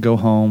I had to go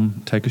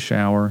home, take a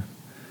shower,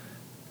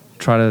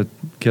 try to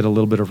get a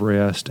little bit of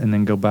rest, and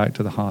then go back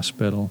to the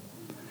hospital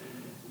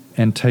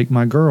and take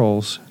my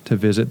girls to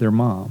visit their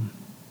mom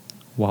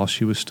while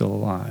she was still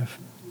alive,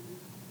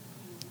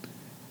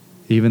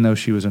 even though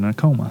she was in a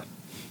coma.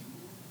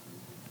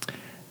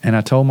 And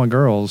I told my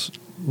girls,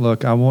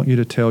 look, I want you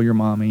to tell your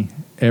mommy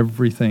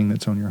everything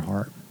that's on your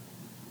heart.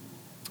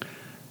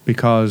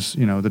 Because,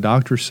 the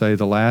doctors say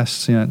the last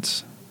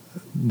sense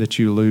that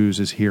you lose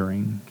is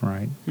hearing,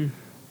 right?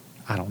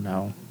 I don't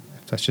know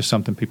if that's just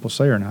something people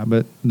say or not,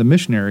 but the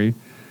missionary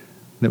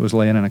that was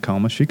laying in a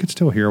coma, she could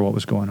still hear what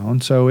was going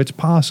on. So it's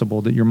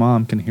possible that your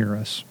mom can hear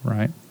us,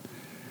 right?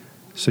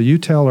 So you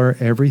tell her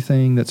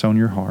everything that's on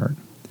your heart.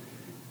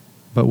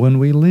 But when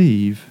we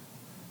leave,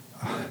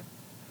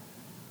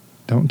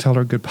 don't tell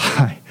her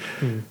goodbye.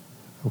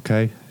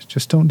 Okay?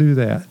 Just don't do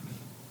that.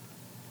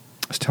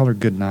 Just tell her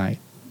good night,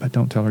 but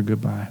don't tell her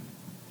goodbye.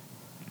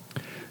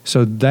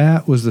 So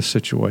that was the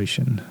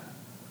situation.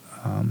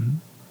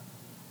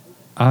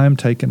 I'm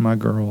taking my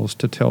girls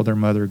to tell their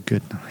mother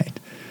good night.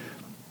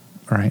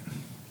 Right?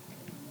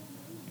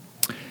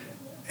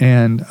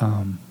 And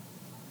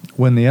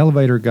when the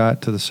elevator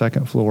got to the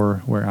second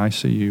floor where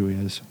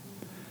ICU is,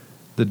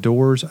 the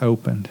doors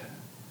opened,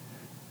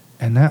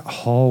 and that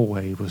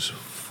hallway was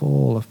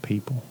full of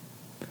people.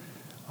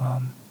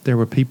 There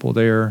were people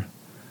there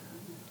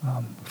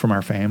from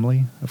our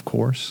family, of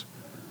course.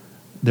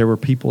 There were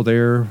people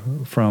there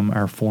from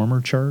our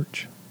former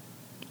church.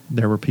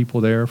 There were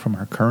people there from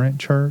our current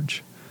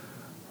church.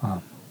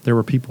 There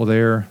were people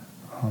there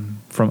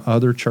from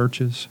other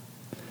churches.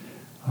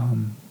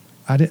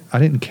 I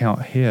didn't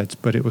count heads,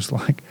 but it was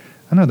like,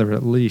 I know there were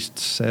at least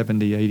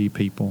 70, 80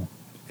 people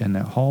in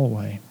that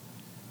hallway.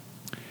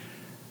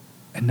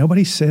 And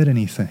nobody said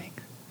anything.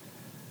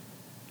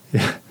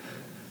 Yeah,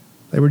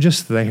 they were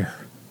just there.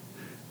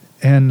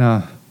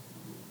 And,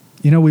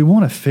 we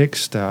want to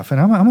fix stuff. And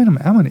I'm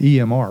an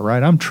EMR,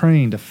 right? I'm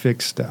trained to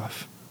fix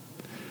stuff.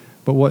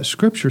 But what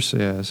Scripture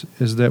says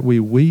is that we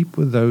weep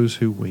with those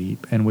who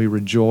weep, and we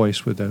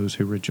rejoice with those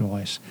who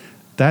rejoice.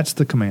 That's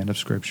the command of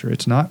Scripture.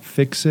 It's not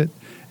fix it.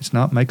 It's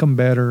not make them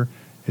better.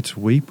 It's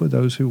weep with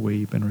those who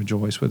weep and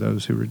rejoice with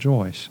those who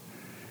rejoice.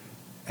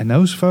 And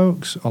those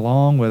folks,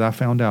 along with, I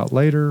found out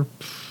later,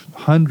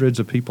 hundreds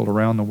of people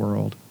around the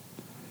world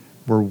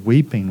were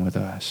weeping with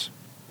us.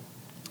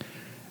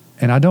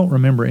 And I don't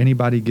remember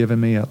anybody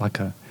giving me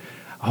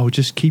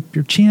just keep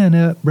your chin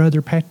up,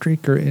 Brother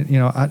Patrick, or,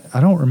 I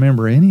don't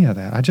remember any of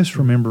that. I just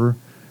remember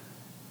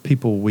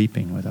people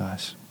weeping with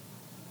us.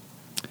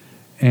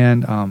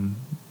 And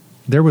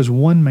there was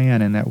one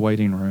man in that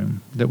waiting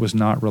room that was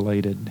not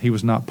related. He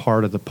was not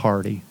part of the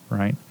party,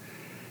 right?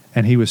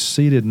 And he was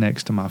seated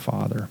next to my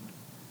father.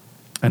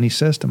 And he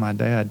says to my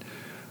dad,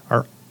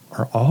 are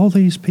all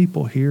these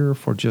people here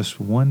for just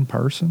one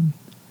person?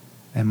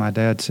 And my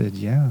dad said,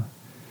 yeah.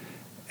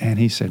 And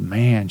he said,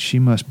 man, she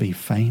must be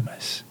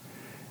famous.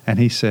 And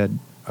he said,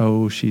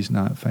 oh, she's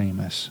not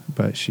famous,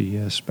 but she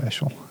is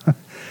special.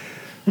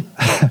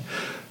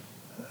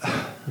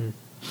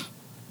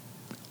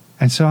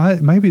 And so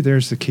maybe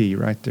there's the key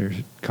right there,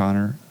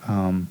 Connor.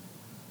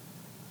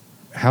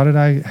 How did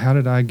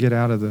I get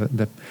out of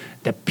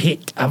the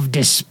pit of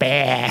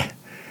despair?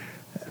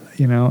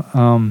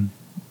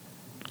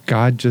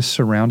 God just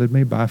surrounded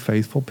me by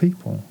faithful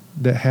people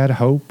that had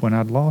hope when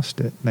I'd lost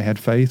it. They had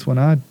faith when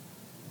I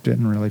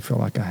didn't really feel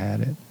like I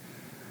had it.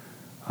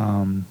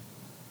 And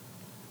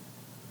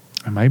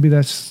maybe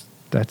that's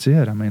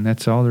it. I mean,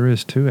 that's all there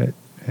is to it.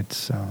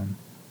 It's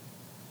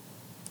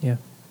yeah.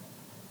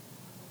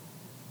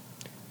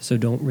 So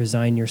don't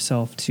resign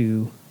yourself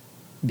to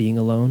being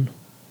alone.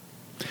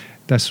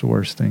 That's the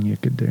worst thing you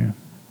could do.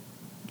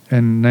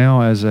 And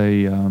now, as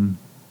a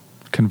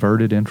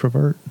converted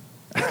introvert,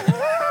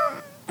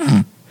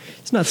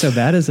 it's not so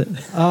bad, is it?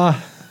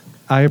 I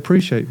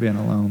appreciate being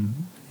alone.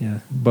 Yeah.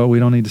 But we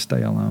don't need to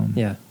stay alone.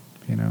 Yeah.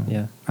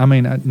 Yeah. I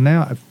mean,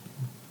 now,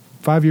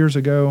 5 years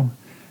ago,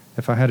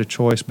 if I had a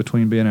choice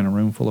between being in a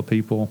room full of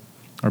people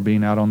or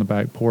being out on the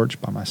back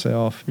porch by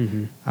myself,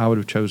 I would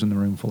have chosen the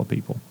room full of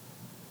people.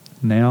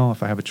 Now,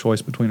 if I have a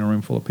choice between a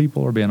room full of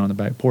people or being on the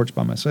back porch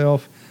by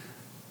myself,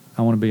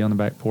 I want to be on the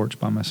back porch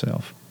by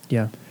myself.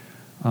 Yeah.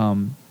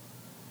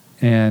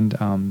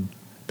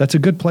 That's a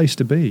good place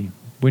to be.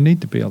 We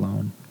need to be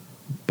alone.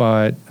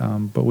 But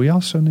we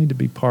also need to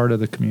be part of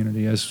the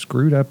community, as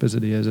screwed up as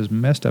it is, as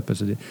messed up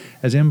as it is,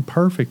 as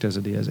imperfect as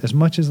it is, as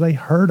much as they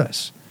hurt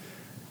us.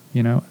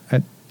 You know,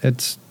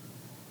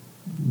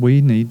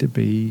 we need to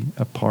be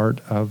a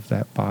part of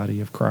that body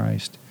of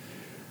Christ.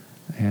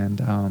 And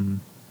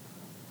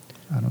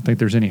I don't think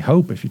there's any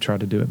hope if you try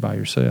to do it by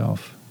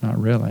yourself. Not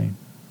really.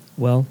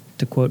 Well,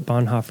 to quote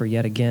Bonhoeffer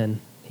yet again,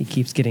 he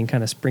keeps getting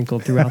kind of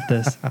sprinkled throughout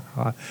this.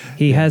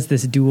 He has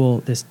this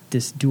dual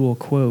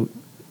quote,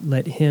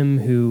 let him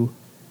who,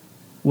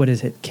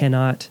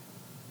 cannot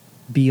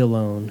be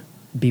alone,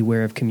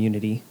 beware of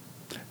community.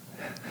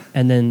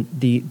 And then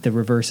the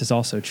reverse is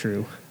also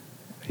true.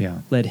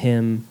 Yeah. Let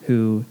him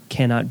who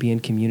cannot be in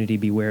community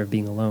beware of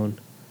being alone.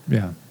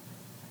 Yeah.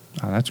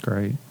 Oh, that's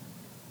great.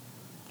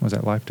 Was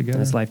that Life Together?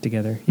 That's Life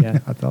Together, yeah.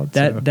 I thought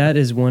so. That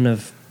is one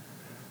of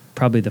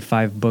probably the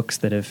 5 books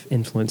that have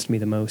influenced me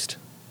the most.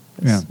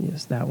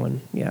 Yes, that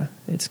one. Yeah.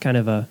 It's kind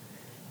of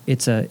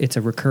it's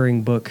a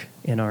recurring book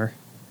in our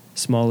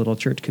small little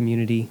church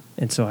community,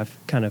 and so I've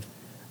kind of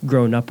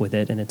grown up with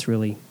it, and it's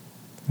really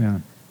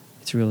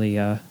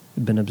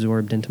been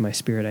absorbed into my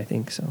spirit, I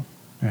think. So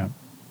yeah.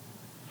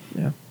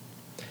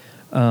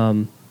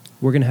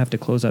 We're going to have to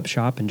close up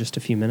shop in just a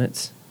few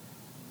minutes.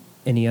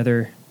 Any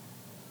other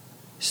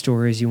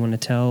stories you want to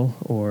tell,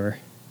 or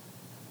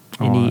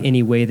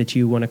any way that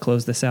you want to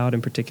close this out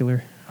in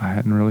particular? I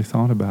hadn't really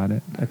thought about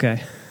it.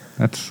 Okay.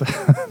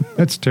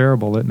 That's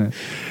terrible, isn't it?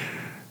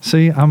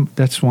 See,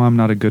 that's why I'm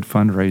not a good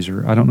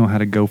fundraiser. I don't know how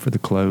to go for the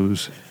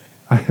close.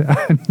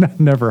 I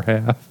never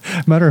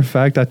have. Matter of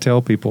fact, I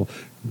tell people,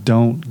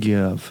 don't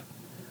give.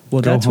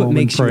 Well, that's what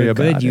makes you a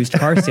good used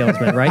car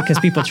salesman, right? Because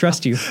people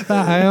trust you.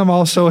 I am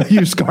also a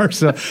used car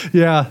salesman.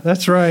 Yeah,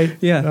 that's right.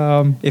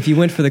 Yeah. If you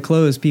went for the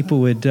close,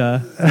 people would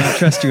not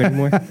trust you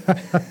anymore.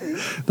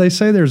 They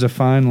say there's a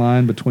fine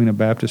line between a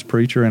Baptist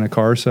preacher and a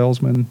car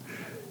salesman,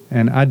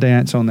 and I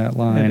dance on that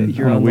line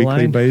on a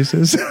weekly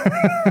basis.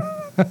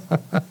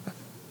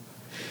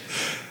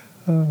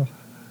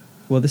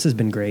 Well, this has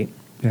been great.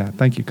 Yeah,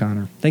 thank you,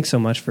 Connor. Thanks so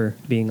much for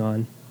being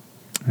on.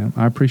 Yeah,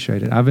 I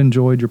appreciate it. I've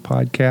enjoyed your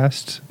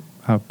podcasts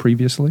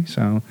previously,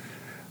 so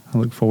I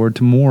look forward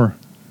to more.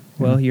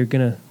 Well, you're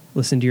going to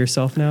listen to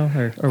yourself now?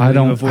 Or I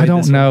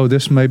don't know.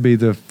 This may be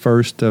the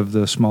first of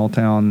the small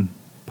town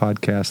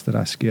podcasts that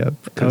I skip.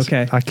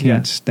 Okay. I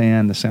can't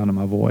stand the sound of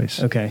my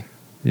voice. Okay.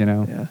 You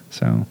know? Yeah.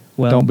 So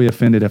don't be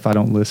offended if I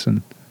don't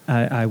listen.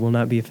 I will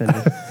not be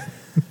offended.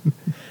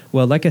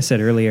 Well, like I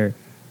said earlier,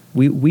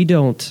 we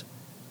don't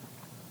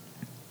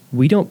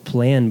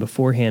plan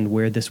beforehand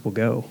where this will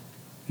go.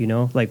 You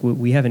know, like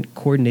we haven't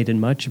coordinated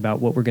much about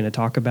what we're going to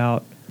talk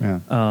about. Yeah.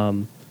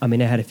 I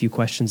mean, I had a few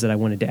questions that I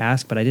wanted to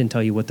ask, but I didn't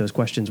tell you what those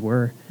questions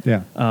were.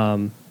 Yeah.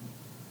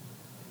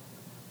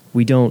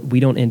 We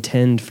don't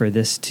intend for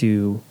this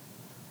to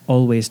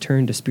always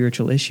turn to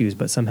spiritual issues,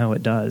 but somehow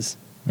it does.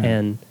 Yeah.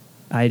 And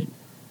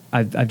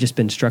I've just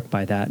been struck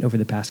by that over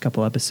the past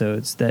couple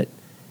episodes, that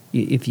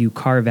if you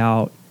carve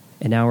out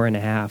an hour and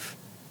a half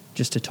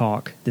just to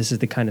talk, this is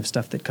the kind of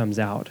stuff that comes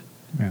out.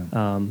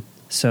 Yeah.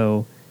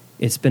 So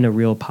it's been a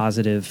real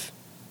positive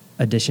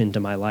addition to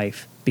my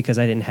life, because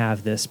I didn't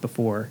have this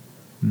before.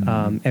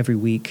 Mm-hmm. Every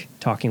week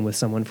talking with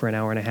someone for an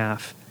hour and a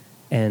half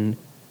and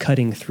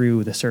cutting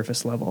through the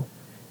surface level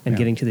and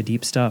getting to the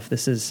deep stuff.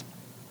 This is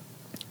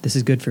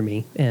good for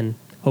me, and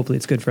hopefully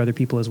it's good for other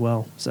people as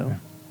well. So,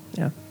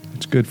 yeah.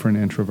 It's good for an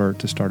introvert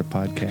to start a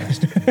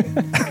podcast.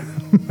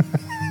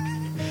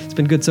 It's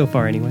been good so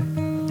far anyway.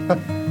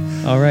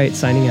 All right,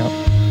 signing out.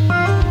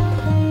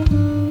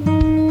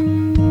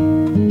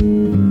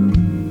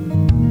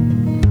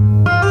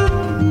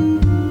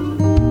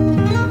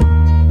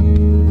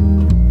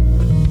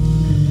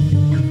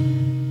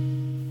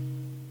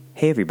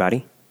 Hey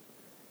everybody.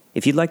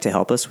 If you'd like to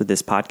help us with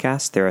this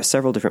podcast, there are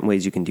several different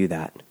ways you can do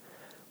that.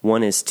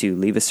 One is to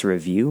leave us a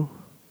review.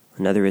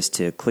 Another is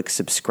to click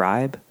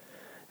subscribe.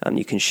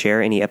 You can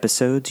share any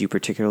episodes you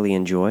particularly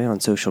enjoy on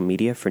social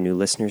media for new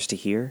listeners to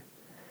hear.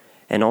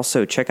 And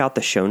also check out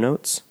the show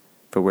notes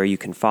for where you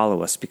can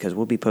follow us, because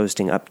we'll be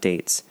posting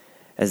updates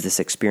as this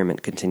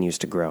experiment continues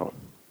to grow.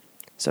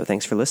 So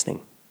thanks for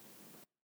listening.